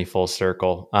this journey full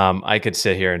circle. I could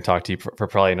sit here and talk to you for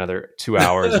probably another 2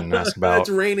 hours and ask about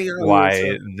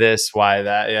why this, why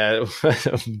that, yeah.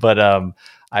 But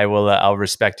I'll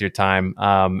respect your time.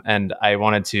 And I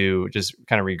wanted to just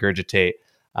kind of regurgitate.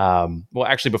 Well,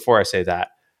 actually, before I say that,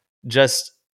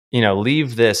 just,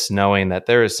 leave this knowing that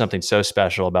there is something so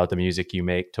special about the music you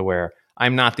make to where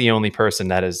I'm not the only person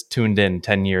that has tuned in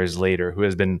 10 years later who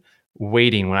has been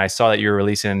waiting. When I saw that you're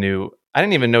releasing I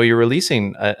didn't even know you were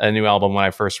releasing a new album when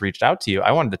I first reached out to you.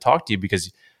 I wanted to talk to you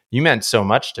because you meant so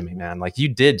much to me, man. Like you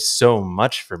did so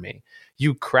much for me.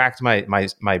 You cracked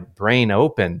my brain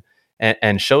open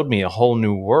and showed me a whole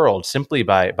new world simply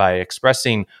by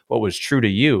expressing what was true to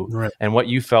you, right, and what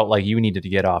you felt like you needed to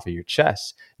get off of your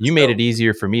chest. You made it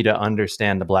easier for me to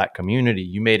understand the Black community.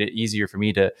 You made it easier for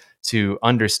me to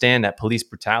understand that police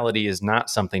brutality is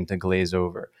not something to glaze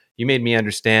over. You made me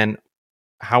understand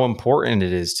how important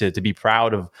it is to be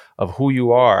proud of who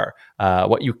you are,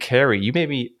 what you carry. You made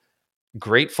me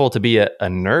grateful to be a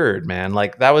nerd, man.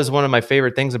 Like that was one of my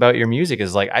favorite things about your music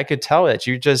is like I could tell that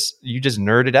you just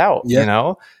nerded out,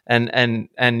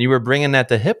 and you were bringing that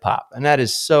to hip hop, and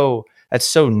that's so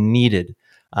needed.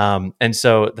 And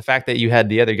so the fact that you had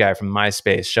the other guy from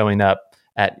MySpace showing up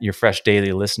at your Fresh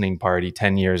Daily listening party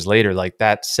 10 years later, like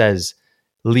that says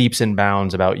leaps and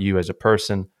bounds about you as a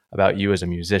person, about you as a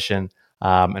musician,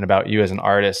 and about you as an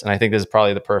artist. And I think this is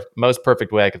probably the most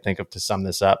perfect way I could think of to sum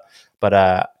this up.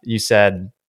 But you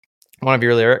said one of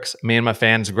your lyrics, me and my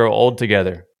fans grow old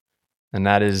together. And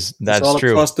that's all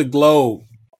true. Across the globe.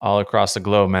 All across the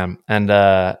globe, man. And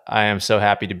I am so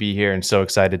happy to be here and so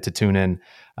excited to tune in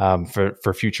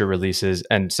for future releases,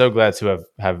 and so glad to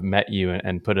have met you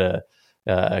and put a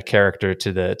character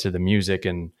to the music.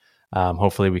 And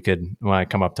hopefully we could, when I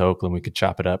come up to Oakland, we could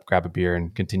chop it up, grab a beer,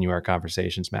 and continue our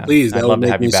conversations, man. Please, that would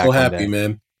make me so happy,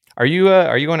 man. Are you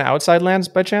going to Outside Lands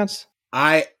by chance?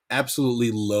 I absolutely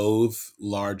loathe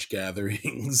large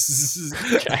gatherings.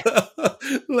 Okay.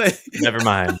 Like Never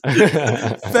mind.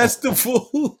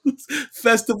 festivals,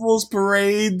 festivals,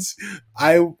 parades.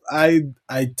 I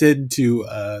tend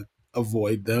to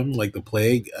avoid them like the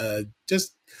plague.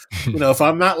 Just if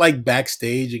I'm not like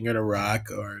backstage and gonna rock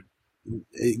or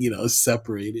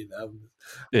separated. So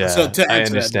Yeah, to I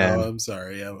answer that, no, understand. I'm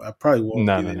sorry. I probably won't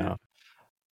No, be no, there. no.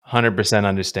 100%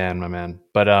 understand, my man.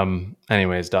 But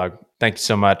anyways, dog, thank you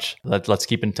so much. Let's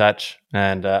keep in touch,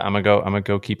 and I'm gonna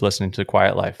go keep listening to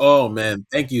Quiet Life. Oh man,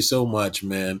 thank you so much,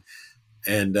 man.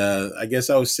 And I guess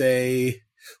I would say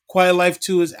Quiet Life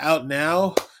 2 is out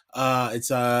now.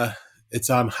 It's on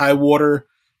High Water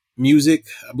Music,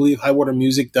 I believe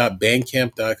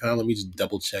highwatermusic.bandcamp.com. Let me just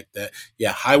double check that.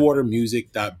 Yeah,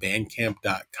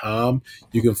 highwatermusic.bandcamp.com.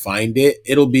 You can find it.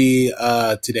 It'll be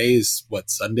today is what,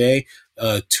 Sunday?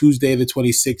 Tuesday the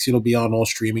 26th, it'll be on all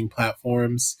streaming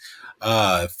platforms.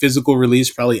 Physical release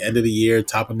probably end of the year,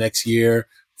 top of next year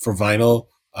for vinyl.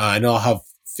 I know I'll have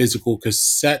physical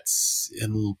cassettes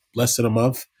in less than a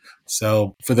month.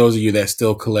 So for those of you that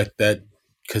still collect that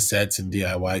cassettes and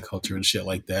DIY culture and shit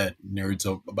like that, nerds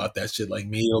about that shit like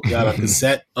me, it'll be out on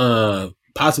cassette,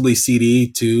 possibly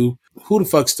CD too. Who the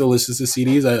fuck still listens to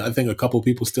CDs? I think a couple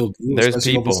people still do, There's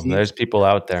especially people. overseas. There's people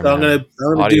out there, So man. I'm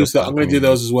Audiophile gonna do community.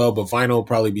 those as well. But vinyl will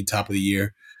probably be top of the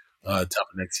year, top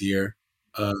of next year.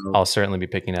 I'll certainly be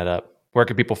picking that up. Where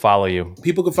can people follow you?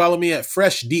 People can follow me at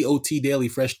Fresh Daily,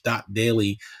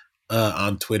 Fresh.daily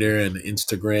on Twitter and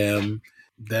Instagram.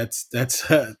 That's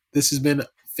this has been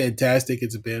fantastic.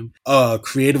 It's been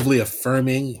creatively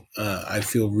affirming. I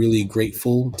feel really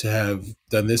grateful to have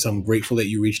done this. I'm grateful that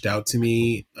you reached out to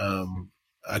me.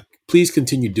 Please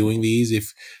continue doing these.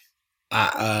 If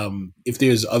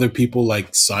there's other people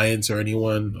like Science or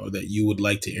anyone or that you would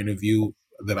like to interview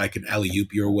that I can alley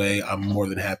oop your way, I'm more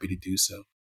than happy to do so.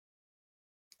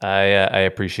 I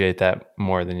appreciate that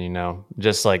more than you know.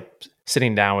 Just like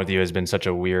sitting down with you has been such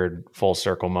a weird full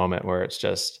circle moment where it's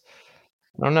just,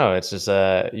 I don't know. It's just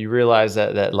you realize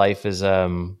that life is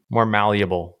more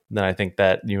malleable than I think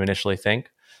that you initially think,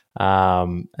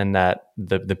 and that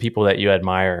the people that you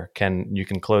admire you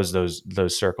can close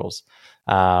those circles.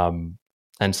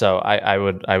 And so I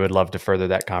would love to further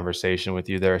that conversation with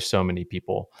you. There are so many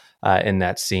people in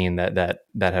that scene that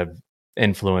have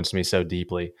influenced me so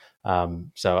deeply.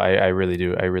 So I really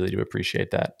do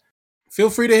appreciate that. Feel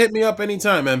free to hit me up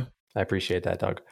anytime, man. I appreciate that, Doug.